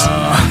attacks.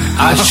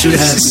 I should have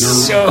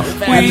known. So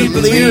bad,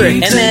 the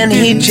lyrics. And then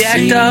he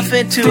jacked off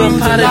into a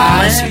potted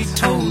plant. He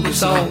told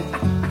us all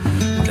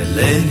that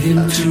led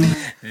him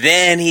to.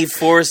 Then he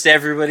forced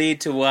everybody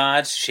to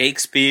watch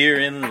Shakespeare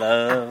in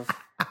Love.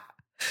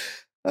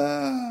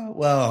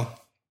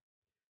 Well,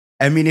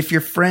 I mean, if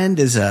your friend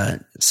is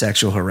a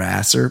sexual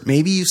harasser,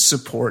 maybe you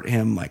support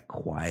him like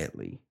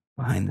quietly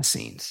behind the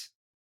scenes.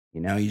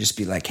 You know, you just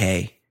be like,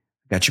 hey,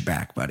 got your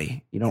back,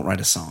 buddy. You don't write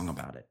a song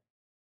about it.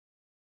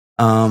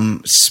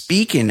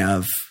 Speaking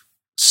of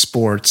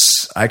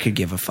sports, I could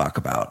give a fuck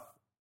about.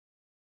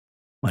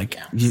 Like,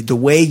 the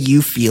way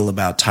you feel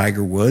about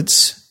Tiger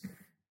Woods,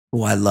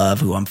 who I love,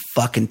 who I'm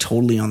fucking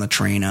totally on the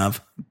train of.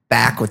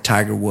 Back with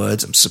Tiger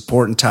Woods. I'm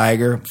supporting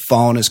Tiger. I'm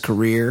following his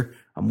career.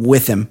 I'm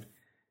with him.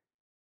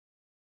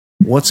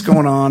 What's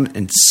going on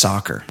in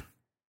soccer?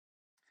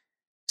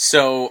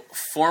 So,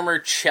 former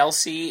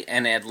Chelsea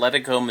and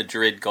Atletico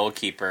Madrid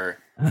goalkeeper,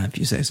 If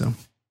you say so.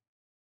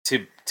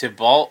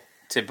 Thibaut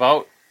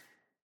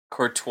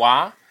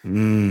Courtois,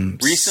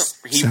 he sounds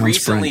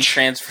recently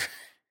French.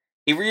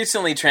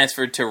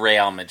 transferred to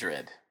Real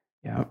Madrid.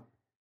 Yeah.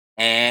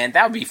 And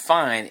that would be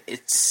fine,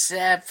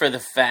 except for the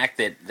fact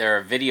that there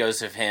are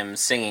videos of him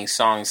singing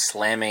songs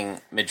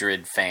slamming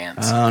Madrid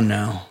fans. Oh,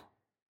 no.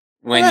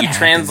 When you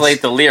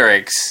translate the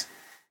lyrics,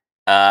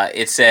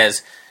 it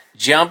says,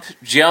 jump,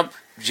 jump,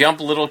 jump,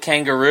 little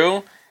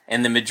kangaroo,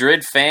 and the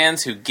Madrid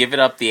fans who give it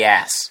up the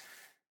ass.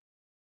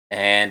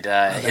 And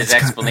his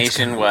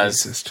explanation was,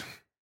 racist.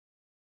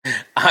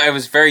 I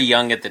was very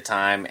young at the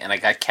time, and I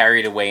got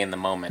carried away in the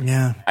moment.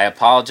 Yeah. I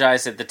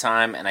apologized at the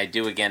time, and I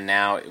do again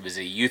now. It was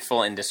a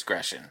youthful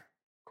indiscretion,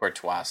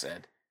 Courtois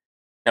said.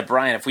 Now,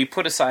 Brian, if we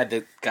put aside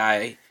the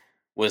guy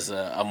was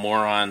a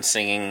moron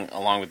singing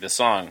along with the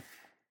song,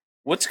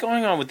 what's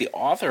going on with the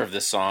author of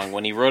this song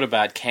when he wrote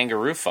about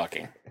kangaroo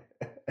fucking?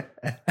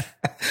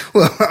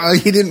 Well,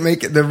 he didn't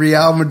make it. The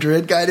Real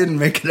Madrid guy didn't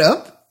make it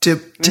up?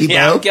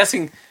 Thibaut?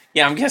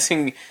 I'm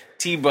guessing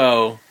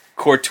Thibaut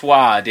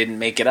Courtois didn't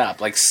make it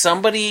up. Like,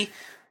 somebody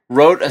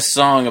wrote a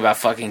song about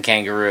fucking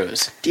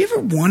kangaroos. Do you ever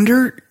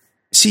wonder?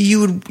 See,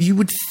 you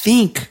would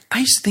think. I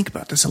used to think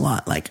about this a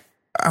lot. Like,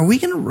 are we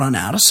going to run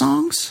out of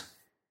songs?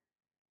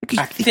 Like,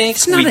 I think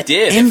it's not we an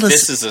did. Endless, if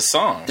this is a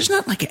song, there's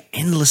not like an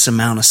endless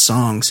amount of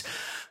songs.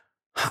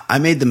 I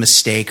made the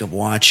mistake of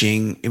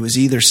watching. It was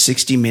either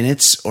 60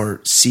 Minutes or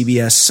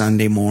CBS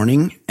Sunday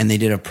Morning, and they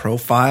did a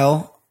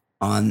profile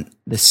on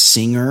the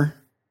singer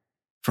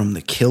from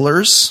The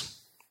Killers.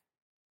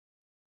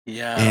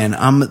 Yeah. And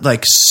I'm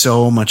like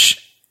so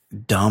much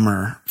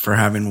dumber for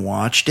having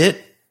watched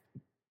it.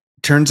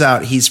 Turns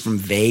out he's from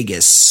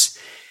Vegas.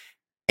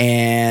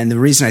 And the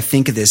reason I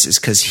think of this is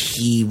because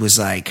he was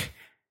like,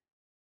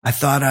 I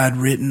thought I'd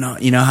written,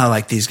 you know how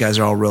like these guys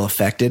are all real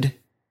affected?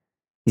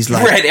 He's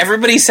like, right,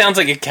 everybody sounds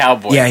like a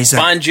cowboy. Yeah, he's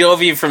like, Bon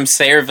Jovi from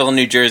Sayreville,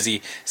 New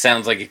Jersey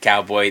sounds like a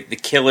cowboy. The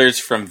Killers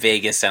from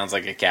Vegas sounds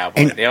like a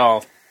cowboy. And they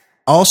all.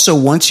 Also,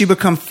 once you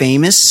become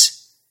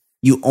famous,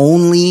 you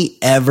only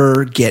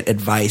ever get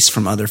advice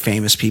from other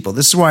famous people.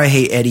 This is why I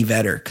hate Eddie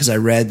Vedder, because I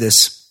read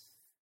this.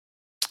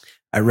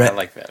 I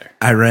like Vedder.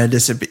 I read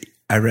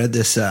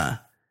this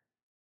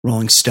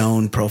Rolling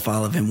Stone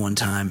profile of him one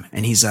time,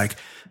 and he's like,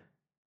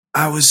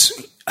 I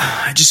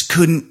just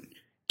couldn't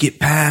get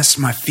past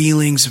my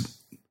feelings,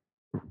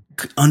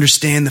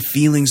 understand the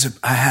feelings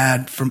I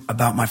had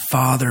about my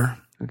father.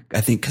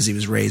 I think because he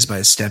was raised by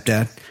his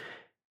stepdad.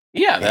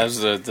 Yeah, that was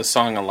the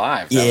song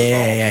Alive.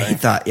 Yeah. He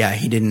thought,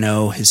 he didn't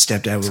know his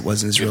stepdad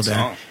wasn't his real dad.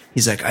 Song.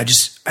 He's like, I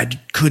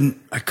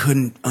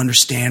couldn't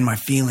understand my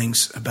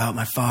feelings about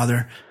my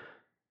father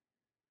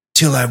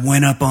till I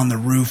went up on the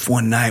roof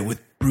one night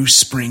with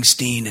Bruce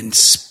Springsteen and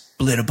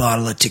split a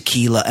bottle of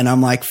tequila. And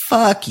I'm like,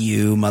 fuck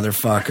you,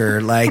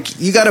 motherfucker. Like,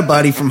 you got a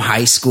buddy from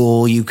high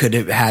school you could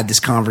have had this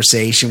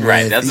conversation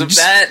right, with.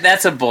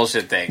 That's a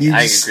bullshit thing.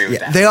 I agree with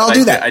that. They all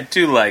do that. I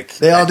do like.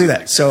 They all do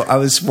that. So I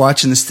was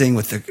watching this thing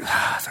with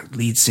the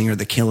lead singer of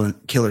the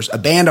Killers, a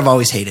band I've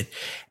always hated.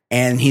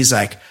 And he's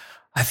like,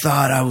 I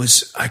thought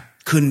I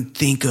couldn't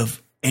think of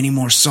any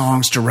more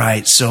songs to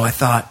write. So I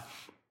thought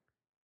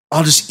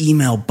I'll just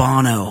email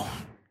Bono.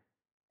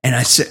 And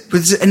I said,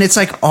 and it's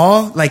like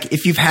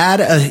if you've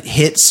had a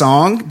hit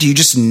song, do you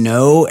just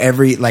know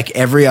every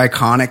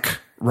iconic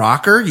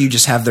rocker? You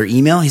just have their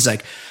email. He's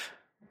like,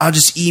 I'll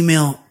just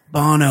email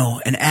Bono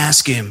and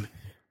ask him,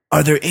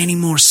 are there any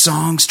more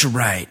songs to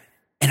write?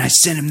 And I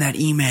sent him that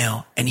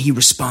email and he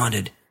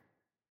responded,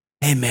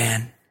 hey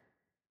man,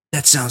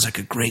 that sounds like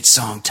a great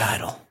song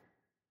title.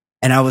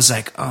 And I was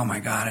like, oh my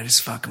God, I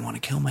just fucking want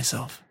to kill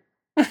myself.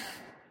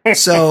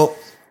 So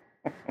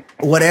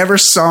whatever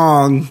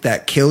song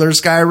that Killers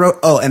guy wrote.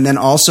 Oh, and then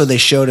also they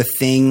showed a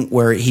thing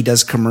where he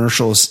does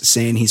commercials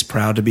saying he's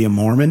proud to be a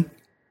Mormon.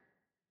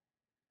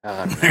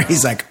 Oh, no.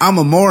 He's like, I'm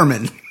a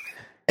Mormon.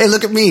 Hey,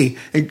 look at me.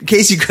 In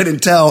case you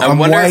couldn't tell, I'm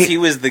wonder white. if he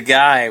was the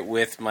guy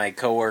with my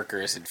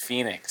coworkers in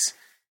Phoenix.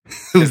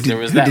 Because there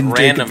was that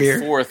random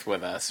fourth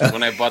with us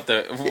when I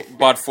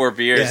bought 4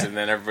 beers, and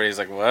then everybody's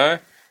like,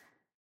 what?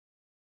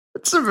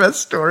 It's the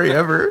best story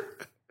ever.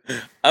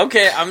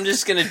 Okay, I'm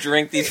just going to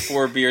drink these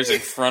 4 beers in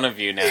front of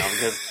you now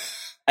because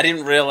I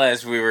didn't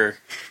realize we were...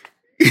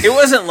 It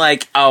wasn't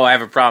like, oh, I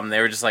have a problem. They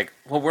were just like,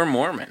 well, we're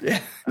Mormon. Yeah.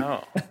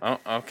 Oh,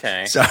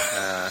 okay. So,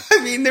 I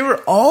mean, they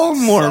were all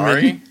Mormon.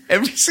 Sorry?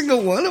 Every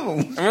single one of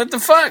them. What the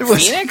fuck,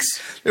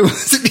 Phoenix? It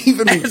wasn't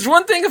even... It's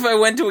one thing if I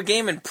went to a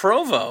game in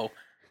Provo.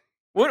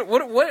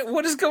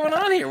 What is going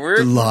on here?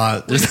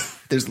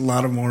 There's a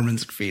lot of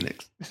Mormons in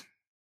Phoenix.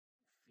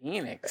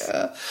 Phoenix.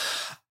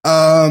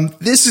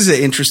 This is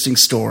an interesting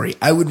story.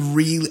 I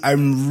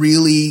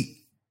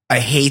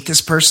hate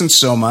this person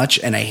so much,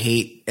 and I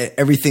hate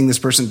everything this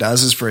person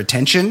does is for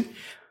attention.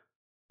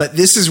 But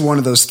this is one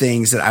of those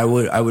things that I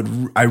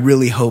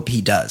really hope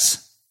he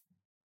does.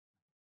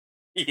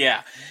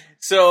 Yeah.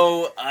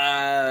 So,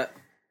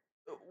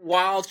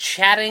 while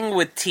chatting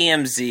with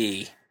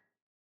TMZ,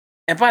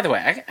 and by the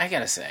way, I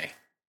gotta say,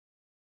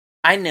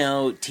 I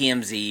know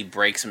TMZ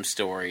breaks some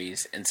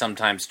stories and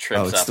sometimes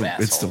trips up assholes.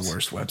 It's the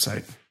worst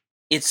website.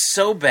 It's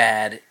so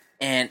bad,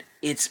 and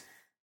it's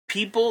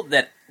people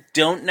that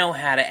don't know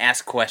how to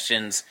ask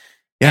questions,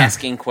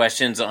 asking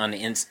questions on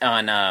their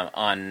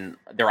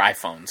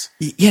iPhones.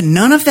 Yeah,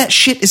 none of that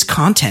shit is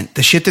content.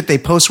 The shit that they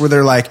post where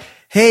they're like,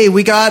 "Hey,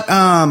 we got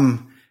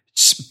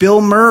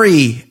Bill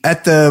Murray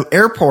at the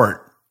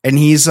airport," and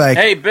he's like,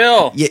 "Hey,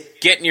 Bill,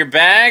 getting your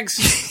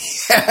bags?"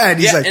 And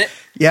he's like, is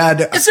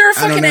there a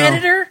fucking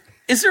editor?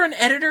 Is there an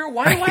editor?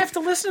 Why do I have to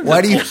listen to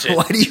this bullshit?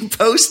 Why do you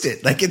post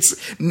it? Like,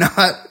 it's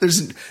not,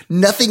 there's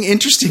nothing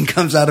interesting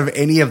comes out of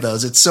any of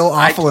those. It's so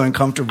awful and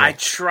uncomfortable. I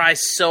try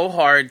so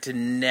hard to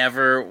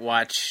never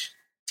watch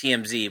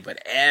TMZ,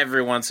 but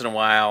every once in a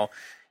while,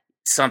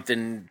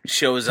 something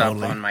shows up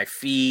on my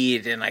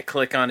feed and I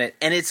click on it,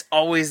 and it's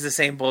always the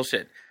same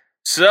bullshit.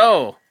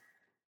 So,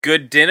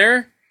 good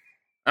dinner?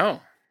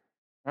 Oh.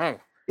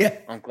 Yeah.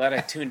 I'm glad I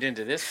tuned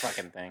into this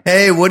fucking thing.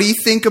 Hey, what do you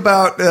think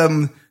about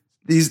the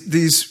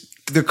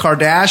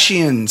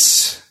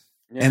Kardashians?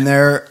 Yeah. And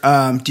they're,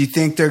 do you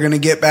think they're going to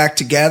get back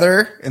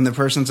together? And the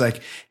person's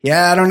like,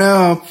 yeah, I don't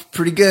know.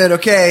 Pretty good.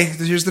 Okay.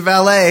 Here's the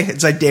valet.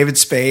 It's like David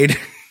Spade.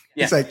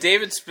 Yeah. It's like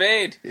David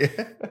Spade. Yeah.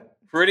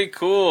 Pretty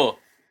cool.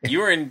 You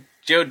were in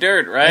Joe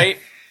Dirt, right?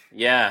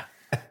 Yeah.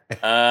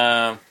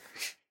 How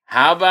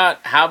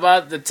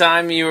about the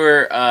time you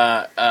were,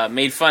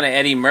 made fun of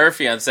Eddie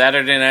Murphy on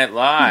Saturday Night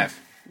Live?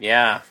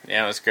 Yeah,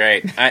 it was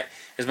great.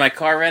 Is my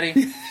car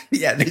ready?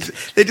 Yeah,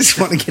 they just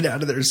want to get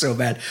out of there so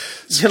bad.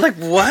 You're like,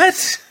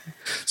 what?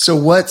 So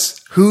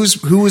who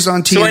was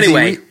on TMZ So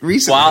anyway,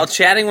 recently? while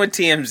chatting with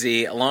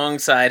TMZ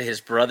alongside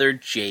his brother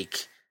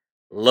Jake,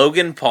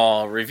 Logan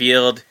Paul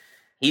revealed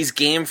he's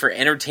game for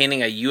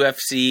entertaining a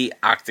UFC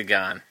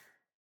octagon.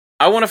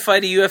 I want to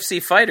fight a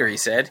UFC fighter, he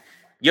said.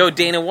 Yo,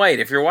 Dana White,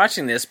 if you're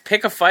watching this,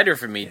 pick a fighter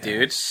for me,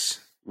 dude.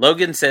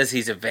 Logan says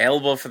he's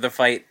available for the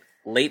fight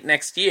late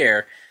next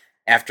year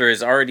after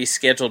his already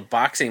scheduled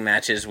boxing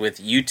matches with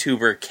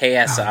YouTuber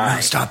KSI. Oh,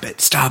 no,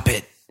 stop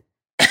it.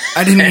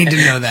 I didn't need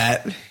to know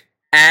that.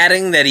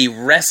 Adding that he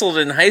wrestled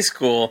in high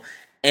school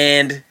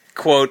and,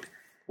 quote,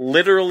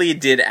 literally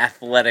did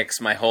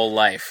athletics my whole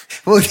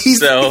life. Well, he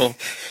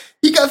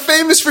got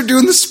famous for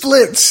doing the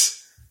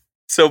splits.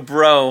 So,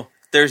 bro,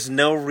 there's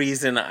no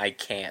reason I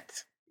can't.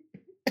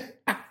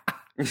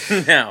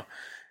 Now,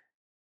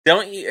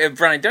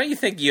 Brian, don't you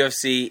think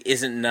UFC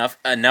isn't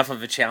enough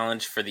of a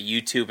challenge for the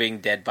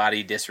YouTubing, dead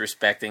body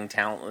disrespecting,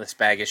 talentless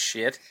bag of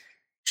shit?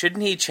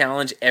 Shouldn't he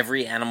challenge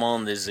every animal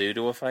in the zoo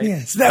to a fight?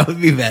 Yes, that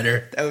would be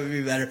better.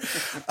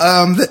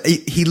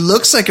 He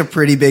looks like a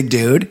pretty big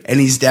dude, and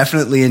he's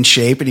definitely in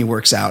shape, and he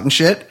works out and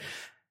shit.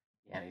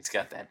 Yeah, and he's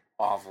got that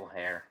awful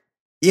hair.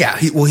 Yeah,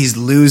 he's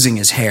losing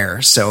his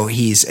hair, so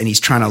he's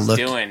trying to look.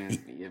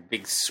 Doing a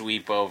big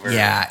sweep over.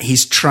 Yeah,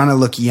 he's trying to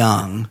look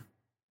young,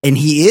 and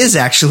he is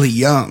actually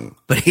young,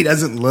 but he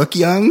doesn't look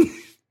young.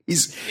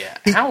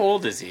 How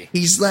old is he?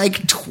 He's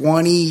like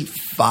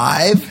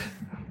 25.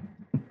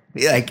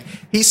 Like,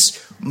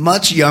 he's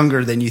much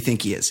younger than you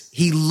think he is.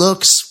 He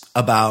looks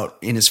about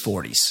in his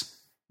 40s.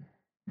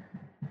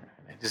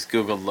 I just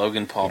Googled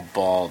Logan Paul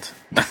bald.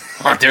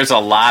 There's a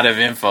lot of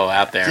info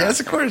out there. Yes,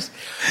 of course.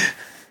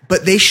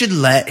 But they should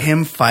let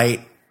him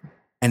fight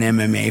an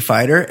MMA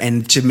fighter,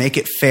 and to make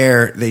it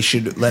fair, they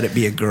should let it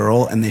be a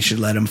girl, and they should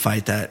let him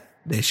fight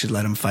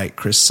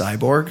Chris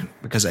Cyborg,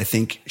 because I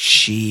think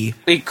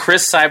Wait,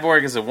 Chris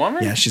Cyborg is a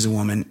woman? Yeah, she's a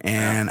woman,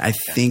 and I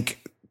think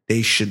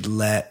they should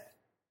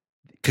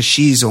because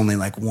she's only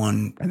like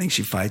I think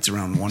she fights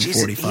around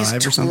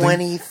 145 or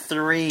something.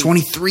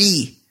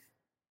 23.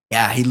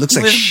 Yeah, he looks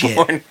like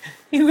shit.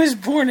 He was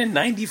born in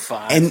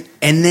 95.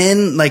 And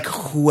then, like,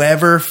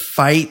 whoever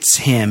fights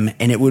him,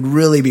 and it would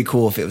really be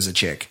cool if it was a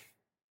chick.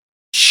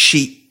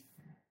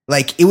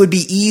 It would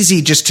be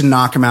easy just to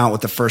knock him out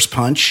with the first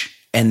punch,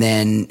 and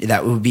then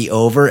that would be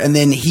over, and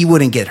then he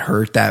wouldn't get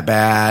hurt that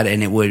bad,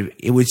 and it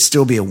would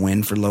still be a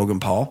win for Logan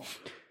Paul.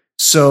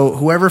 So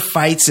whoever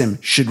fights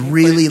him should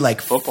really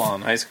football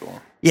in high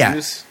school.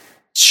 Yeah.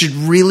 Should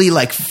really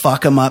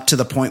fuck him up to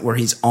the point where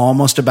he's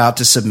almost about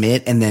to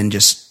submit, and then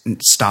just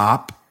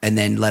stop, and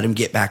then let him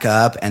get back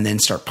up, and then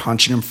start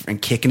punching him and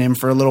kicking him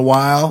for a little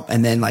while,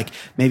 and then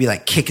maybe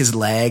kick his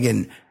leg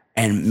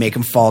and make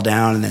him fall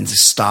down, and then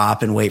just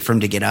stop and wait for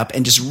him to get up,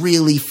 and just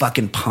really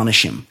fucking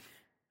punish him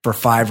for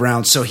 5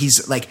 rounds. So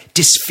he's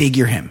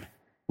disfigure him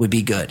would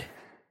be good.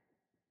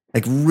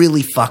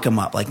 Really fuck him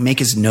up, make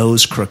his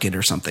nose crooked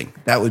or something.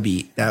 That would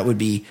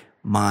be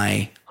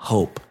my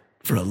hope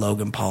for a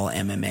Logan Paul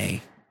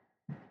MMA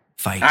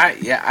fight.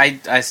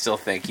 I still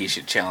think he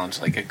should challenge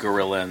a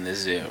gorilla in the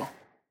zoo.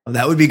 Oh,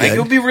 that would be good. It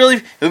would be really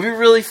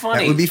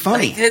funny. That would be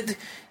funny.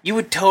 You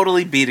would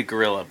totally beat a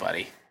gorilla,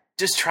 buddy.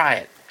 Just try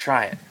it.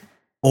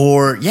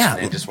 Or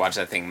and just watch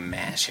that thing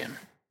mash him.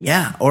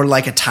 Yeah, or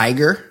a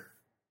tiger.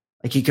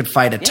 He could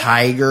fight a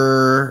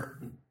tiger.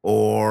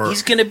 Or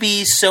he's going to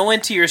be so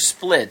into your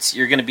splits,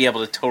 you're going to be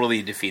able to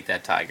totally defeat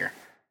that tiger.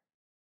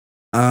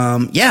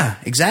 Yeah,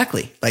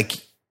 exactly.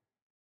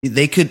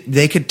 They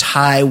could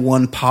tie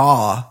one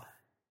paw.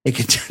 They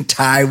could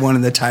tie one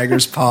of the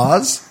tiger's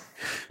paws.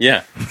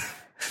 Yeah.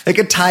 They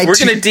could tie. We're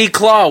going to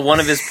declaw one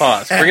of his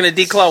paws. We're going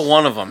to declaw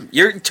one of them.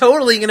 You're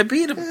totally going to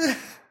beat him.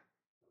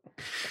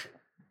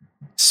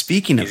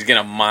 Speaking of, he's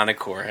going to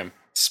monocore him.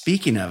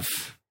 Speaking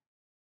of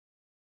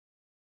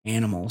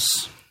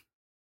animals.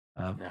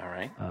 Of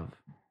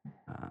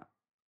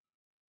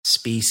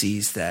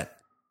species that,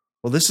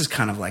 this is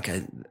kind of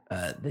the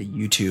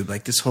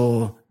YouTube, this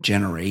whole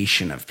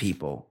generation of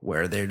people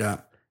where they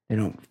don't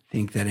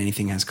think that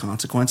anything has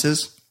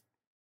consequences,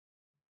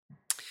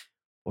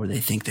 or they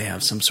think they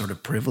have some sort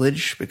of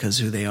privilege because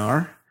who they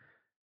are.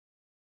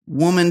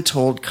 Woman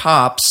told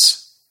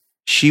cops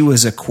she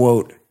was a,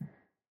 quote,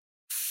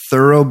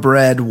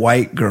 thoroughbred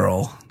white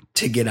girl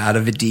to get out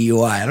of a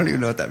DUI. I don't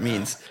even know what that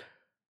means.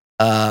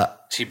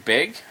 She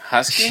big?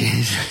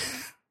 Husky?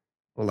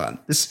 Hold on.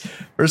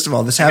 First of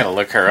all, this happened. I gotta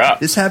look her up.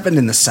 This happened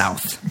in the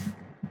South.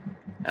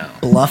 Oh.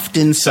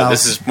 Bluffton, South. So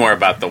this is more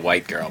about the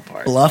white girl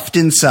part.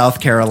 Bluffton, South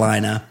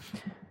Carolina.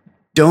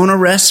 Don't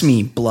arrest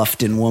me,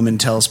 Bluffton woman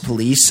tells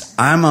police.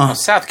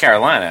 South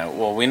Carolina.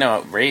 Well, we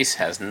know race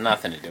has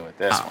nothing to do with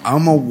this one.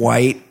 I'm a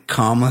white,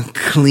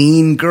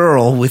 clean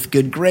girl with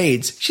good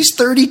grades. She's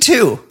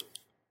 32.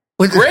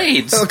 What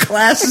grades? What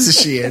classes is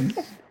she in?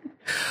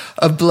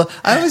 I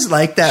always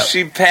like that.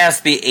 She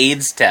passed the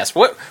AIDS test.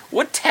 What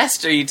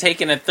test are you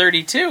taking at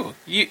 32?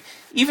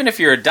 Even if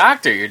you're a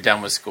doctor, you're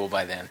done with school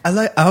by then.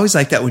 I always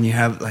like that when you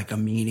have a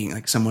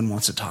meeting, someone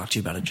wants to talk to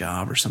you about a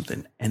job or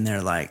something, and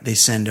they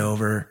send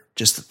over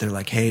they're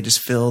like, hey,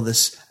 just fill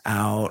this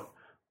out,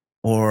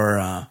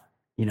 or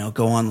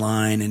go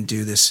online and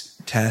do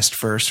this test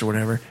first or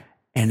whatever.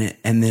 And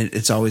then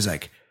it's always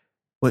like,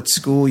 what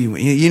school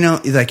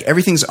like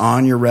everything's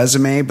on your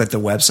resume, but the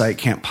website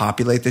can't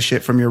populate the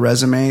shit from your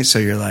resume. So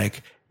you're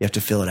like, you have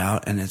to fill it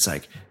out, and it's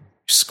like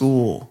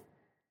school.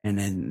 And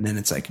then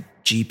it's like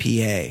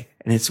GPA.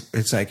 And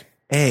it's like,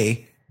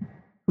 A,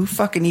 who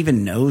fucking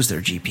even knows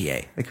their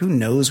GPA? Like, who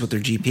knows what their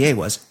GPA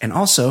was? And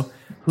also,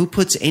 who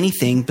puts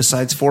anything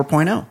besides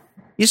 4.0?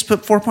 You just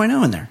put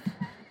 4.0 in there.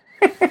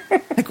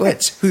 Like,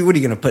 what are you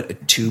going to put? A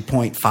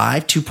 2.5,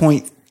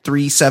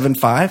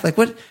 2.375? Like,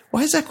 what?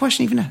 Why is that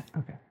question even?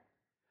 Okay.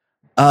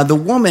 The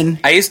woman.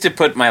 I used to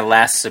put my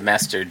last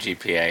semester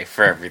GPA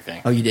for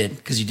everything. Oh, you did?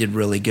 Because you did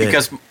really good.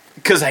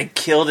 Because I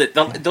killed it.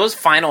 Those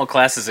final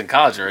classes in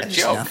college are a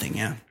joke. Nothing,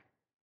 yeah.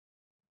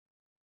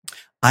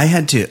 I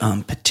had to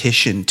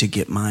petition to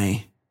get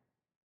my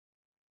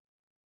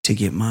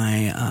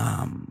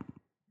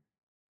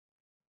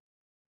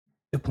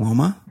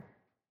diploma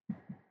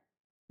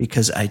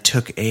because I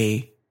took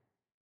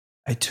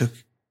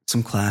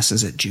some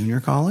classes at junior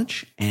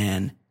college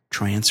and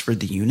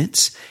transferred the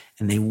units,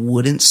 and they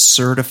wouldn't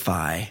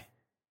certify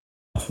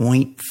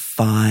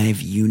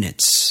 0.5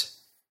 units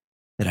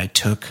that I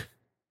took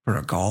for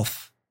a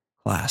golf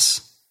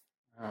class.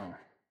 Oh.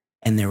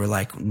 And they were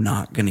like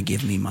not going to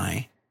give me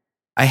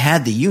I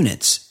had the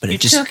units, but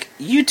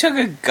you took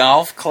a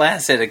golf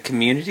class at a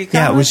community college?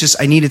 Yeah, it was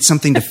just I needed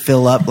something to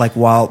fill up like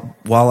while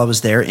I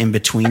was there in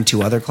between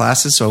two other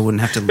classes, so I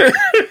wouldn't have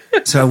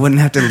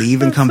to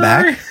leave and come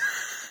back.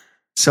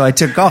 So I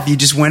took golf. You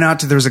just went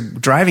out there was a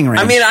driving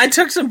range. I mean, I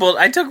took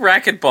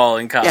racquetball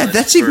in college. Yeah,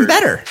 that's even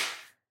better.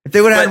 If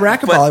they would have had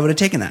racquetball, I would have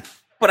taken that.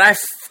 But I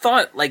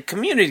thought like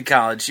community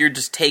college, you're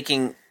just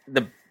taking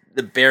the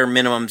bare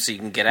minimum so you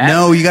can get out.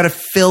 No, you got to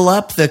fill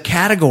up the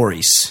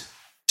categories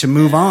to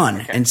move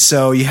on. Okay. And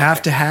so you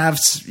have to have,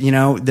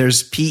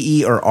 there's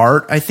PE or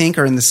art, I think,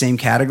 are in the same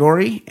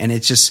category. And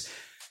it's just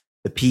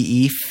the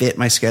PE fit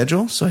my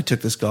schedule. So I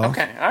took this golf.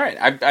 Okay. All right.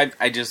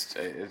 I just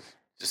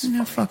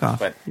fuck off.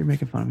 But you're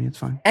making fun of me. It's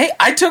fine. Hey,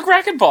 I took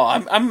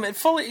racquetball. I'm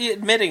fully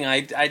admitting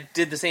I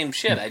did the same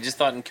shit. I just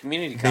thought in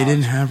community college. They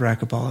didn't have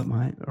racquetball at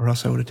mine, or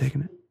else I would have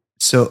taken it.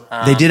 So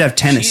they did have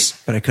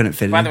tennis, but I couldn't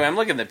fit it in. By the way, I'm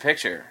looking at the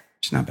picture.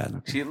 She's not bad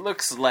looking. She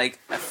looks like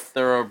a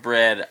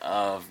thoroughbred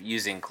of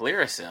using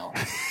Clearasil.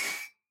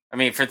 I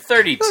mean, for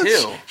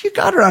 32. You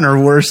got her on her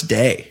worst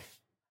day.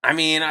 I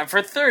mean,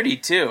 for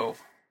 32.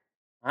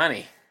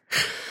 Honey.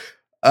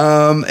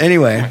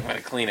 Anyway. I'm going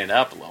to clean it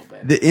up a little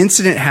bit. The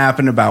incident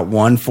happened about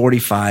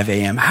 1:45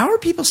 a.m. How are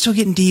people still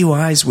getting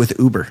DUIs with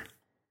Uber?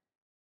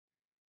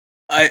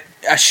 A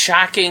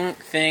shocking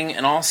thing,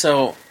 and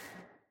also,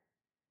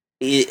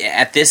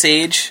 at this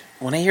age,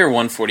 when I hear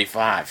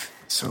 1:45.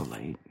 So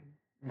late.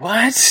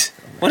 What?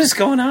 What is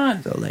going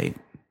on? So late.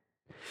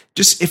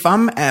 Just if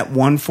I'm at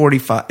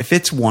 1:45, if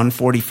it's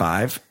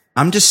 1:45,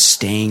 I'm just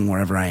staying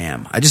wherever I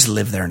am. I just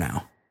live there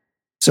now.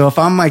 So if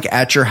I'm like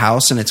at your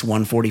house and it's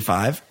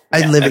 1:45,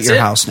 I live at your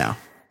house now.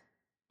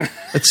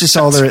 It's just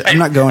all there. I'm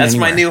not going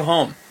anywhere. That's my new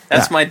home.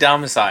 That's my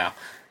domicile.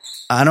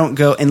 I don't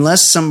go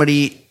unless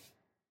somebody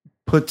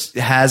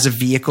has a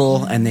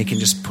vehicle and they can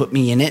just put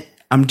me in it.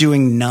 I'm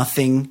doing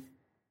nothing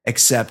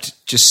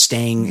except just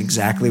staying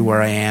exactly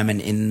where I am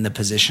and in the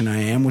position I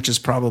am, which is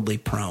probably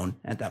prone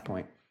at that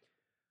point.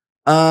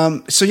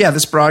 So yeah,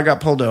 this broad got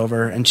pulled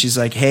over and she's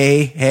like,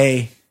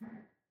 hey,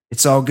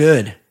 it's all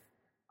good.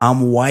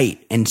 I'm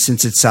white. And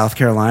since it's South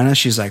Carolina,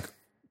 she's like,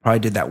 probably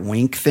did that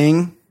wink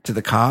thing to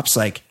the cops.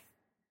 Like,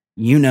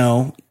 you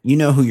know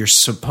who you're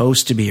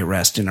supposed to be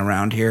arresting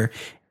around here.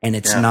 And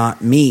it's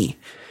not me.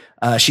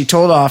 She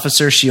told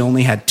officers she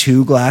only had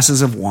 2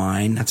 glasses of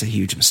wine. That's a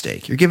huge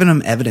mistake. You're giving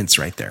them evidence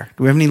right there.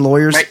 Do we have any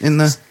lawyers in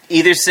the?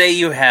 Either say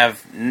you've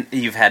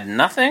had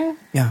nothing.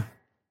 Yeah.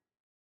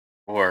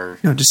 Or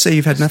no, just say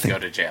you've had nothing. Go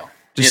to jail.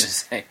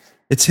 Just say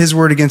it's his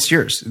word against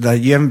yours.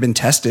 You haven't been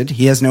tested.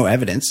 He has no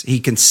evidence. He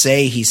can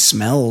say he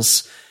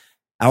smells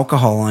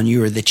alcohol on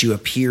you or that you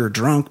appear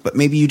drunk, but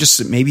maybe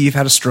you've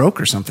had a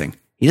stroke or something.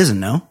 He doesn't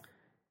know.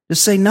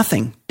 Just say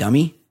nothing,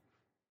 dummy.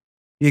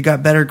 You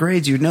got better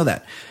grades, you'd know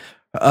that.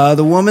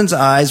 The woman's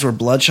eyes were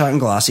bloodshot and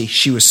glossy.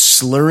 She was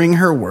slurring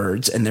her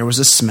words, and there was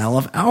a smell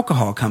of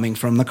alcohol coming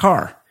from the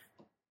car.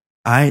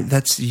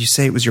 You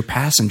say it was your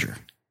passenger.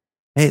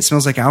 Hey, it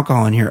smells like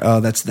alcohol in here. Oh,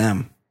 that's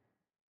them,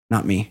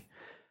 not me.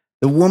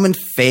 The woman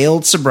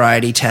failed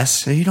sobriety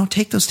tests. You don't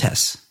take those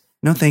tests.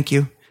 No, thank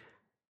you.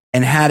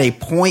 And had a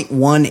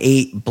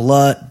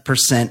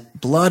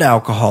 0.18% blood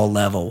alcohol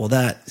level. Well,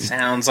 that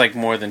sounds like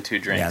more than 2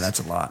 drinks. Yeah, that's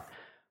a lot.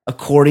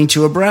 According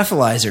to a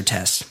breathalyzer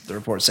test, the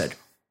report said,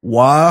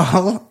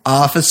 while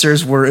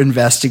officers were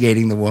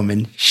investigating the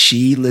woman,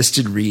 she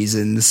listed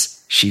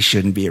reasons she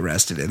shouldn't be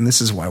arrested. And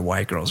this is why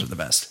white girls are the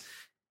best.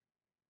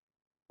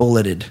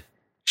 Bulleted.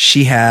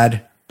 She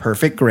had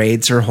perfect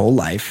grades her whole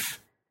life.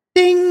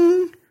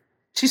 Ding.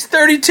 She's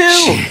 32.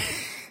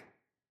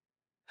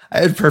 I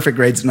had perfect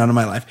grades none of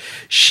my life.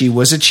 She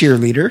was a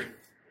cheerleader.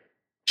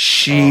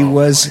 She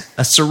was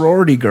a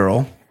sorority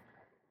girl.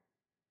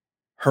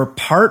 Her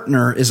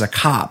partner is a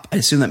cop. I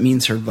assume that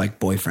means her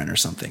boyfriend or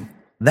something.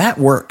 That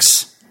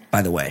works,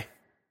 by the way.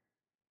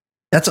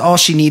 That's all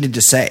she needed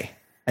to say.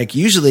 Like,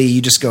 usually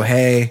you just go,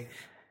 hey,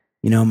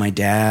 my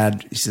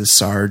dad is a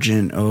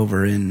sergeant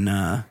over in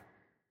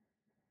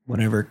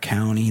whatever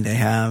county they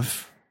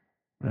have,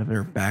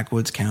 whatever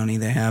backwoods county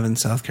they have in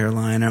South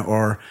Carolina,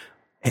 or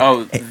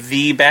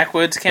the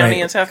backwoods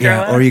county in South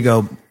Carolina. Yeah, or you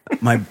go,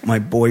 my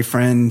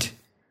boyfriend.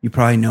 You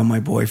probably know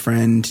my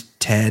boyfriend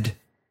Ted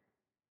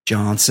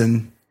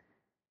Johnson.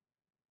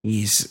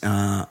 He's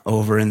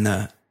over in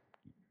the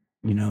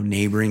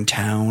neighboring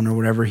town or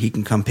whatever. He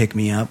can come pick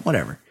me up.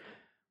 Whatever.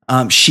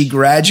 She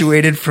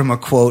graduated from a,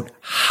 quote,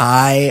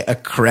 high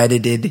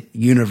accredited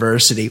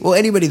university. Well,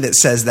 anybody that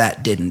says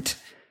that didn't.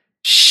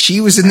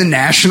 She was in the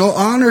National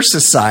Honor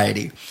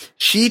Society.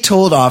 She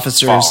told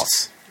officers,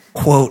 false.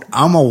 Quote,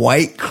 I'm a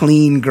white,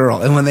 clean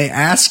girl. And when they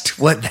asked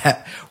what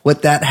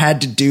that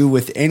had to do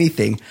with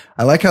anything,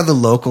 I like how the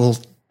local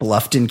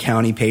Bluffton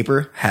County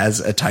paper has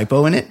a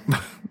typo in it,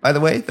 by the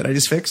way, that I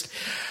just fixed.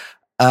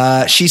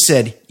 She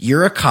said,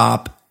 you're a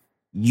cop.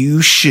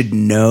 You should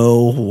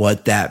know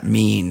what that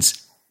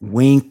means.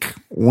 Wink,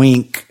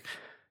 wink.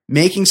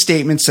 Making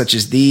statements such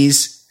as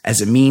these as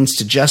a means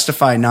to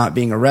justify not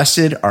being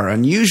arrested are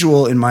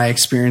unusual in my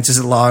experience as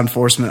a law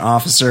enforcement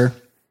officer,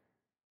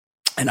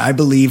 and I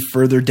believe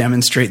further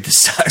demonstrate the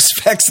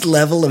suspect's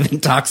level of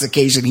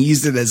intoxication. He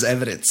used it as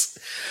evidence.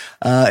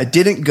 It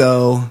didn't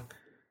go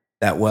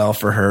that well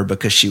for her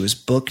because she was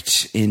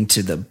booked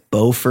into the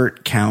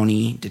Beaufort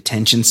County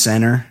Detention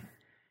Center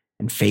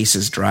and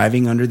faces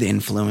driving under the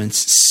influence,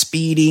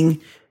 speeding,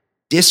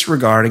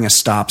 disregarding a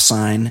stop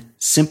sign,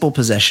 simple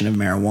possession of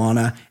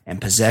marijuana,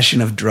 and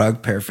possession of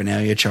drug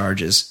paraphernalia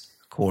charges,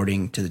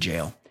 according to the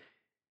jail.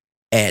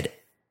 Ed,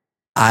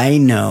 I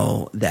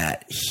know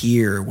that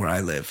here where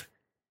I live,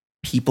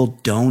 people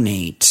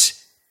donate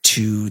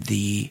to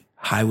the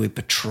Highway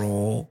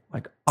Patrol,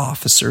 like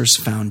Officers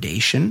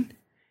Foundation.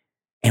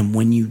 And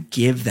when you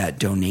give that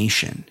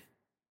donation,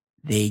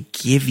 they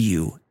give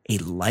you a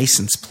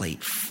license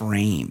plate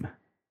frame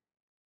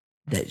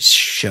that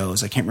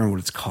shows, I can't remember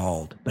what it's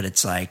called, but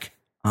it's like,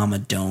 I'm a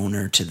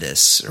donor to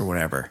this or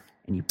whatever.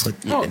 And you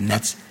put, and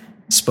that's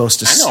supposed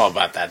to, I know all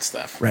about that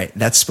stuff. Right.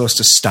 That's supposed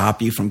to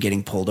stop you from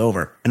getting pulled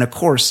over. And of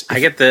course, I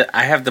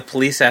have the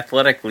Police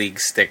Athletic League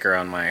sticker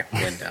on my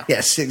window.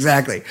 Yes,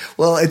 exactly.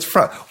 Well, it's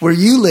where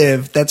you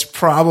live. That's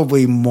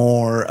probably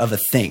more of a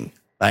thing.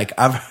 Like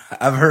I've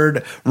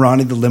heard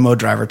Ronnie the limo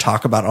driver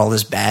talk about all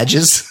his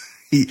badges.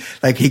 He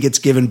gets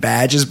given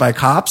badges by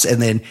cops,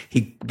 and then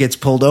he gets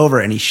pulled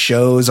over and he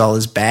shows all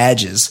his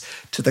badges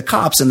to the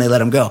cops and they let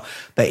him go.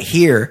 But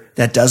here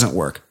that doesn't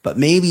work. But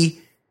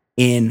maybe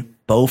in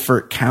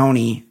Beaufort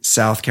County,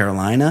 South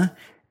Carolina,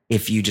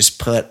 if you just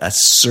put a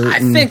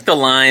certain, I think the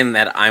line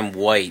that I'm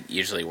white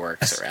usually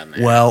works around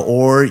there. Well,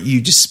 or you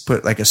just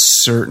put like a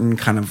certain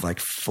kind of like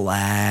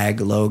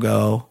flag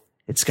logo.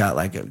 It's got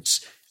like it's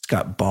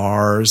got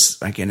bars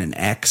like in an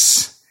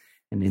X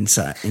and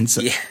inside.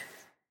 Yeah.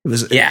 It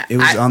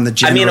was on the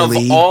general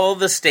league. Of all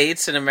the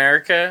states in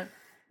America,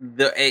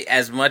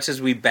 as much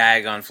as we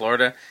bag on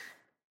Florida,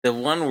 the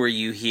one where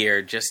you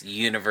hear just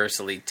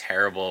universally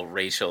terrible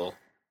racial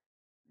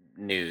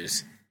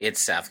news,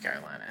 it's South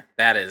Carolina.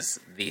 That is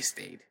the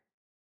state.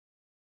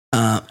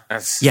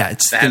 Is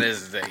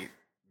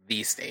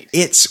the state.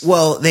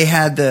 They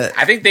had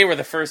I think they were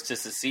the first to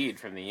secede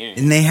from the Union.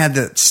 And they had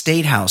the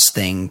State House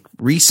thing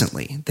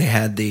recently. They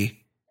had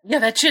Yeah,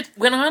 that shit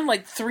went on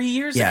like 3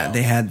 years ago. Yeah,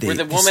 they had where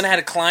the woman had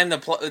to climb the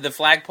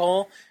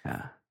flagpole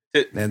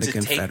to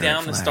take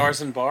down the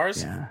stars and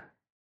bars. Yeah,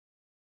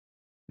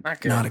 not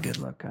good. Not a good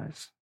look,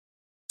 guys.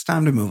 It's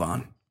time to move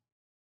on.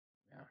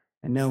 Yeah.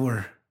 I know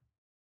we're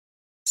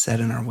set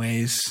in our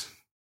ways.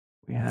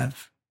 We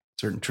have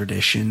certain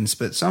traditions,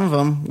 but some of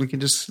them we can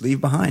just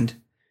leave behind.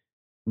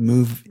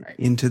 Move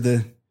into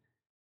the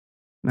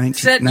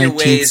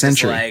 19th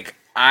century. Is like,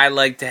 I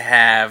like to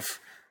have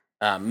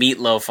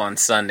meatloaf on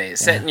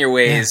Sundays. Set in your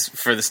ways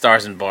for the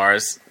stars and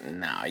bars.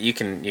 No, you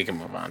can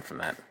move on from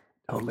that.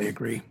 Totally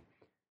agree.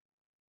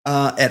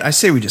 Ed, I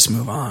say we just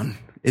move on.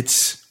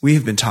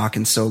 We've been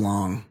talking so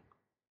long.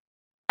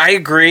 I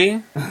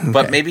agree,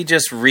 but maybe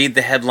just read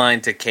the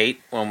headline to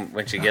Kate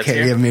when she gets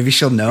here. Yeah, maybe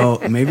she'll know.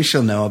 Maybe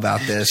she'll know about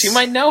this. She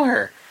might know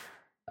her.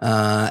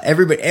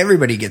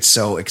 Everybody gets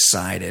so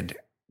excited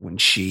when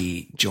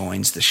she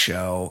joins the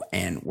show,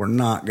 and we're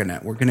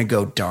gonna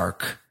go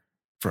dark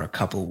for a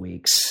couple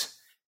weeks.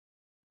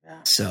 Yeah.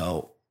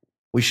 So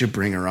we should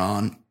bring her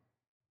on.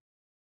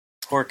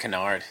 Or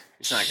Kennard.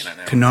 He's not gonna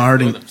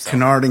know.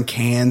 Kennard in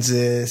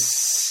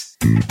Kansas.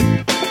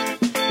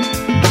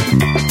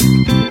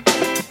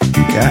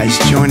 Guys,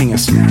 joining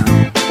us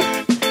now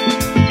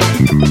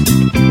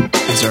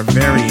is our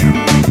very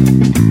own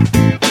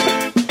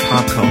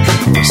pop culture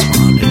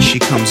correspondent. She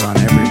comes on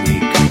every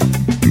week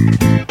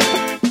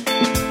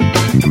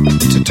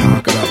to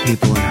talk about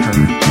people in her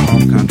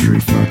home country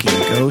fucking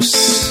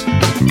ghosts,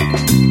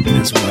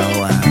 as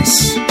well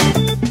as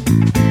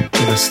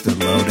give us the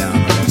lowdown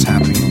on what's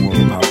happening in the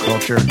world of pop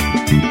culture.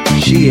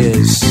 She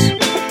is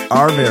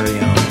our very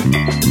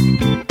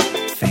own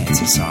Fancy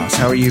pizza sauce.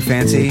 How are you,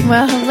 Fancy?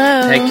 Well,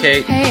 hello. Hey,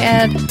 Kate. Hey,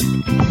 Ed.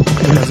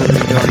 How's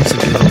everything going? You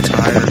said you're a little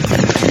tired.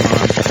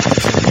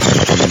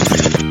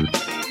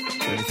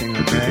 Everything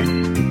okay?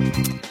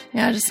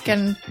 Yeah, just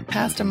getting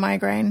past a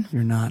migraine.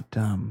 You're not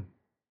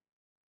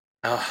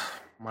Oh,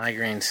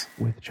 migraines.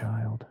 with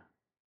child,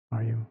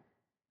 are you?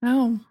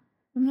 No,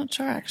 I'm not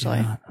sure, You're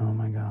actually. not? Oh,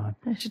 my God.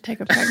 I should take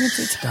a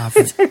pregnancy test. Stop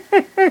it.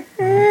 Don't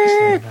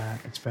say that,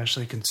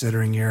 especially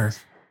considering your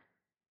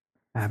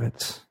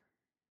habits.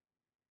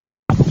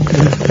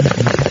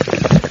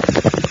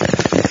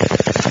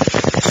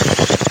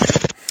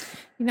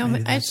 You know,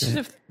 Maybe I that's should it.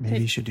 have. Maybe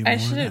you should do more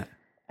of that.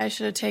 I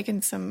should have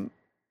taken some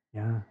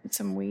Yeah.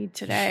 weed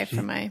today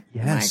for my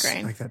Yes,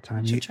 migraine. like that time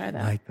I should you try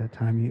that. like that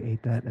time you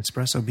ate that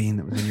espresso bean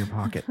that was in your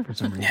pocket for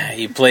some reason. Yeah,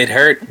 you played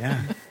hurt.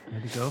 Yeah, you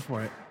had to go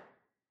for it.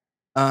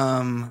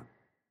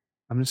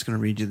 I'm just going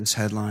to read you this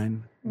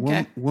headline.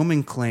 Okay.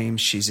 Woman claims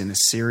she's in a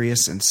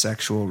serious and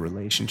sexual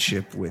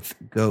relationship with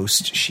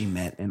ghost she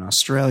met in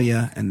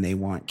Australia, and they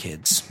want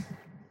kids.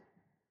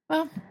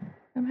 Well,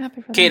 I'm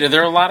happy for Kate, that. are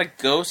there a lot of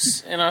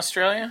ghosts in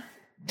Australia?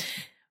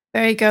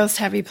 Very ghost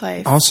heavy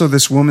place. Also,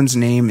 this woman's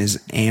name is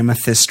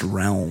Amethyst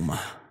Realm.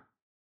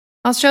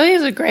 Australia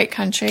is a great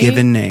country.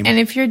 Given name. And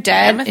if you're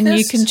dead and you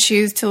Amethyst? can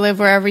choose to live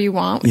wherever you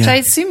want, which Yeah. I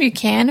assume you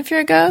can if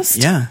you're a ghost,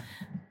 Yeah.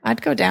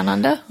 I'd go down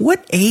under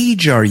What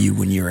age are you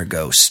when you're a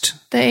ghost?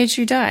 the age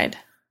you died.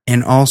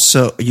 And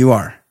also, you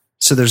are.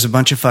 So there's a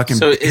bunch of fucking.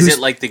 So is who's- it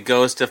like the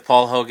ghost of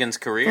Paul Hogan's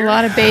career? A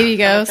lot of baby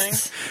Kind of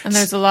ghosts, and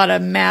there's a lot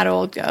of mad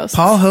old ghosts.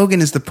 Paul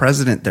Hogan is the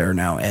president there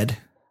now, Ed.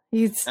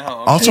 He's Oh,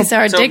 okay. Also- he's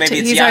our So maybe it's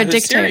he's our Yahoo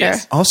dictator.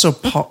 Serious. Also,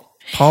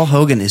 Paul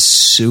Hogan is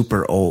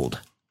super old.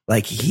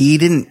 Like he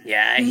didn't.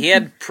 Yeah, he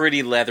had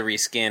pretty leathery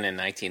skin in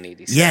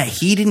 1986. Yeah,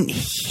 he didn't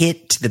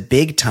hit the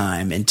big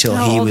time until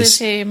How he old was. is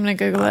he? I'm gonna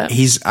Google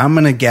it. I'm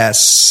gonna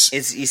guess.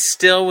 Is he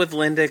still with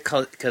Linda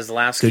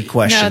Kozlowski? Good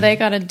question. No, they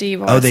got a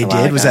divorce. Oh, they a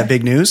while did. Was ago. that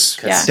big news?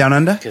 Yeah. Down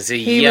under. Because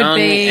He would young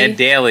be Ed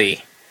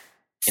Daly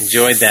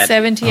enjoyed that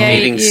 78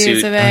 bathing years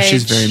suit. of Oh, age.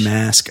 she's very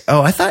mask.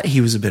 Oh, I thought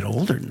he was a bit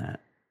older than that.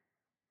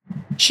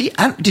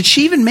 Did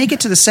she even make it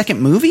to the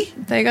second movie?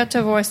 They got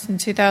divorced in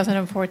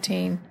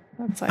 2014.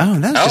 That's like, Oh,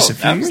 that was Oh, just a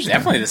few that was years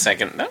definitely ago. the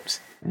second.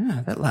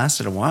 Yeah, that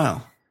lasted a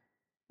while.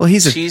 Well,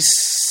 he's She's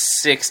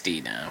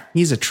 60 now.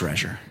 a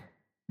treasure.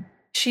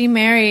 she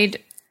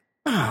married.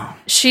 Oh,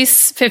 She's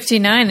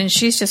 59, and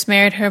she's just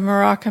married her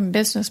Moroccan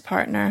business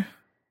partner.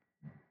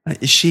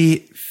 is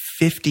she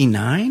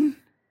 59?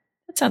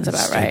 That sounds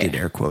about I did right.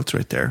 air quotes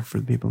right there for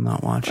the people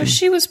not watching. Well,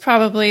 she was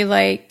probably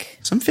like.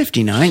 So I'm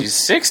 59. She's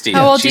 60.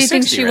 How old do She's you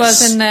think 60 she right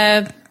was now.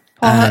 in the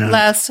I don't know.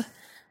 last Well,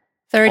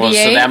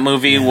 38? so that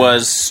movie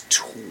was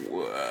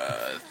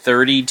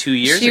 32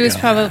 years she ago. was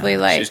probably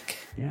like.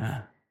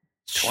 Yeah.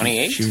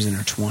 28? She was in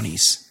her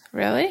 20s.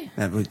 Really?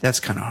 That's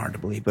kind of hard to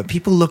believe. But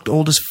people looked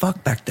old as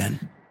fuck back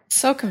then.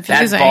 So That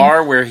confusing.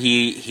 bar where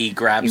he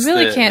grabs You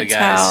really the can't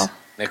guy's tell.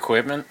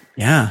 equipment.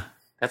 Yeah.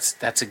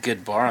 That's a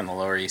good bar on the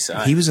Lower East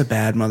Side. He was a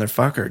bad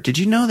motherfucker. Did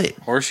you know that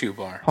Horseshoe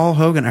Bar. Paul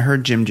Hogan, I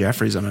heard Jim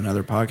Jeffries on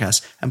another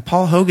podcast, and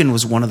Paul Hogan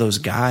was one of those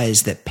guys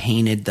that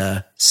painted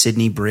the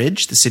Sydney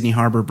Bridge, the Sydney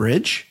Harbor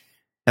Bridge.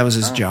 That was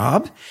his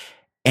job.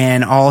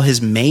 And all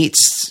his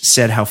mates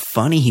said how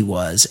funny he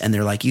was. And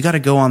they're like, you got to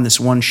go on this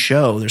one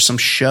show. There's some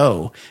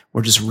show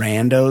where just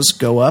randos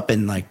go up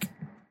and like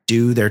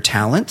do their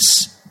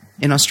talents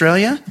in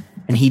Australia.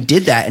 And he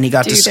did that and he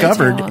got Do their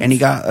discovered talents. and he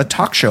got a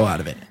talk show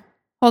out of it.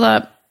 Hold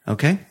up.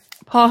 Okay.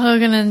 Paul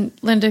Hogan and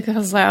Linda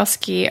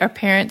Kozlowski are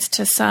parents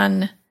to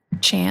son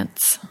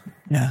Chance.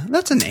 Yeah.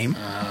 That's a name.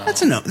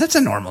 That's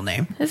a normal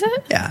name. Is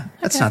it? Yeah.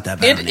 That's not that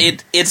bad. of a name.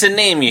 It's a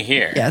name you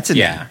hear. Yeah, it's a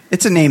name.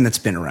 It's a name that's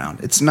been around.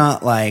 It's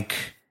not like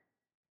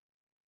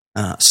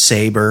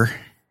Saber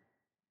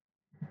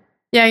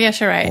Yeah, I guess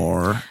you're right.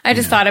 or I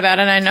just thought about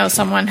it. I know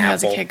someone who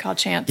has a Apple. kid called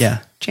Chance. yeah.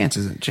 Chance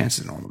is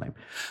a normal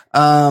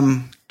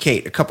name.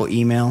 Kate, a couple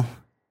email.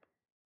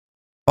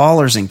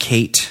 Ballers and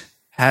Kate.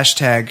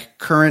 Hashtag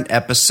current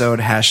episode.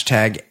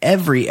 Hashtag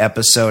every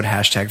episode.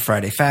 Hashtag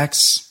Friday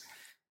Facts.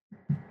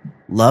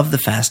 Love the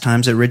Fast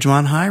Times at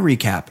Ridgemont High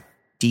recap.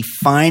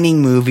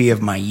 Defining movie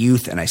of my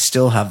youth, and I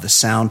still have the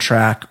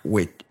soundtrack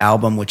with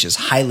album, which is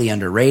highly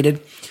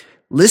underrated.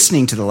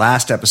 Listening to the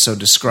last episode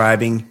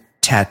describing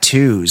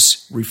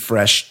tattoos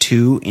refreshed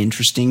two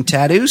interesting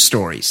tattoo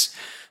stories.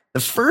 The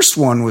first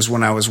one was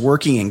when I was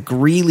working in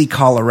Greeley,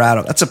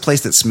 Colorado. That's a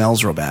place that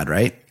smells real bad,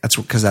 right?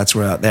 Because that's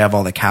where they have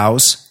all the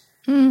cows.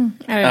 I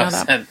didn't know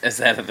that. Is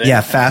that a thing?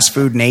 Yeah, Fast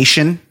Food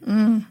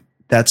Nation.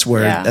 That's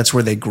where Yeah. that's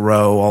where they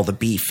grow all the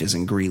beef is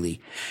in Greeley.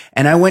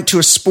 And I went to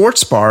a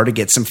sports bar to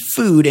get some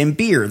food and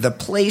beer. The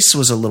place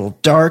was a little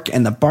dark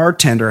and the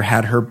bartender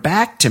had her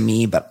back to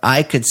me, but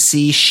I could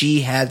see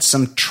she had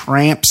some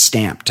tramp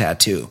stamp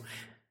tattoo.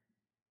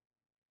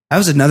 That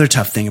was another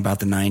tough thing about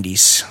the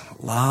 90s.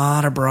 A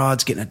lot of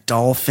broads getting a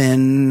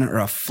dolphin or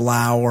a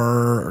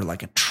flower or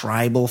like a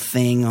tribal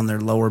thing on their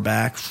lower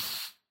back.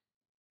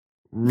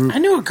 I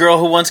knew a girl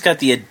who once got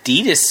the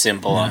Adidas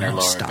symbol on her lower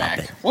Stop back.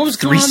 it. What was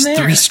going on there?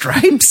 Three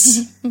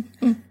stripes?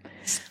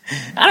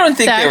 I don't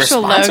think The they were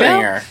actual sponsoring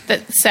logo her.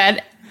 that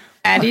said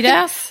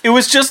Adidas? It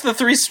was just the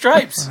 3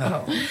 stripes.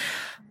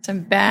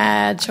 Some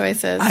bad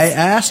choices. I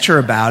asked her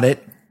about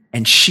it,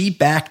 and she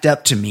backed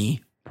up to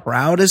me,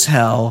 proud as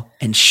hell,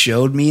 and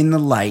showed me in the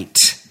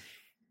light.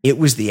 It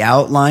was the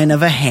outline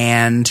of a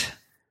hand,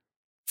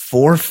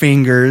 4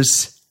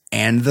 fingers,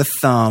 and the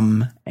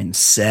thumb, and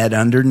said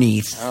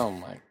underneath, Oh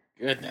my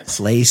goodness.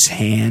 place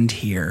hand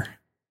here.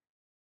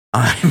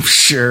 I'm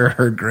sure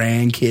her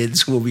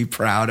grandkids will be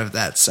proud of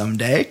that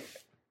someday.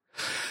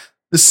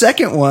 The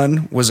second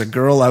one was a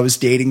girl I was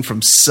dating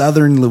from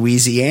southern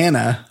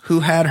Louisiana who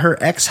had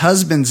her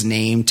ex-husband's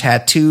name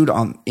tattooed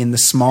in the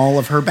small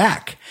of her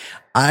back.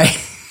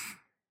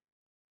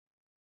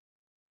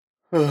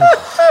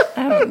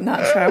 I'm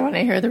not sure I want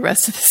to hear the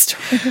rest of the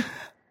story.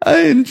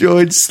 I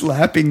enjoyed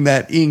slapping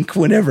that ink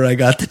whenever I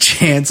got the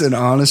chance, and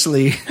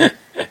honestly,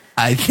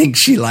 I think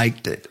she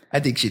liked it. I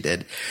think she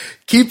did.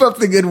 Keep up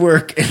the good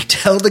work and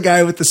tell the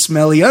guy with the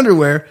smelly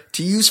underwear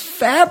to use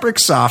fabric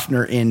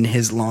softener in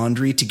his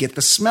laundry to get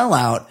the smell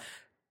out.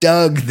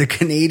 Doug, the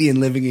Canadian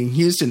living in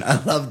Houston.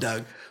 I love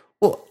Doug.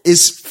 Well,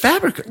 is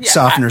fabric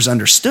softeners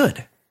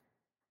understood?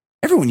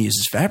 Everyone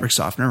uses fabric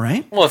softener,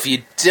 right? Well, if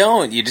you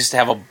don't, you just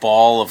have a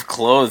ball of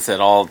clothes that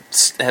all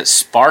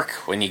spark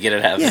when you get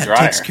it out of the dryer.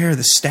 Yeah, it takes care of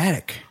the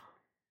static.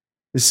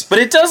 But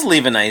it does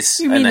leave a nice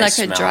You mean nice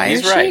like smell. a dryer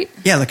He's right.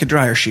 sheet? Yeah, like a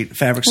dryer sheet,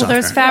 fabric Well,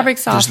 softener. there's fabric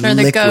softener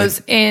There's that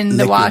goes in the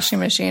liquid. washing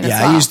machine as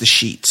yeah, well. I use the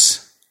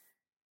sheets.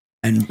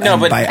 And No,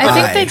 but by I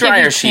think they give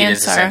dryer you sheet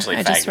is cancer. essentially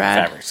I just read.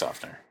 fabric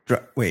softener.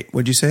 Wait,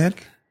 what'd you say, Ed?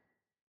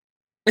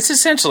 It's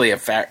essentially a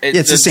fabric.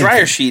 It's the same dryer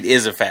thing. sheet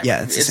is a fabric.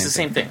 Yeah, it's it's the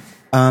same thing.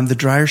 The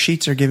dryer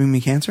sheets are giving me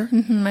cancer?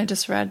 I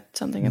just read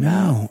something about.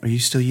 No. Are you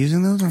still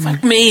using those?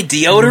 Fuck me,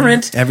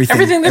 deodorant,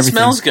 everything that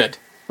smells good.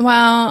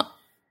 Well,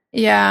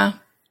 yeah,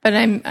 but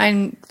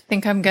I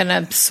think I'm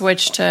gonna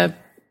switch to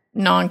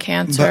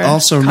non-cancer. But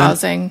also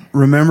causing.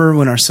 remember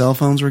when our cell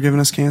phones were giving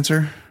us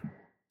cancer?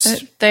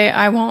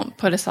 I won't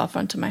put a cell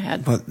phone to my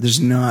head. But there's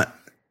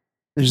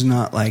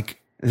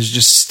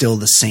just still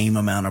the same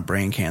amount of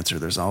brain cancer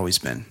there's always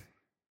been.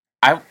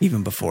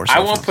 Even before cell I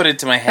won't phones. put it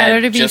to my head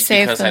Better to be just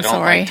safe because than I don't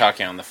sorry. like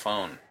talking on the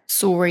phone.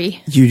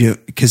 Sorry. You do,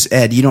 because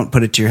Ed, you don't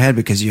put it to your head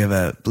because you have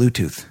a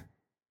Bluetooth.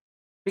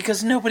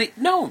 Because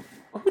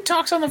who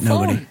talks on the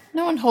Nobody. phone?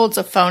 No one holds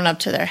a phone up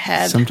to their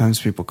head. Sometimes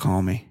people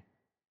call me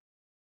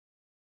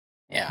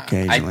Yeah,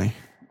 occasionally,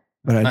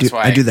 but I that's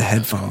why do the I-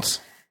 headphones.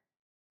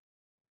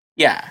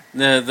 Yeah,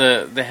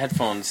 the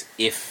headphones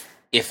if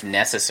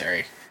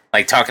necessary.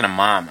 Like talking to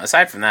mom.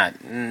 Aside from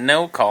that,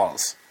 no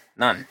calls,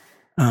 none.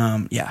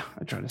 Yeah,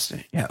 I try to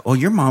stay. Yeah, well,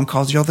 your mom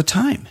calls you all the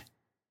time.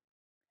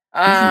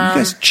 You Um,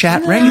 guys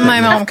chat regularly.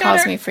 My mom I've got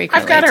calls her- me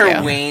frequently. I've got her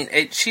too.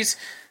 Wayne. She's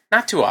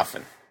not too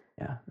often.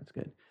 Yeah, that's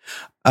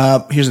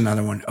good. Here's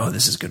another one. Oh,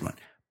 this is a good one.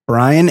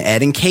 Brian,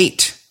 Ed, and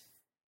Kate.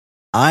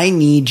 I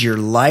need your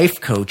life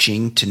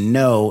coaching to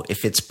know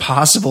if it's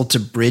possible to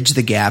bridge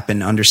the gap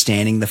in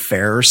understanding the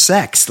fairer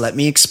sex. Let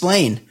me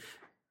explain.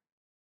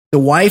 The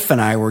wife and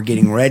I were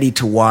getting ready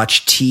to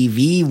watch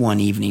TV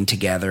one evening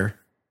together,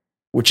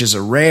 which is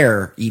a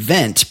rare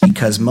event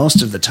because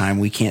most of the time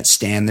we can't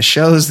stand the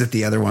shows that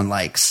the other one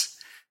likes.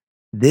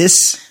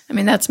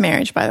 That's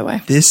marriage, by the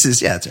way. This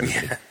is, it's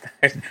everybody.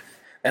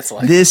 That's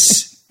like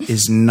This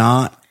is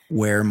not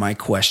where my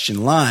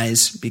question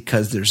lies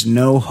because there's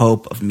no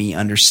hope of me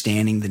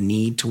understanding the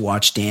need to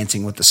watch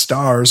Dancing with the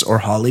Stars or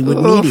Hollywood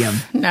Medium.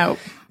 No.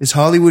 Is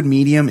Hollywood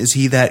Medium, is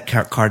he that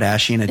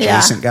Kardashian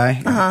adjacent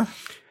guy? Uh-huh.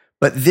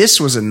 But this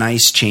was a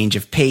nice change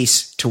of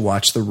pace to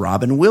watch the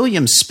Robin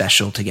Williams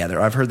special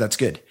together. I've heard that's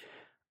good.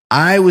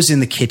 I was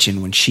in the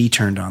kitchen when she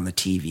turned on the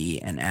TV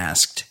and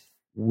asked,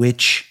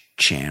 which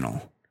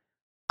channel?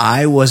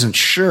 I wasn't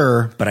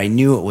sure, but I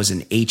knew it was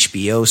an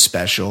HBO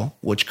special,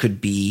 which could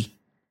be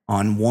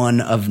on one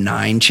of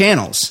 9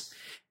 channels.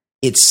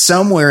 It's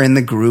somewhere in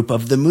the group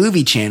of the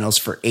movie channels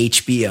for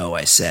HBO,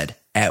 I said,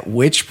 at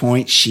which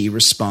point she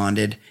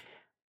responded,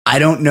 I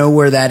don't know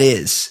where that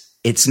is.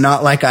 It's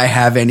not like I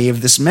have any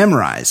of this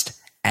memorized.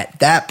 At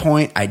that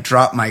point, I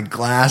dropped my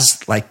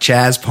glass like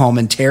Chaz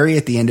Palminteri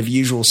at the end of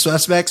Usual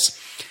Suspects.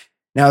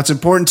 Now, it's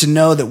important to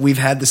know that we've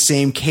had the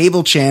same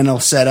cable channel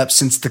set up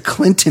since the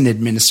Clinton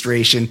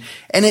administration,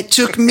 and it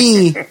took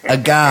me, a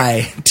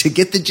guy, to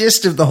get the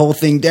gist of the whole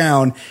thing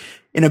down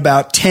in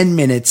about 10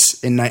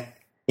 minutes in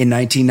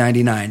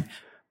 1999.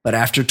 But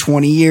after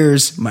 20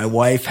 years, my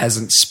wife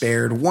hasn't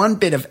spared one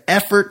bit of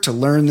effort to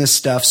learn this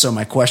stuff, so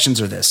my questions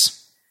are this.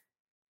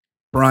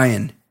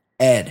 Brian,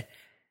 Ed,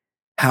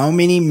 how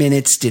many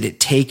minutes did it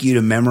take you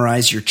to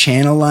memorize your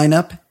channel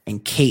lineup?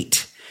 And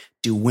Kate,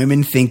 do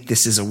women think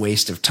this is a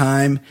waste of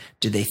time?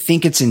 Do they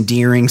think it's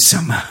endearing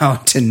somehow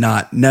to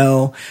not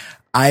know?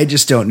 I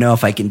just don't know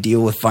if I can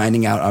deal with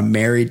finding out I'm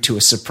married to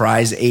a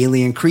surprise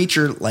alien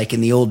creature like in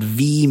the old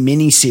V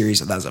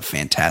miniseries. Oh, that was a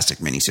fantastic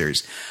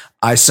miniseries.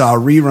 I saw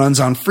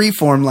reruns on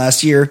Freeform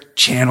last year.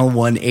 Channel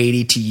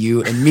 180 to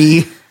you and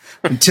me.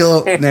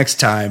 Until next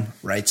time,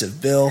 writes of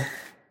Bill.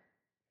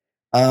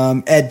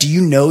 Ed, do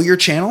you know your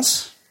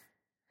channels?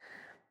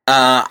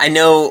 I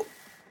know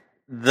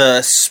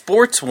the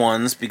sports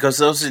ones, because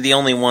those are the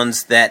only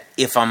ones that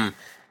if I'm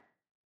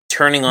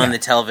turning on the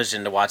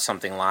television to watch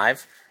something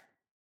live,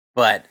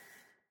 but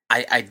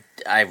I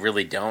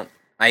really don't.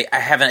 I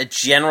have a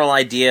general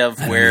idea of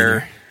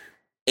where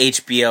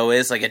HBO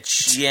is, like a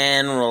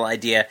general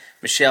idea.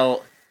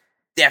 Michelle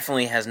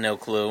definitely has no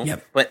clue.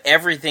 Yep. But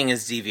everything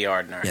is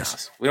DVR'd in our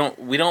house.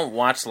 We don't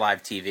watch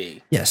live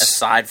TV. Yes.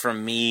 Aside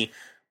from me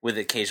with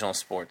occasional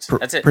sports.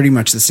 That's it. Pretty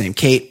much the same.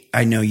 Kate,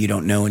 I know you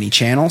don't know any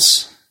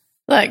channels.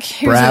 Look,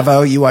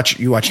 Bravo, you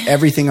watch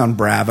everything on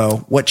Bravo.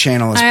 What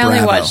channel is I Bravo?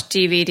 only watch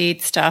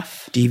DVD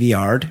stuff.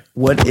 DVR'd.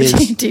 What is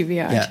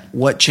DVR? Yeah.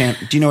 What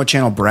channel? Do you know what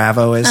channel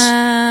Bravo is?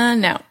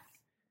 No.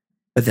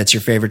 But that's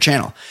your favorite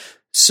channel.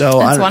 So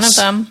That's one of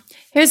them.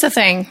 Here's the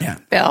thing,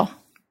 Bill.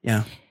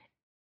 Yeah.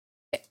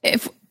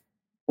 If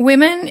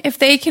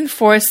they can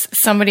force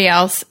somebody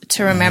else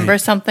to remember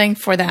something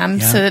for them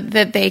so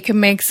that they can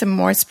make some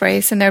more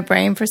space in their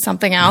brain for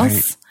something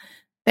else,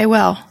 they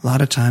will. A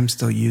lot of times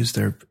they'll use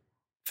their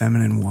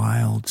feminine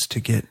wilds to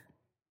get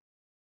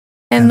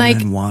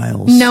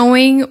wiles.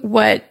 Knowing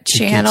what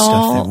channel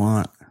stuff they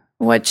want.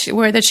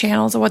 Where the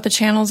channels or what the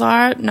channels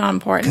are, not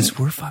important. Because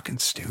we're fucking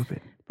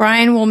stupid.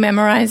 Brian will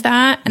memorize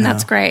that, and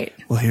that's great.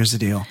 Well, here's the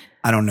deal.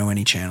 I don't know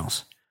any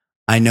channels.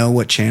 I know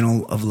what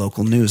channel of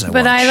local news I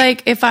watch.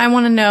 But if I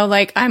want to know,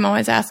 I'm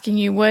always asking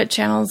you, what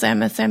channel is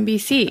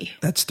MSNBC?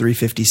 That's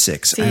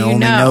 356. So I only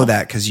know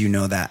that because you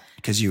know that.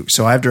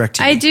 So I have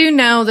DirecTV. I do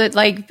know that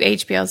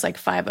HBO is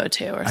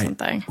 502 or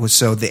something.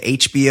 So the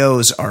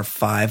HBOs are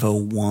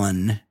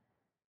 501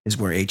 is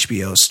where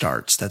HBO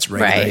starts. That's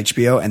regular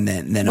HBO. And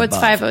then what's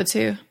above.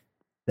 502?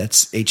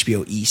 That's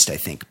HBO East, I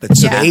think. But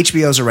so the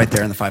HBOs are right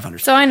there in the 500.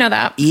 So I know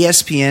that.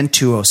 ESPN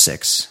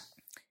 206.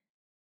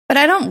 But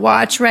I don't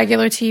watch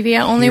regular TV.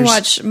 I only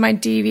watch my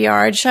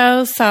DVR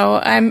shows, so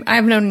I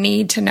have no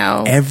need to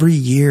know. Every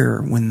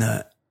year when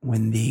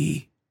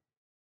the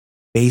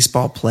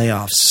baseball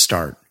playoffs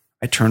start,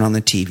 I turn on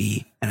the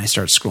TV and I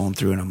start scrolling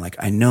through and I'm like,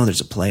 I know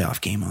there's a playoff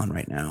game on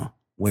right now.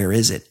 Where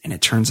is it? And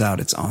it turns out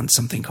it's on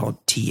something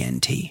called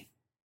TNT.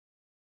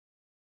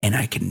 And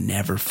I can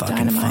never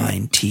fucking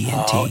find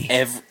TNT.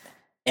 Oh,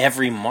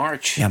 every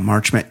March. Yeah,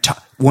 March.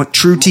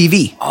 True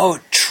TV. Oh,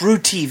 True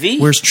TV?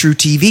 Where's True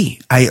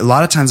TV? A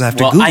lot of times I have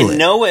to Google it. I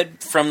know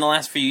it from the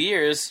last few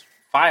years.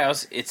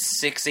 FiOS, it's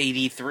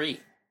 683.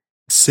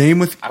 Same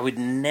with... I would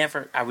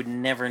never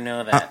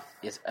know that.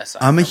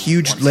 I'm a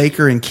huge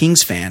Laker and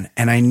Kings fan,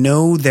 and I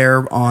know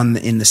they're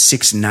in the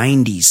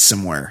 690s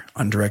somewhere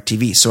on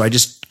DirecTV. So I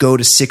just go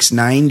to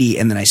 690,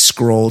 and then I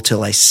scroll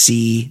till I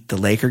see the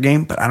Laker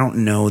game, but I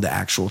don't know the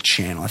actual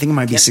channel. I think it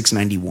might be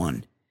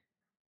 691.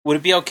 Would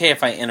it be okay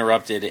if I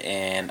interrupted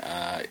and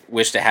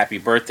wished a happy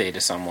birthday to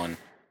someone?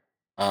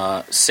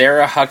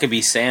 Sarah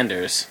Huckabee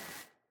Sanders.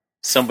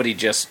 Somebody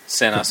just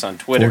sent us on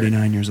Twitter.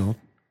 49 years old.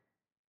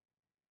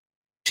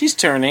 She's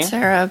turning.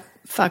 Sarah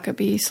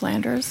Huckabee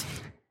Slanders.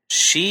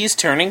 She's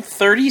turning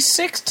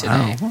 36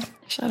 today. Wow.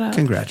 Shut up.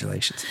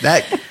 Congratulations.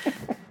 That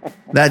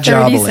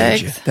job will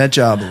age you. That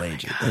job will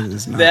age you.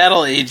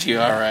 That'll age you,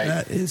 all right.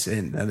 That is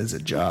a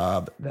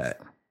job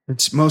that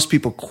most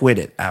people quit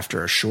it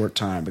after a short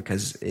time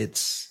because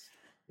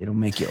it'll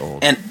make you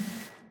old. And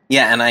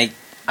I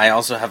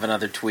also have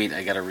another tweet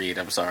I got to read.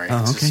 I'm sorry.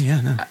 Oh, okay.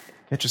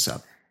 Catch us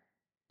up.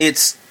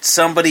 It's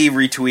somebody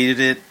retweeted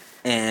it,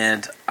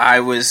 and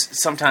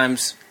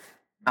sometimes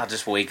I'll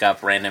just wake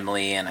up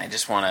randomly and I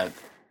just want to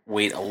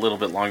wait a little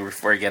bit longer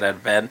before I get out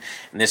of bed.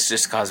 And this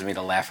just caused me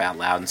to laugh out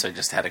loud, and so I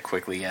just had to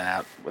quickly get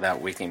out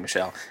without waking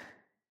Michelle.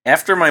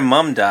 After my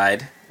mom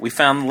died, we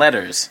found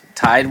letters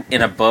tied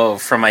in a bow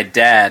from my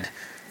dad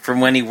from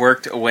when he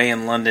worked away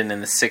in London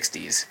in the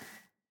 60s.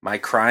 My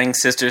crying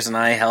sisters and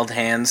I held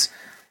hands,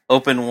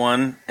 opened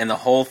one, and the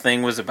whole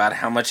thing was about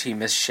how much he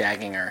missed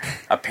shagging her.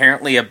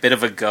 Apparently a bit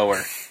of a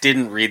goer.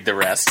 Didn't read the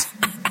rest.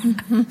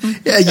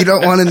 Yeah, you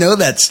don't want to know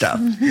that stuff,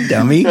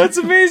 dummy. That's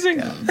amazing.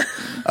 Yeah.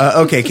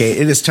 Okay, Kate,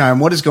 it is time.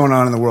 What is going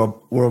on in the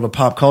world of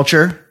pop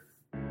culture?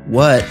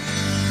 What is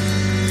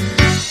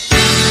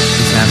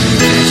happening in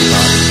Fancy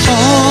Pop?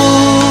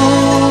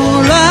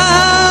 All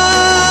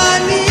I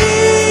need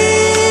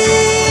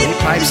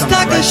is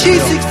like a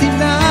sheet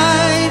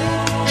 69,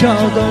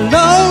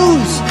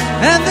 juggalos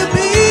and the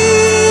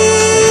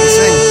beats.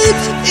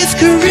 It's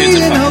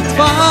Korean or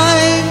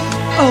fine.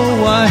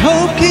 Oh, I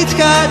hope Kate's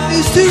got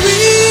this to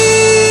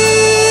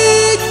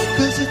read,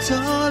 'cause it's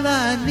all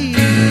I need.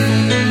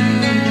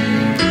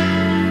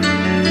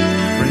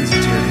 Brings a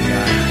tear to the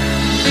eye.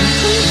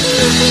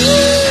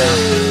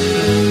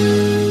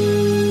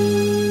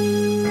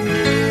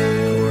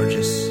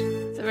 Gorgeous.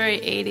 It's a very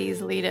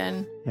 80s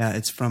lead-in. Yeah,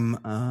 it's from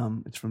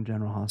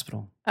General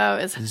Hospital. Oh,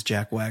 This is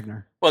Jack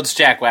Wagner. Well, it's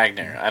Jack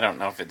Wagner. I don't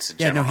know if it's a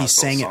General he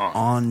Hospital sang song. it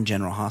on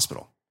General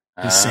Hospital.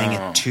 He sang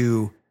it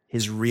to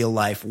his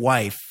real-life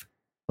wife,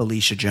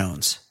 Felicia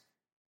Jones.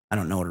 I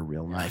don't know what her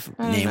real life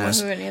name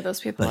was. I don't know who any of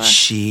those people but are.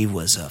 she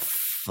was a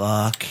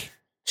fuck.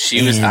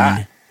 She was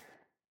hot.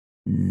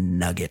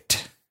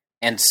 Nugget.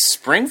 And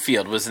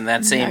Springfield was in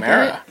that same Nugget?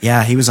 era.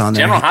 Yeah, he was on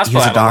there. General He Hospital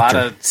was a had a lot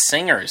doctor. of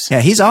singers.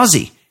 Yeah, he's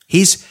Aussie.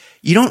 He's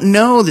You don't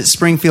know that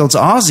Springfield's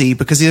Aussie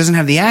because he doesn't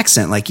have the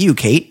accent like you,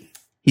 Kate.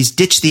 He's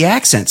ditched the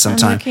accent I'm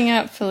sometime. looking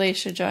at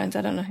Felicia Jones.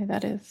 I don't know who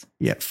that is.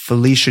 Yeah,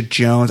 Felicia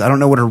Jones. I don't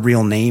know what her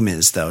real name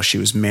is, though. She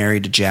was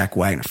married to Jack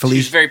Wagner.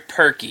 She's very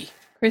perky.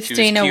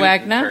 Christina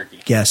Wagner.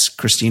 Yes,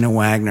 Christina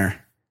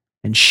Wagner.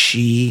 And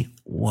she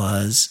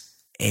was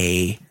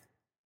a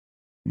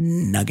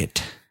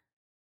nugget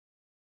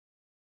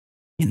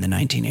in the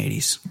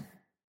 1980s.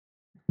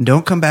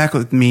 Don't come back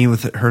with me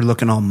with her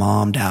looking all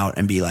mommed out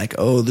and be like,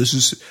 "Oh, this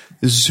is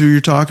who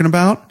you're talking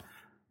about."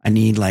 I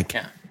need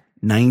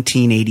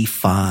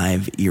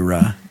 1985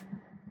 era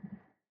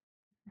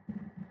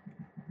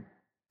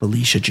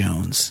Felicia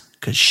Jones,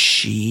 because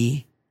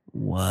she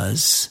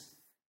was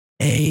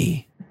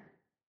a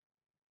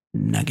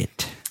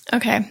nugget.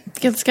 Okay,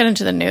 let's get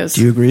into the news.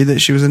 Do you agree that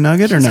she was a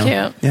nugget or no?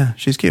 Cute. Yeah,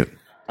 she's cute.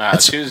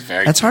 She was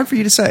very. That's cute. hard for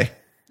you to say.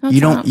 That's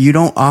You not.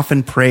 don't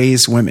often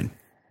praise women.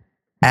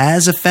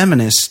 As a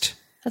feminist,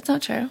 That's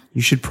not true.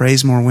 you should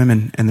praise more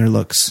women and their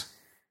looks.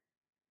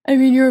 I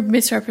mean, you're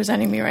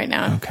misrepresenting me right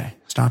now. Okay,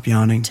 stop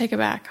yawning. Take it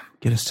back.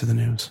 Get us to the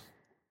news.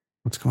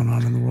 What's going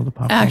on in the world of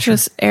pop culture?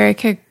 Actress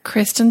Erika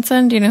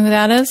Christensen. Do you know who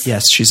that is?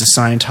 Yes, she's a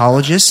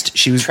Scientologist.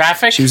 She was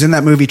Traffic? She was in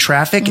that movie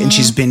Traffic, and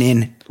she's been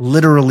in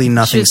literally She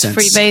nothing was since.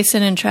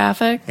 freebasing in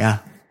Traffic. Yeah,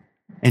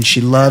 and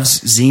she loves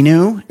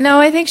Xenu.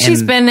 No, I think she's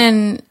And- been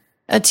in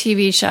a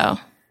TV show.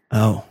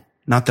 Oh,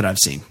 not that I've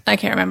seen. I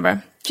can't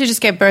remember. She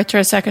just gave birth to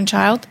her second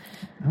child.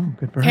 Oh,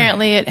 good for her.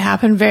 Apparently, it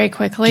happened very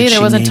quickly. Did There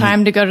she wasn't name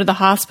time to go to the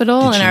hospital,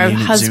 Did and she her name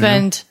it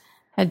husband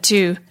had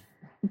to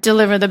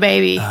deliver the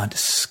baby. Ah,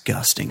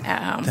 disgusting.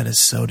 At home. That is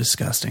so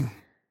disgusting.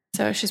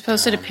 So she's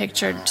posted a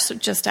picture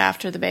just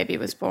after the baby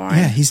was born.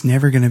 Yeah, he's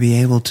never going to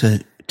be able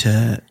to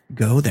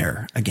go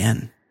there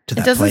again to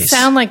that It doesn't place.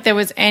 sound like there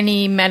was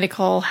any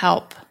medical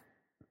help.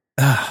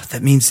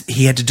 That means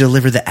he had to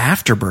deliver the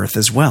afterbirth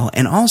as well,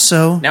 and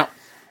also. Now,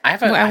 I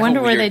have a, I wonder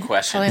where weird they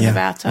question. tell you- in the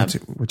bathtub.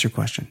 What's your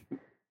question?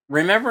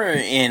 Remember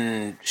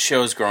in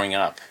shows growing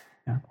up,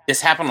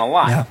 this happened a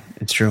lot. Yeah,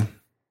 it's true.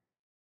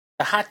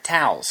 The hot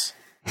towels.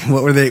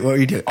 What were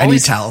you doing? I need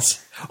Always-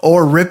 towels,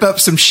 or rip up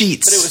some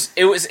sheets.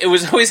 But it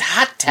was always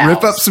hot towels.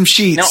 Rip up some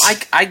sheets. No,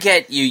 I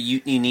get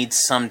you need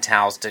some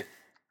towels to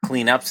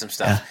clean up some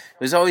stuff. Yeah.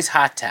 It was always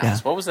hot towels. Yeah.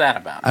 What was that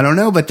about? I don't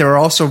know, but there are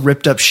also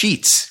ripped up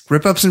sheets.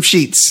 Rip up some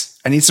sheets.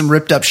 I need some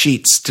ripped up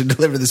sheets to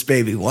deliver this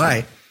baby.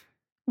 Why?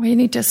 Well, you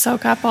need to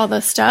soak up all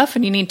the stuff,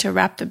 and you need to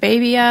wrap the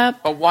baby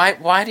up. But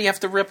why do you have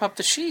to rip up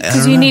the sheets?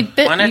 Because you need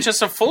Why not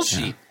just a full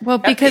sheet? Well,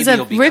 That because baby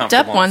will the be ripped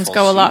up comfortable on ones full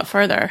go a lot sheet.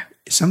 further.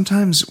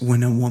 Sometimes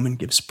when a woman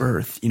gives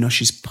birth,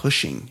 she's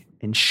pushing,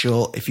 and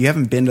if you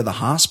haven't been to the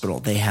hospital,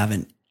 they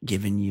haven't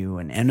given you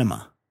an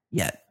enema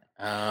yet.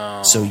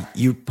 Oh. So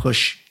you're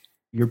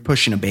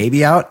pushing a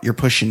baby out, you're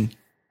pushing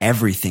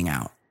everything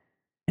out.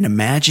 And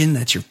imagine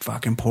that's your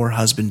fucking poor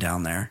husband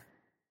down there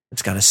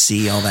that's got to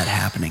see all that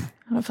happening.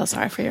 I don't feel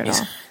sorry for you at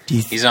all.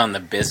 He's on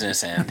the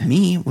business end.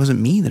 It wasn't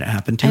me that it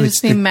happened to. I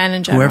just mean men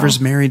in general. Whoever's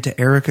married to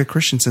Erika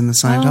Christensen, the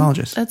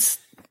Scientologist.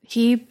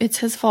 It's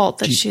his fault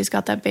that she's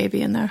got that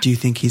baby in there. Do you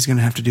think he's going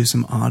to have to do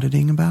some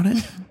auditing about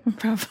it?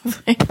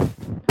 Probably.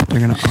 They're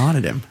going to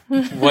audit him.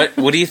 What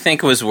do you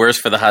think was worse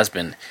for the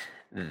husband?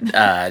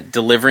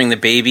 Delivering the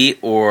baby,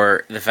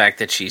 or the fact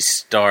that she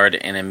starred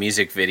in a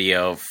music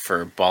video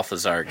for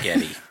Balthazar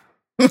Getty?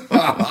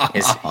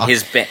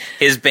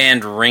 his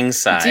band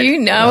Ringside. Do you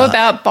know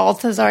about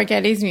Balthazar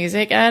Getty's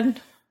music,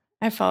 Ed?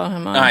 I follow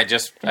him on. No, I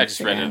just read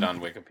Instagram. it on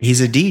Wikipedia.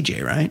 He's a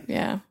DJ, right?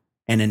 Yeah.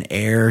 And an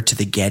heir to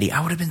the Getty.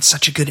 I would have been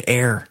such a good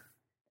heir.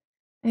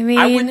 I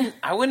mean,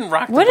 I wouldn't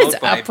rock the what boat is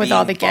by up with being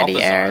all the Getty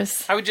Balthazar.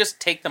 heirs? I would just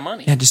take the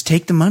money Yeah, just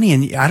take the money,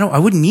 and I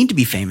wouldn't need to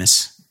be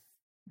famous.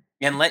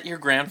 and let your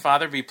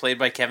grandfather be played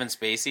by Kevin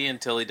Spacey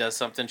until he does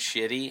something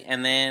shitty,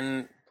 and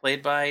then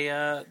played by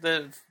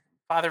the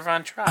Father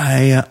Von Trapp.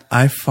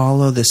 I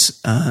follow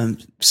this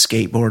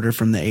skateboarder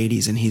from the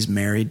 80s, and he's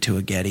married to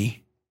a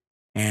Getty,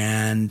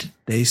 and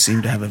they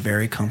seem to have a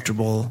very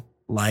comfortable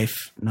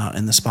life, not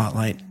in the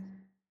spotlight.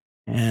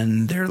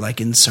 And they're like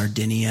in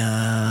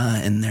Sardinia,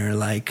 and they're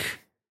like,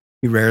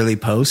 he rarely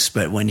posts,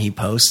 but when he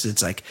posts,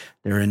 it's like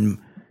they're in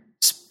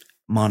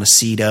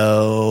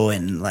Montecito,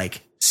 and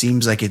like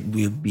seems like it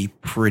would be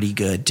pretty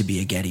good to be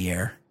a Getty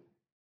heir.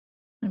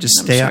 Just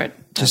I'm stay sure up,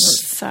 it doesn't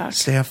just suck.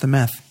 stay off the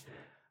meth.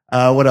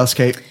 What else,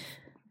 Kate?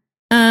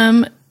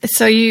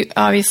 So you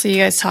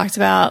guys talked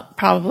about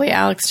probably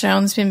Alex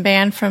Jones being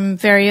banned from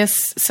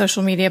various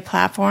social media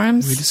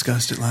platforms. We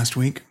discussed it last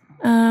week.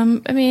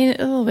 I mean,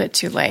 a little bit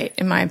too late,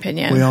 in my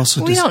opinion. We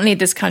also don't need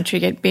this country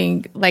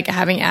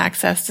having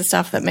access to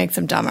stuff that makes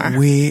them dumber.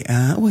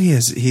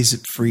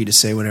 He's free to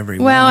say whatever he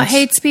Well, wants.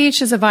 hate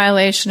speech is a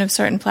violation of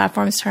certain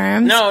platforms'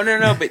 terms. No,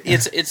 but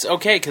it's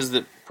okay because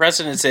the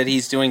president said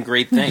he's doing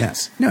great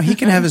things. No, he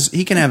can have his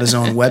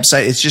own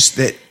website. It's just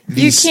that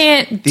You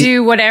can't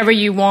do whatever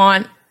you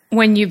want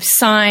when you've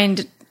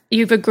signed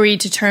you've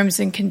agreed to terms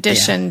and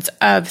conditions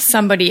of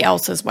somebody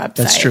else's website.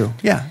 That's true.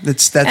 Yeah,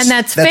 that's fair.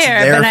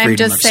 their But I'm freedom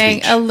just of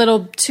saying speech. a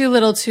little too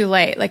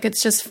late. Like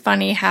it's just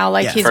funny how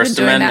like Yeah. he's First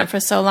been doing Amendment. that for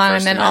so long,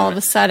 First and then all of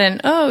a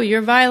sudden, oh,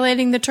 you're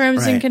violating the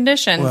terms and Right.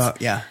 conditions. Well,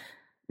 yeah.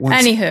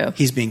 Once Anywho,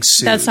 he's being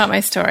sued. That's not my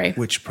story.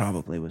 Which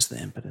probably was the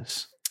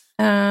impetus.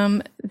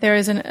 There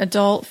is an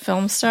adult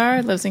film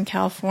star, lives in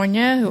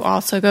California, who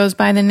also goes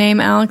by the name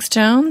Alex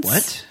Jones.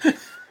 What?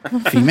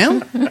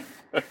 Female?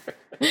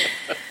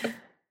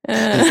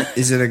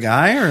 Is it a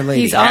guy or a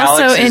lady? He's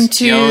also Alex is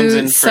Jones into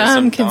in for some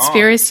some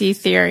conspiracy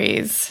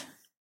theories.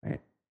 Right.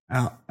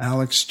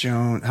 Alex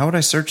Jones. How would I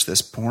search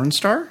this? Porn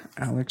star?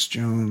 Alex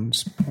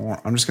Jones porn.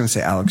 I'm just going to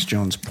say Alex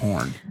Jones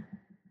porn.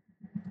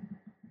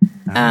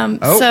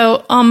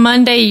 So on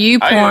Monday,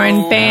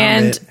 YouPorn I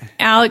banned found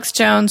Alex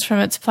Jones from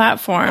its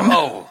platform.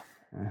 Oh,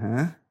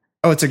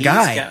 Oh, it's a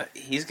guy.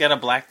 He's got a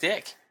black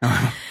dick.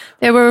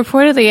 There were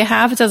reportedly a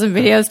half a dozen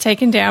videos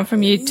taken down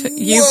from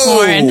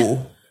YouPorn.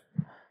 Whoa.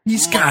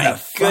 He's got My a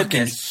fucking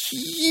goodness.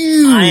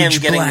 huge I am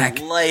getting black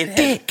lightheaded.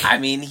 dick. I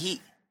mean,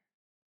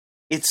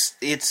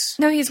 it's.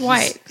 No, he's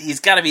white. He's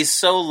got to be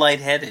so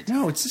lightheaded.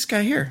 No, it's this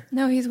guy here.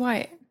 No, he's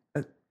white.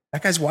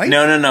 That guy's white?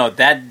 No.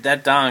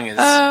 That dong is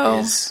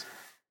Gross.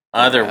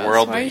 Why are you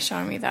otherworldly.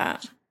 showing me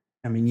that?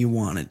 I mean, you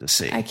wanted to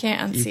see. I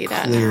can't unsee you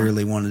that now.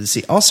 clearly wanted to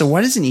see. Also,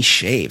 why doesn't he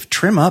shave?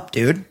 Trim up,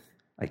 dude.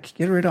 Like,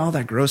 get rid of all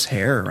that gross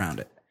hair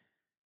around it.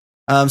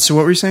 So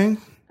what were you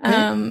saying?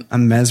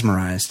 I'm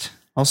mesmerized.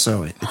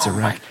 Also, it's a my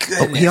wreck.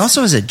 Oh, goodness. he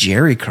also has a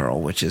Jerry curl,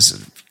 which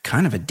is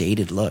kind of a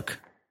dated look.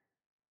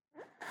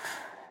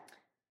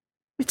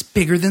 It's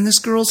bigger than this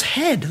girl's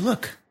head.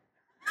 Look.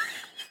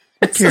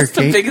 Look here, That's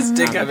the Kate. biggest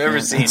dick I've ever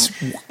seen.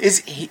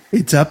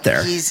 It's up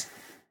there. He's.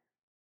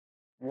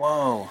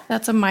 Whoa.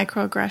 That's a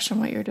microaggression.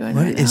 What you're doing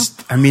What right is?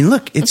 I mean,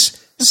 look. It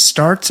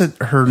starts at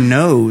her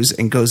nose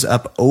and goes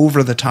up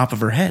over the top of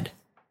her head.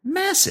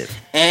 Massive.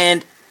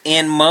 And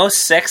in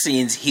most sex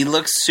scenes, he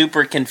looks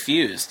super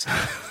confused.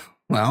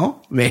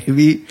 Well,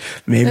 maybe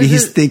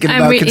he's thinking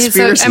about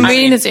conspiracy. I'm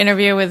reading this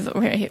interview with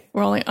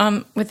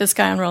with this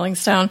guy on Rolling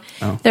Stone.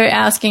 Oh. They're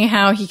asking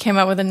how he came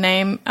up with a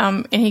name,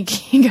 and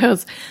he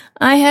goes,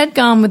 "I had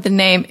gone with the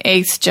name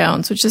Ace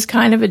Jones, which is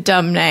kind of a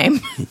dumb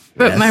name,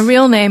 but Yes. my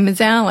real name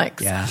is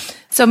Alex." Yeah.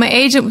 So my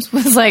agent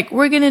was like,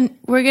 "We're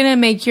gonna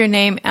make your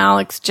name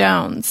Alex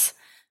Jones."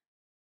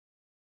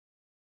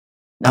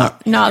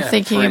 Not He's got a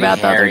thinking pretty about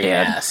the other hairy dude.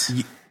 ass.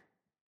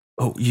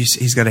 Oh,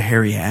 he's got a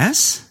hairy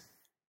ass?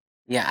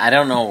 Yeah, I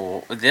don't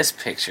know. This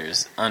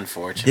picture's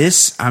unfortunate.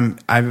 This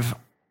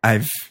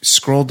I've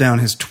scrolled down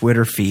his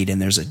Twitter feed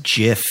and there's a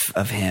GIF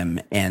of him,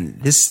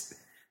 and this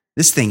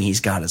thing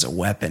he's got as a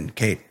weapon.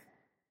 Kate,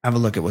 have a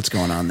look at what's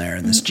going on there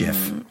in this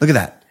GIF. Look at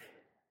that.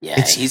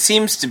 Yeah, he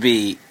seems to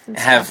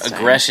have Disgusting.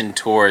 aggression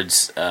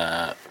towards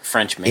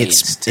French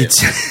maids too.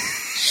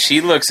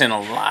 She looks in a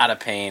lot of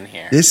pain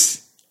here.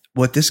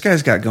 What this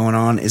guy's got going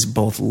on is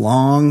both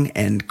long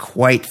and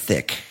quite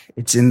thick.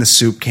 It's in the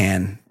soup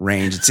can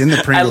range. It's in the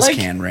Pringles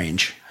can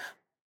range.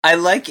 I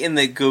like in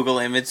the Google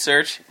image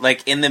search,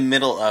 like in the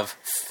middle of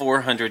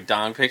 400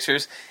 dong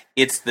pictures,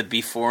 it's the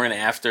before and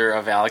after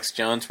of Alex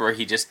Jones where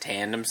he just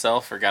tanned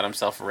himself or got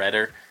himself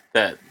redder.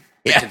 The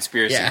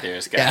conspiracy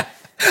theorist guy. Yeah.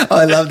 Oh,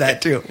 I love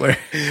that too.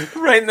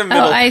 Right in the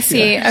middle. Oh, I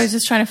see. I was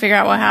just trying to figure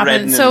out what happened.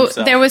 Reddening So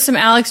himself. there was some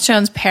Alex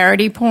Jones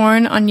parody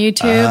porn on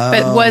YouTube,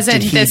 but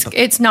wasn't did he- this?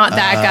 It's not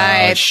that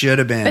guy. It should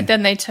have been. But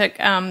then they took.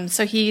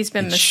 So he's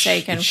been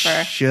mistaken It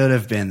for. should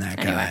have been that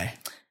Anyway.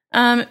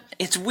 guy.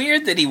 It's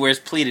weird that he wears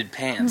pleated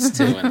pants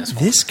too in this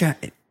one. This guy.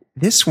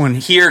 This one.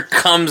 Here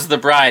comes the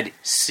bride.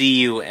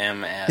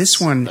 CUMS.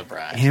 This one. The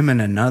bride. Him and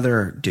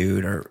another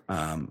dude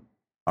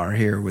are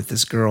here with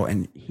this girl,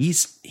 and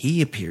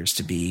he appears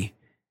to be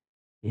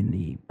in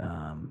the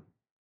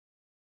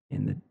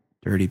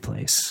dirty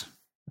place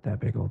with that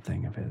big old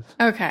thing of his.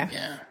 Okay.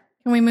 Yeah.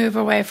 Can we move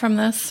away from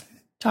this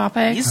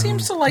topic? He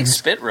seems to like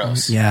spit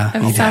roast. Yeah,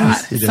 Of he some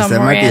does. He does. some That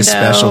might be a rando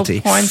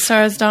specialty. porn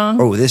stars dong.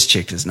 Oh, this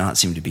chick does not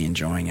seem to be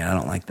enjoying it. I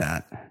don't like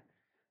that.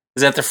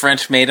 Is that the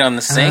French maid on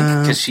the sink?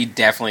 Because she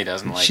definitely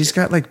doesn't like She's it.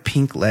 got like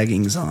pink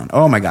leggings on.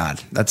 Oh my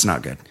god, that's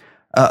not good.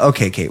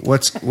 Okay, Kate,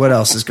 what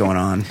else is going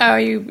on? Oh,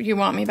 you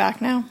want me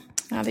back now?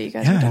 Now that you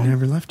guys Yeah, are I done,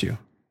 never left you.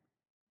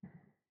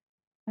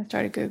 I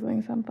started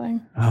googling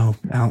something. Oh,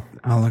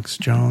 Alex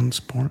Jones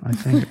porn. I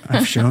think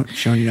I've shown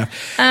you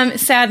now.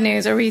 Sad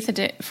news: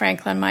 Aretha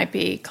Franklin might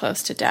be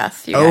close to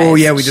death. You Oh,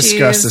 guys. yeah, we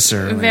discussed She's this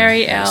earlier.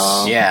 Very Yes.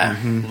 ill. Yeah.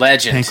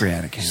 Legend.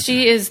 Pancreatic cancer.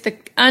 She is the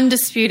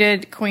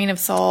undisputed queen of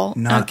soul.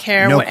 I don't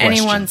care no what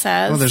anyone question.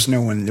 says. Well, there's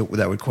no one that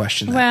would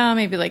question that. Well,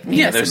 maybe like me.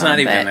 Yeah, there's not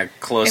even a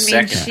close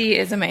second. She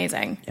is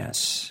amazing.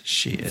 Yes,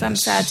 she is. So I'm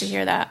sad to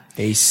hear that.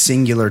 A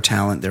singular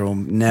talent. There will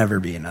never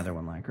be another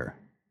one like her.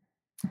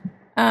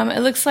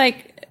 It looks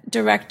like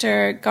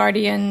director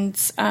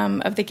Guardians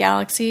of the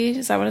Galaxy.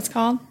 Is that what it's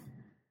called?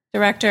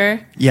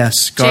 Director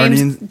Yes,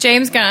 Guardian.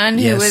 James Gunn,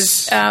 who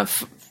Yes.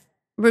 was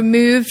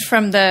removed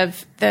from the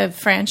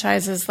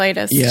franchise's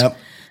latest Yep.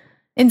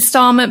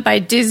 installment by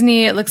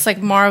Disney. It looks like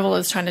Marvel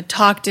is trying to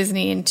talk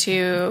Disney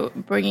into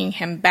bringing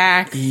him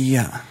back.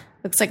 Yeah.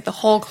 Looks like the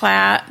whole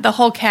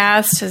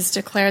cast has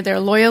declared their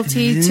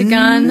loyalty to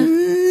Gunn.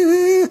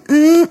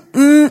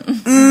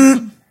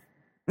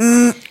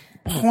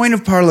 Point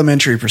of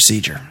parliamentary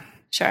procedure.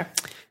 Sure.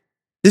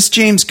 This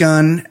James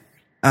Gunn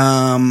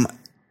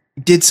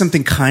did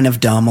something kind of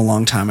dumb a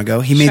long time ago.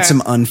 He made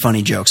some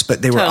unfunny jokes,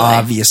 but they were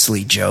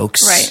obviously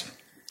jokes. Right.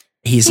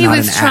 He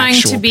was trying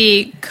to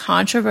be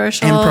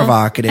controversial and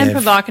provocative,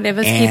 as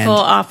people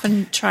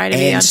often try to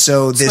be on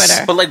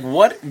Twitter. But like,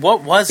 what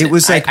was it? It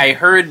was like, I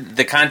heard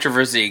the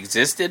controversy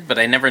existed, but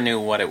I never knew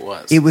what it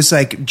was. It was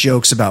like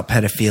jokes about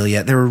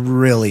pedophilia. They were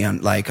really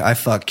like I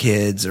fuck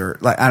kids, or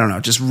like I don't know,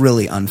 just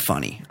really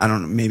unfunny. I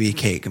don't know. Maybe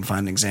Kate can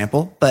find an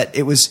example, but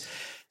it was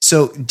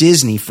so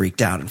Disney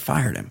freaked out and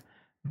fired him.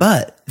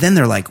 But then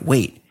they're like,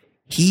 wait.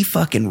 He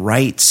fucking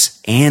writes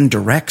and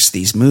directs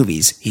these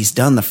movies. He's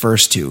done the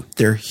first two.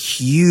 They're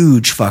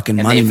huge fucking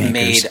moneymakers. And they've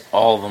made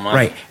all the money.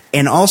 Right.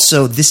 And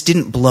also, this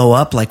didn't blow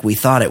up like we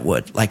thought it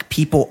would. Like,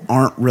 people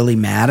aren't really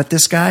mad at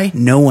this guy.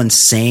 No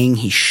one's saying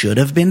he should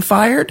have been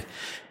fired.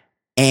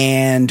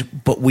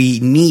 But we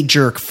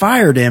knee-jerk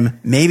fired him.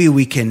 Maybe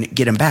we can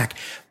get him back.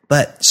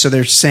 But so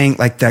they're saying,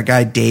 like, that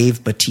guy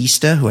Dave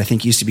Bautista, who I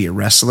think used to be a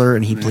wrestler,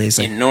 and he plays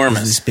like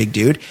enormous, this big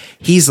dude.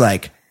 He's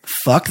like,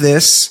 fuck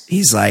this.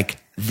 He's like,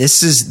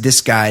 this is this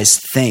guy's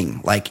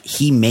thing. Like,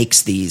 he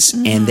makes these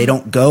and they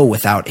don't go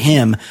without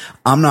him.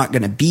 I'm not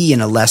going to be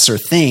in a lesser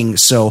thing.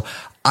 So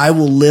I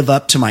will live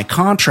up to my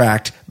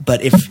contract.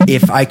 But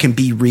if I can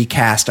be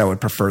recast, I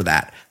would prefer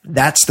that.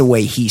 That's the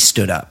way he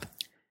stood up.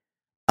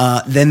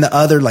 Then the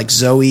other, like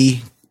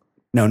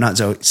not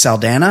Zoe,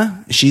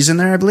 Saldana. She's in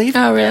there, I believe.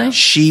 Oh, really?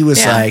 She was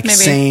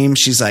same.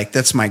 She's like,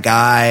 that's my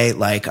guy.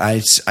 Like, I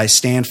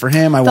stand for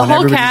him. The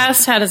whole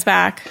cast had his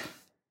back.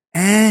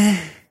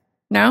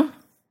 No?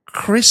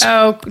 Chris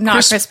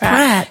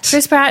Pratt.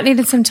 Chris Pratt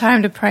needed some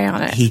time to pray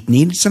on it. He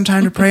needed some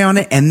time to pray on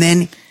it, and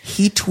then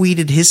he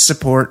tweeted his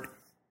support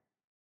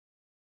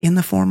in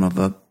the form of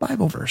a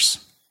Bible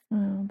verse.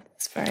 Oh,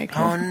 that's very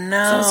cool. Oh,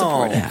 no. So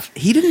supportive.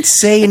 Yeah. He didn't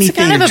say anything. It's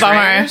kind of a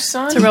bummer. It's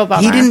a real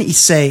bummer. He didn't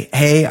say,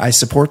 hey, I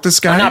support this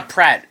guy. Oh, not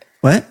Pratt.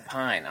 What?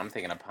 Pine. I'm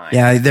thinking of Pine.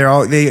 Yeah,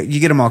 you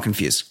get them all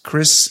confused.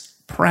 Chris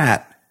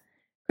Pratt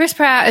is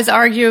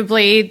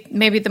arguably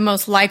maybe the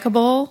most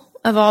likable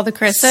of all the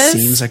Chris's.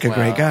 Seems like a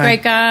great guy.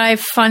 Great guy,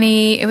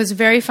 funny. It was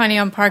very funny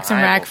on Parks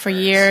and Rec for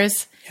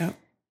years. Yep.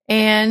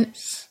 And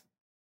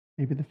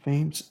maybe the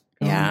fame's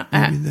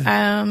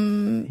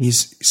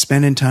he's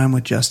spending time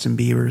with Justin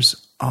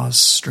Bieber's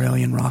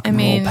Australian rock and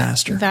roll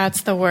pastor.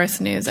 That's the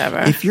worst news ever.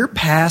 If your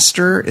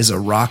pastor is a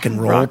rock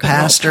and roll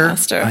pastor,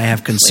 I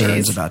have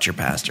concerns about your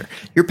pastor.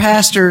 Your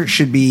pastor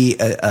should be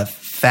a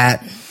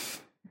fat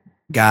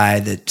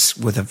guy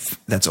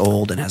that's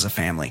old and has a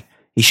family.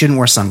 He shouldn't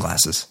wear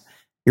sunglasses.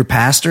 Your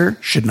pastor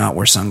should not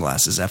wear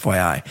sunglasses,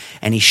 FYI.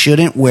 And he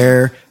shouldn't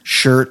wear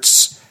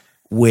shirts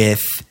with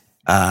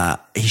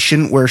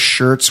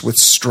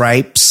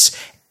stripes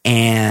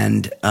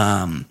and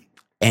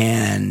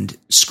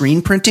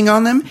screen printing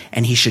on them.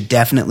 And he should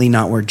definitely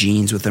not wear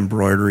jeans with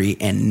embroidery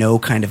and no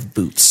kind of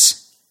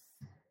boots.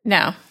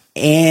 No.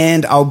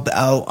 And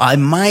I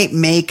might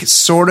make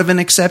sort of an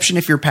exception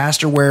if your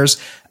pastor wears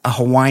a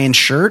Hawaiian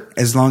shirt,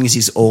 as long as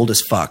he's old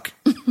as fuck.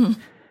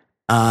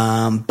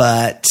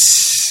 But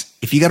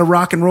if you got a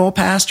rock and roll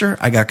pastor,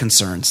 I got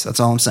concerns. That's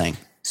all I'm saying.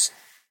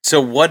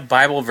 So what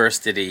Bible verse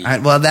did he? I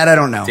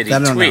don't know. Did he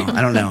tweet?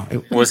 I don't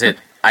know. Was it,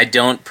 I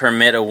don't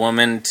permit a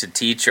woman to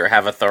teach or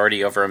have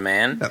authority over a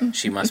man? No.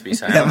 She must be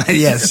silent.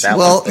 Yes.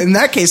 Well, in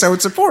that case, I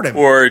would support him.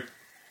 Or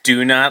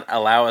do not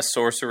allow a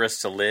sorceress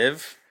to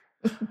live.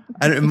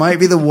 It might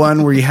be the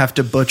one where you have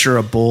to butcher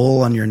a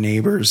bull on your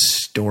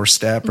neighbor's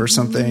doorstep or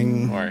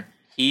something. Or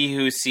he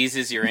who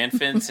seizes your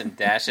infants and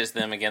dashes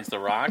them against the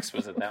rocks.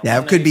 Was it that one?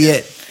 That could be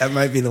it. That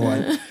might be the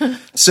one.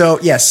 So,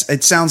 yes,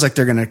 it sounds like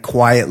they're going to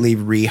quietly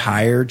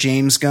rehire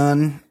James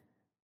Gunn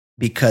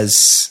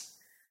because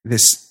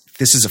this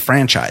is a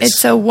franchise.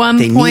 It's a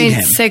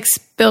 $1.6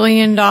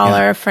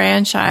 billion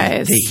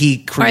franchise.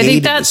 He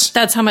created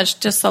that's how much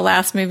just the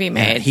last movie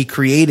made. Yeah, he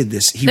created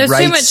this. There's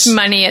too much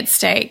money at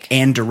stake.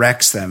 And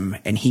directs them,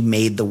 and he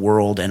made the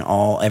world, and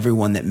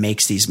everyone that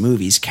makes these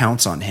movies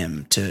counts on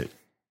him to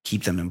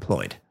keep them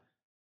employed.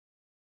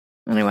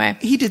 Anyway.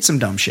 He did some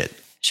dumb shit.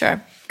 Sure.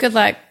 Good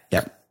luck.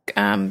 Yep.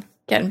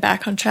 Getting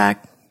back on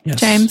track. Yes.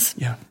 James.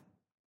 Yeah.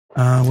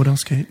 What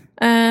else, Kate?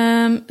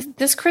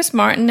 This Chris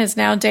Martin is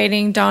now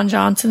dating Don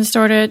Johnson's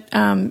daughter,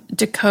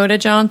 Dakota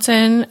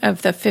Johnson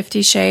of the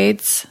 50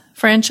 Shades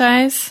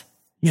franchise.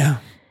 Yeah.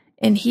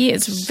 And he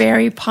is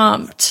very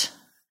pumped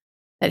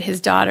that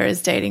his daughter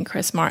is dating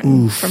Chris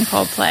Martin from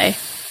Coldplay.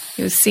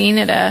 He was seen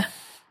at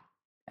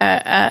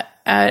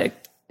a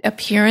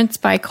appearance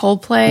by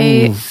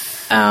Coldplay,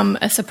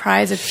 a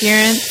surprise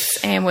appearance,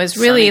 and was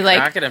really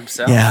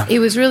himself. Yeah. He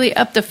was really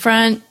up the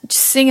front,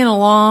 singing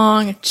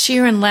along,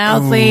 cheering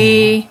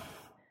loudly.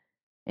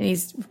 And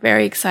he's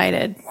very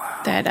excited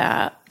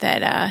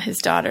that his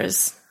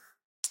daughter's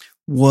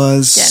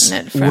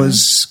getting it from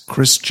Was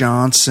Chris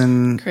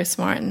Johnson, Chris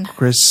Martin.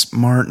 Chris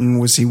Martin,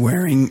 was he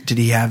wearing, did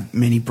he have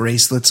many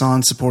bracelets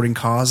on supporting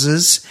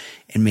causes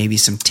and maybe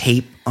some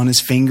tape on his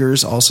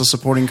fingers also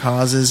supporting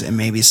causes and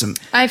maybe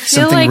I feel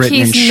something like written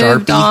he's in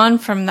moved Sharpie on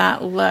from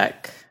that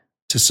look.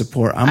 to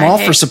support? I'm all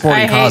for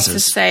supporting causes. I hate to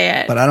say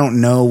it. But I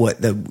don't know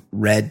what the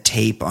red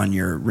tape on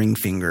your ring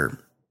finger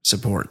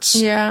supports.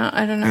 Yeah,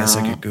 I don't know. I guess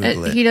I could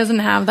Google it. He doesn't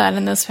have that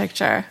in this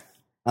picture.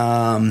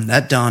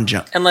 That Don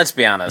Johnson. And let's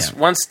be honest,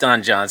 once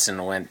Don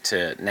Johnson went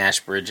to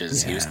Nash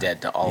Bridges, he was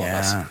dead to all of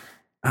us.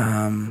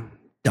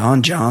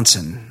 Don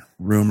Johnson,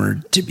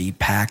 rumored to be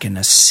packing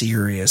a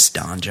serious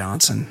Don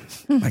Johnson,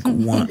 like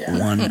one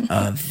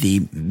of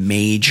the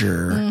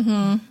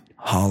major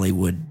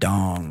Hollywood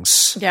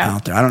dongs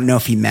out there. I don't know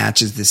if he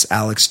matches this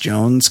Alex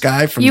Jones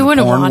guy from the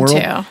wouldn't porn want world.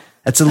 to.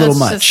 That's a little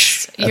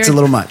much. That's a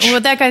little much.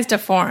 Well, that guy's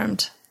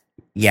deformed.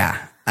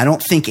 Yeah, I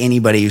don't think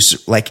anybody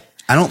who's like.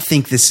 I don't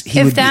think this.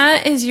 If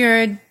that is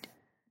your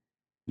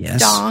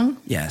dong,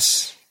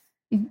 yes,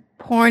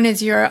 porn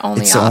is your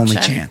only it's option. the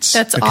only chance.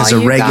 That's because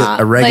all you got.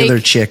 A regular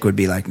chick would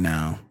be like,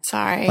 no.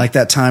 Sorry. Like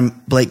that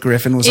time Blake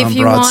Griffin was on Broad City. If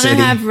you want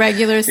to have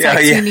regular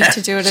sex, you need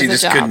to do it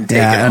as a job.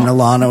 Yeah, and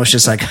Alana was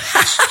just like,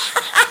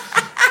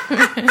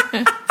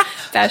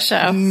 that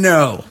show.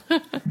 No.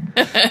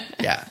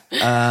 Yeah.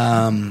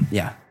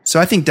 Yeah. So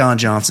I think Don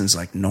Johnson's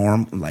like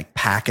like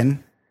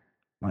packing.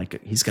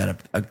 Like he's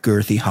got a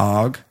girthy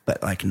hog,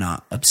 but like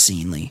not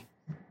obscenely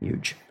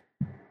huge.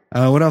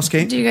 What else,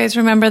 Kate? Do you guys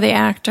remember the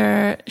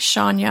actor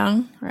Sean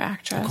Young or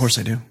actress? Of course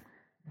I do.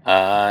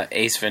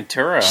 Ace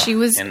Ventura. She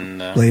was in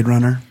Blade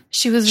Runner.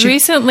 She was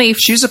recently.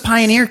 She was a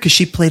pioneer because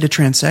she played a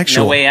transsexual.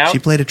 No Way Out. She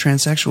played a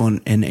transsexual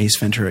in Ace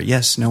Ventura.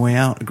 Yes, No Way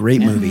Out. A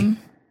great movie.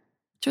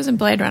 She was in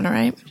Blade Runner,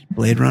 right?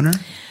 Blade Runner.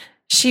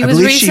 She was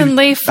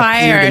recently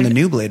fired in the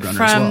new Blade Runner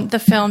from the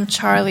film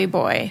Charlie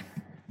Boy.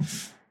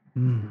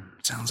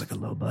 Sounds like a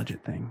low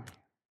budget thing.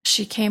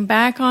 She came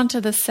back onto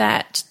the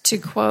set to,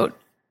 quote,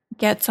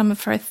 get some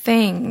of her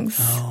things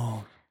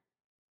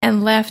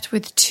and left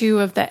with 2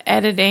 of the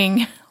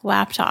editing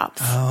laptops.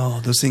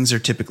 Oh, those things are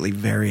typically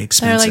very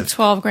expensive.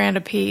 They're like $12,000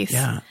 a piece.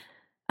 Yeah.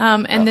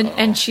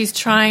 And she's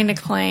trying to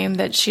claim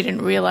that she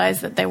didn't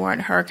realize that they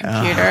weren't her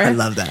computer. I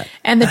love that.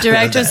 And the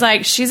director's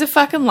like, she's a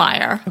fucking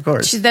liar. Of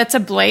course. That's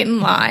a blatant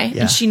lie.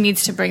 Yeah. And she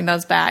needs to bring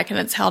those back. And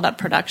it's held up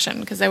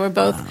production because they were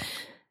both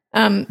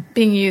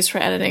being used for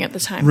editing at the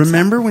time.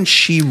 Remember when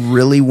she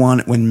really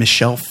wanted, when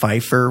Michelle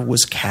Pfeiffer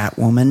was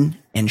Catwoman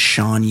and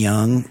Sean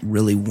Young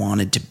really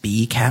wanted to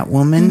be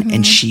Catwoman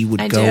and she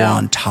would go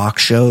on talk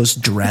shows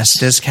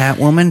dressed as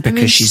Catwoman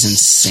because she's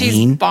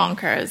insane. She's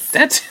bonkers.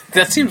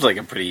 That seems like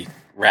a pretty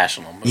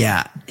rational movie.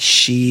 Yeah,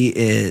 she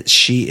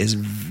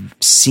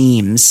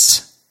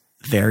seems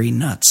very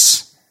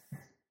nuts,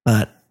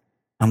 but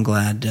I'm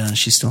glad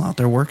she's still out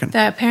there working.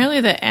 Apparently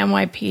the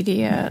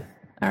NYPD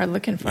are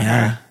looking for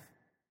her.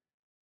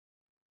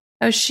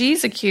 Oh,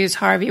 she's accused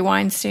Harvey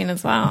Weinstein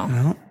as well.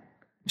 Well,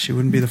 she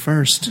wouldn't be the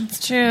first.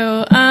 It's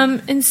true.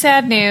 In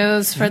sad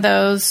news for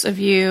those of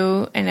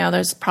you, I know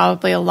there's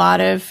probably a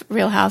lot of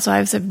Real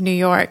Housewives of New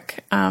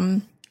York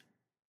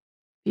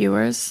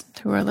viewers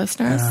who are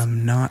listeners.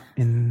 Not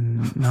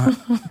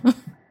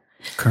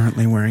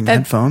currently wearing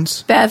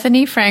headphones.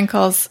 Bethany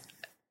Frankel's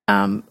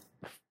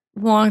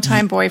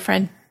longtime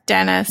boyfriend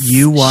Dennis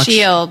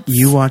Shields.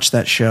 You watch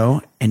that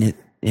show, and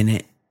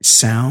it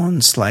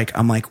sounds like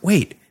I'm like,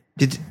 wait,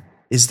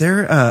 is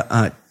there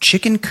a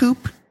chicken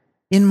coop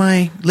in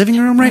my living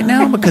room right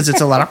now? Because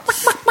it's a lot of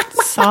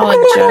solid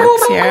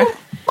jokes here.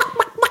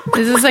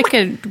 This is like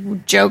a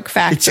joke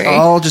factory. It's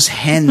all just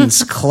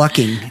hens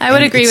clucking. I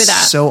would agree with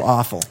that. So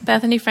awful.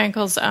 Bethany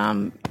Frankel's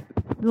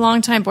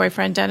longtime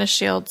boyfriend Dennis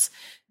Shields,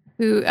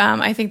 who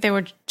I think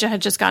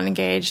had just gotten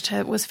engaged,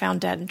 was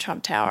found dead in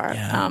Trump Tower.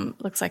 Yeah.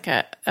 Looks like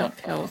a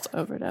pills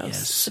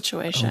overdose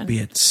situation.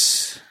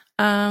 Opiates.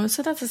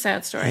 So that's a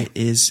sad story.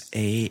 It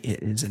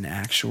is an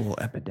actual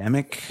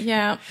epidemic.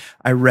 Yeah.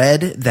 I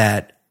read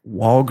that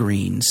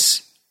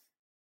Walgreens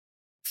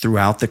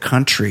throughout the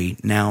country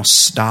now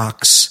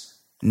stocks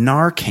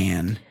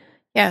Narcan.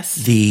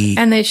 Yes.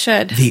 And they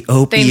should. The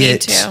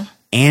opiate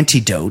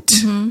antidote.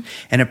 Mm-hmm.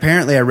 And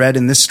apparently I read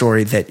in this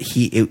story that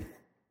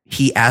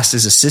he asked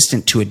his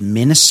assistant to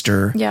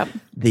administer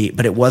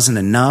but it wasn't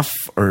enough,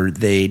 or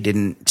they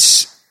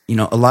didn't,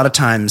 a lot of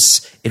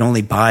times it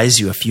only buys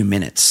you a few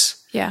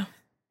minutes. Yeah.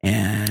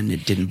 And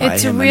it didn't buy him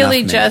It's enough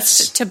really minutes.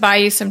 just to buy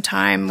you some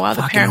time while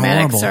the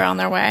paramedics are on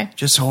their way.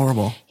 Just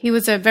horrible. He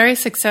was a very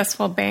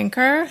successful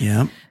banker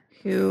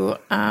who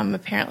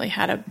apparently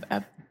had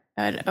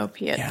an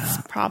opiates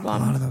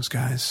problem. A lot of those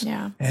guys.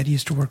 Yeah. Ed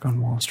used to work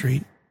on Wall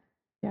Street.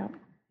 Yeah.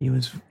 He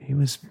was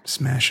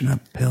smashing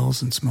up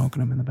pills and smoking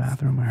them in the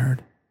bathroom, I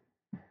heard.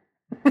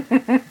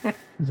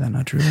 Is that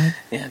not true, Ed?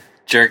 Yeah.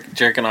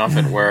 Jerking off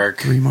at work.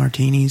 3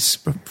 martinis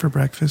for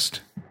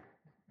breakfast.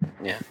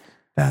 Yeah.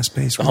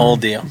 Fast-paced. The whole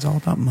deal. It's all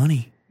about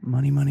money.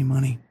 Money, money,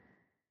 money.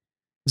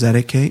 Is that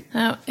it, Kate?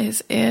 That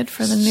is it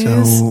for the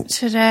news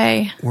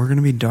today. We're going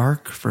to be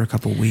dark for a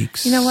couple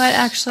weeks. You know what?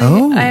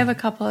 Actually, I have a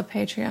couple of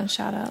Patreon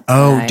shout-outs.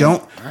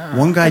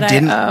 One guy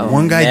didn't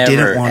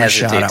want a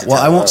shout-out. Well,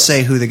 I won't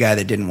say who the guy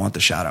that didn't want the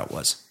shout-out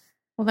was.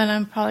 Well, then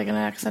I'm probably going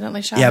to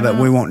accidentally shout out. him Yeah, but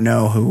out. we won't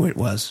know who it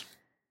was.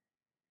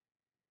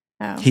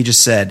 Oh. He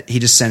just sent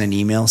an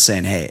email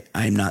saying, "Hey,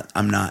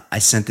 I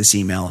sent this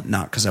email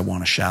not because I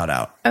want a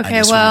shout-out. Okay, I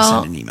just want to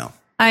send an email."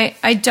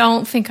 I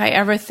don't think I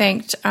ever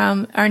thanked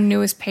our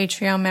newest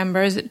Patreon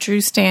members,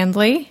 Drew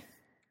Stanley.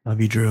 Love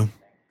you, Drew.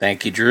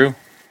 Thank you, Drew.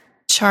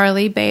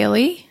 Charlie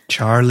Bailey.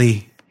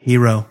 Charlie,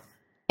 hero.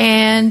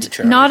 And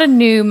not a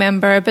new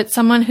member, but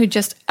someone who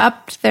just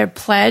upped their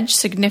pledge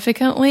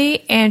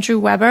significantly, Andrew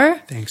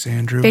Weber. Thanks,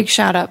 Andrew. Big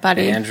shout out,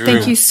 buddy. Andrew.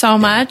 Thank you so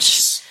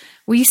much.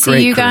 We see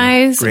Great you crew.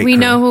 guys. Great we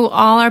crew. know who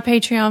all our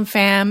Patreon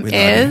fam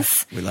is.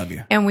 We love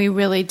you. And we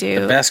really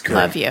do The best crew.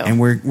 love you. And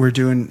we're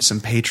doing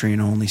some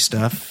Patreon only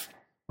stuff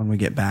when we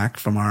get back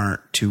from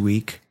our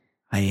 2-week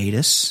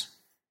hiatus.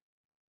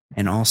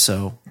 And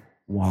also,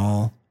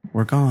 while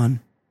we're gone,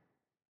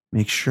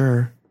 make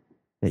sure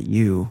that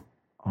you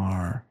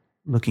are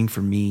looking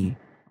for me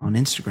on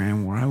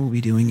Instagram, where I will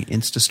be doing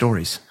Insta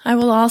stories. I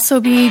will also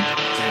be.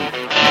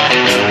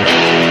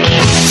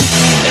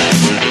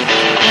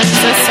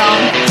 This song.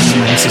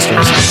 Insta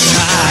stories.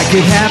 I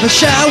could have a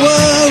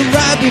shower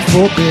right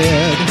before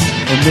bed,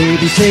 or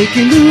maybe take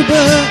an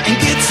Uber and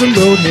get some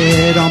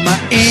roadhead on my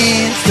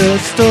Insta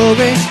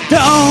story.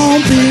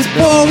 Don't be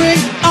boring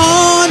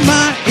on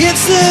my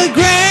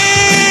Instagram.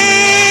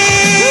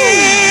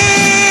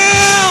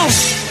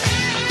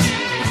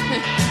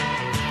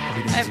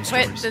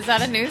 Wait, is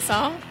that a new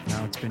song?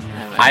 No, it's been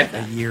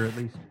a year at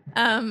least.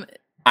 I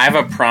have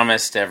a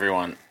promise to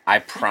everyone. I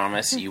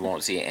promise you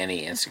won't see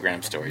any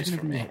Instagram stories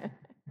from me.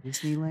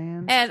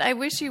 Disneyland. And I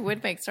wish you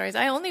would make stories.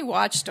 I only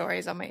watch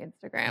stories on my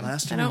Instagram.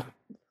 Last I time- don't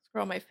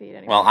scroll my feed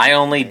anymore. Well, I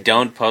only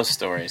don't post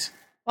stories.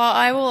 Well,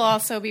 I will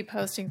also be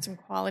posting some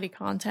quality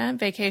content,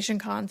 vacation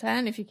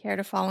content. If you care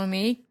to follow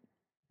me,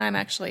 I'm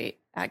actually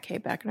at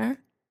Kate Beckner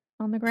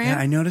on the gram. Yeah,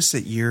 I noticed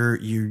that you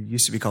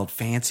used to be called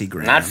Fancy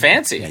Gram. Not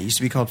fancy. Yeah, you used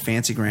to be called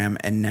Fancy Gram,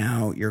 and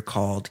now you're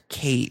called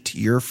Kate,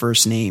 your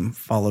first name,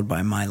 followed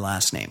by my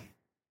last name.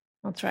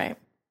 That's right. It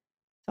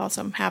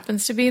also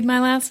happens to be my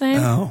last name.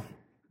 Oh,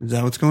 is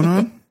that what's going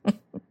on?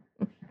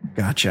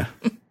 Gotcha.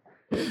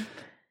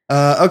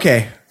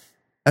 Okay.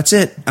 That's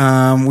it.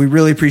 We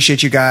really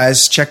appreciate you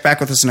guys. Check back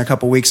with us in a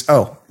couple weeks.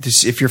 Oh,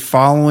 if you're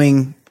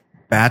following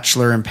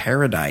Bachelor in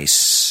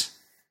Paradise,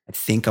 I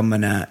think I'm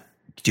going to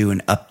do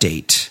an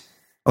update.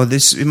 Oh,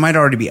 it might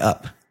already be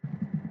up.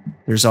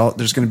 There's going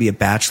to be a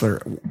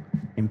Bachelor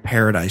in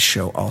Paradise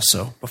show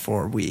also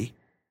before we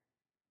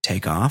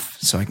take off,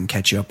 so I can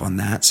catch you up on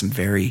that. Some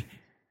very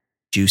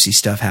juicy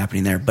stuff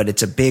happening there, but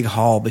it's a big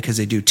haul because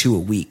they do 2 a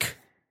week.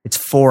 It's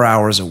 4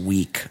 hours a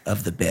week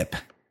of the BIP.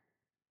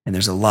 And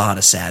there's a lot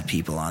of sad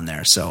people on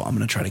there. So I'm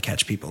going to try to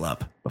catch people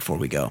up before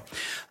we go.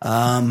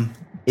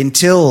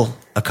 Until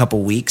a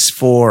couple weeks,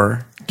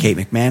 for Kate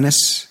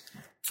McManus,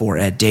 for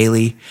Ed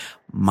Daly,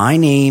 my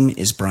name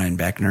is Brian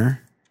Beckner.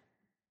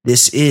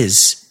 This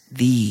is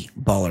The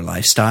Baller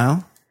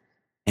Lifestyle,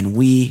 and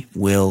we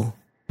will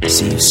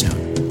see you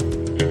soon.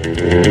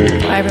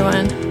 Bye,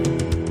 everyone.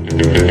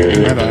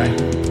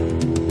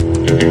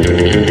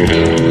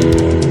 Bye-bye.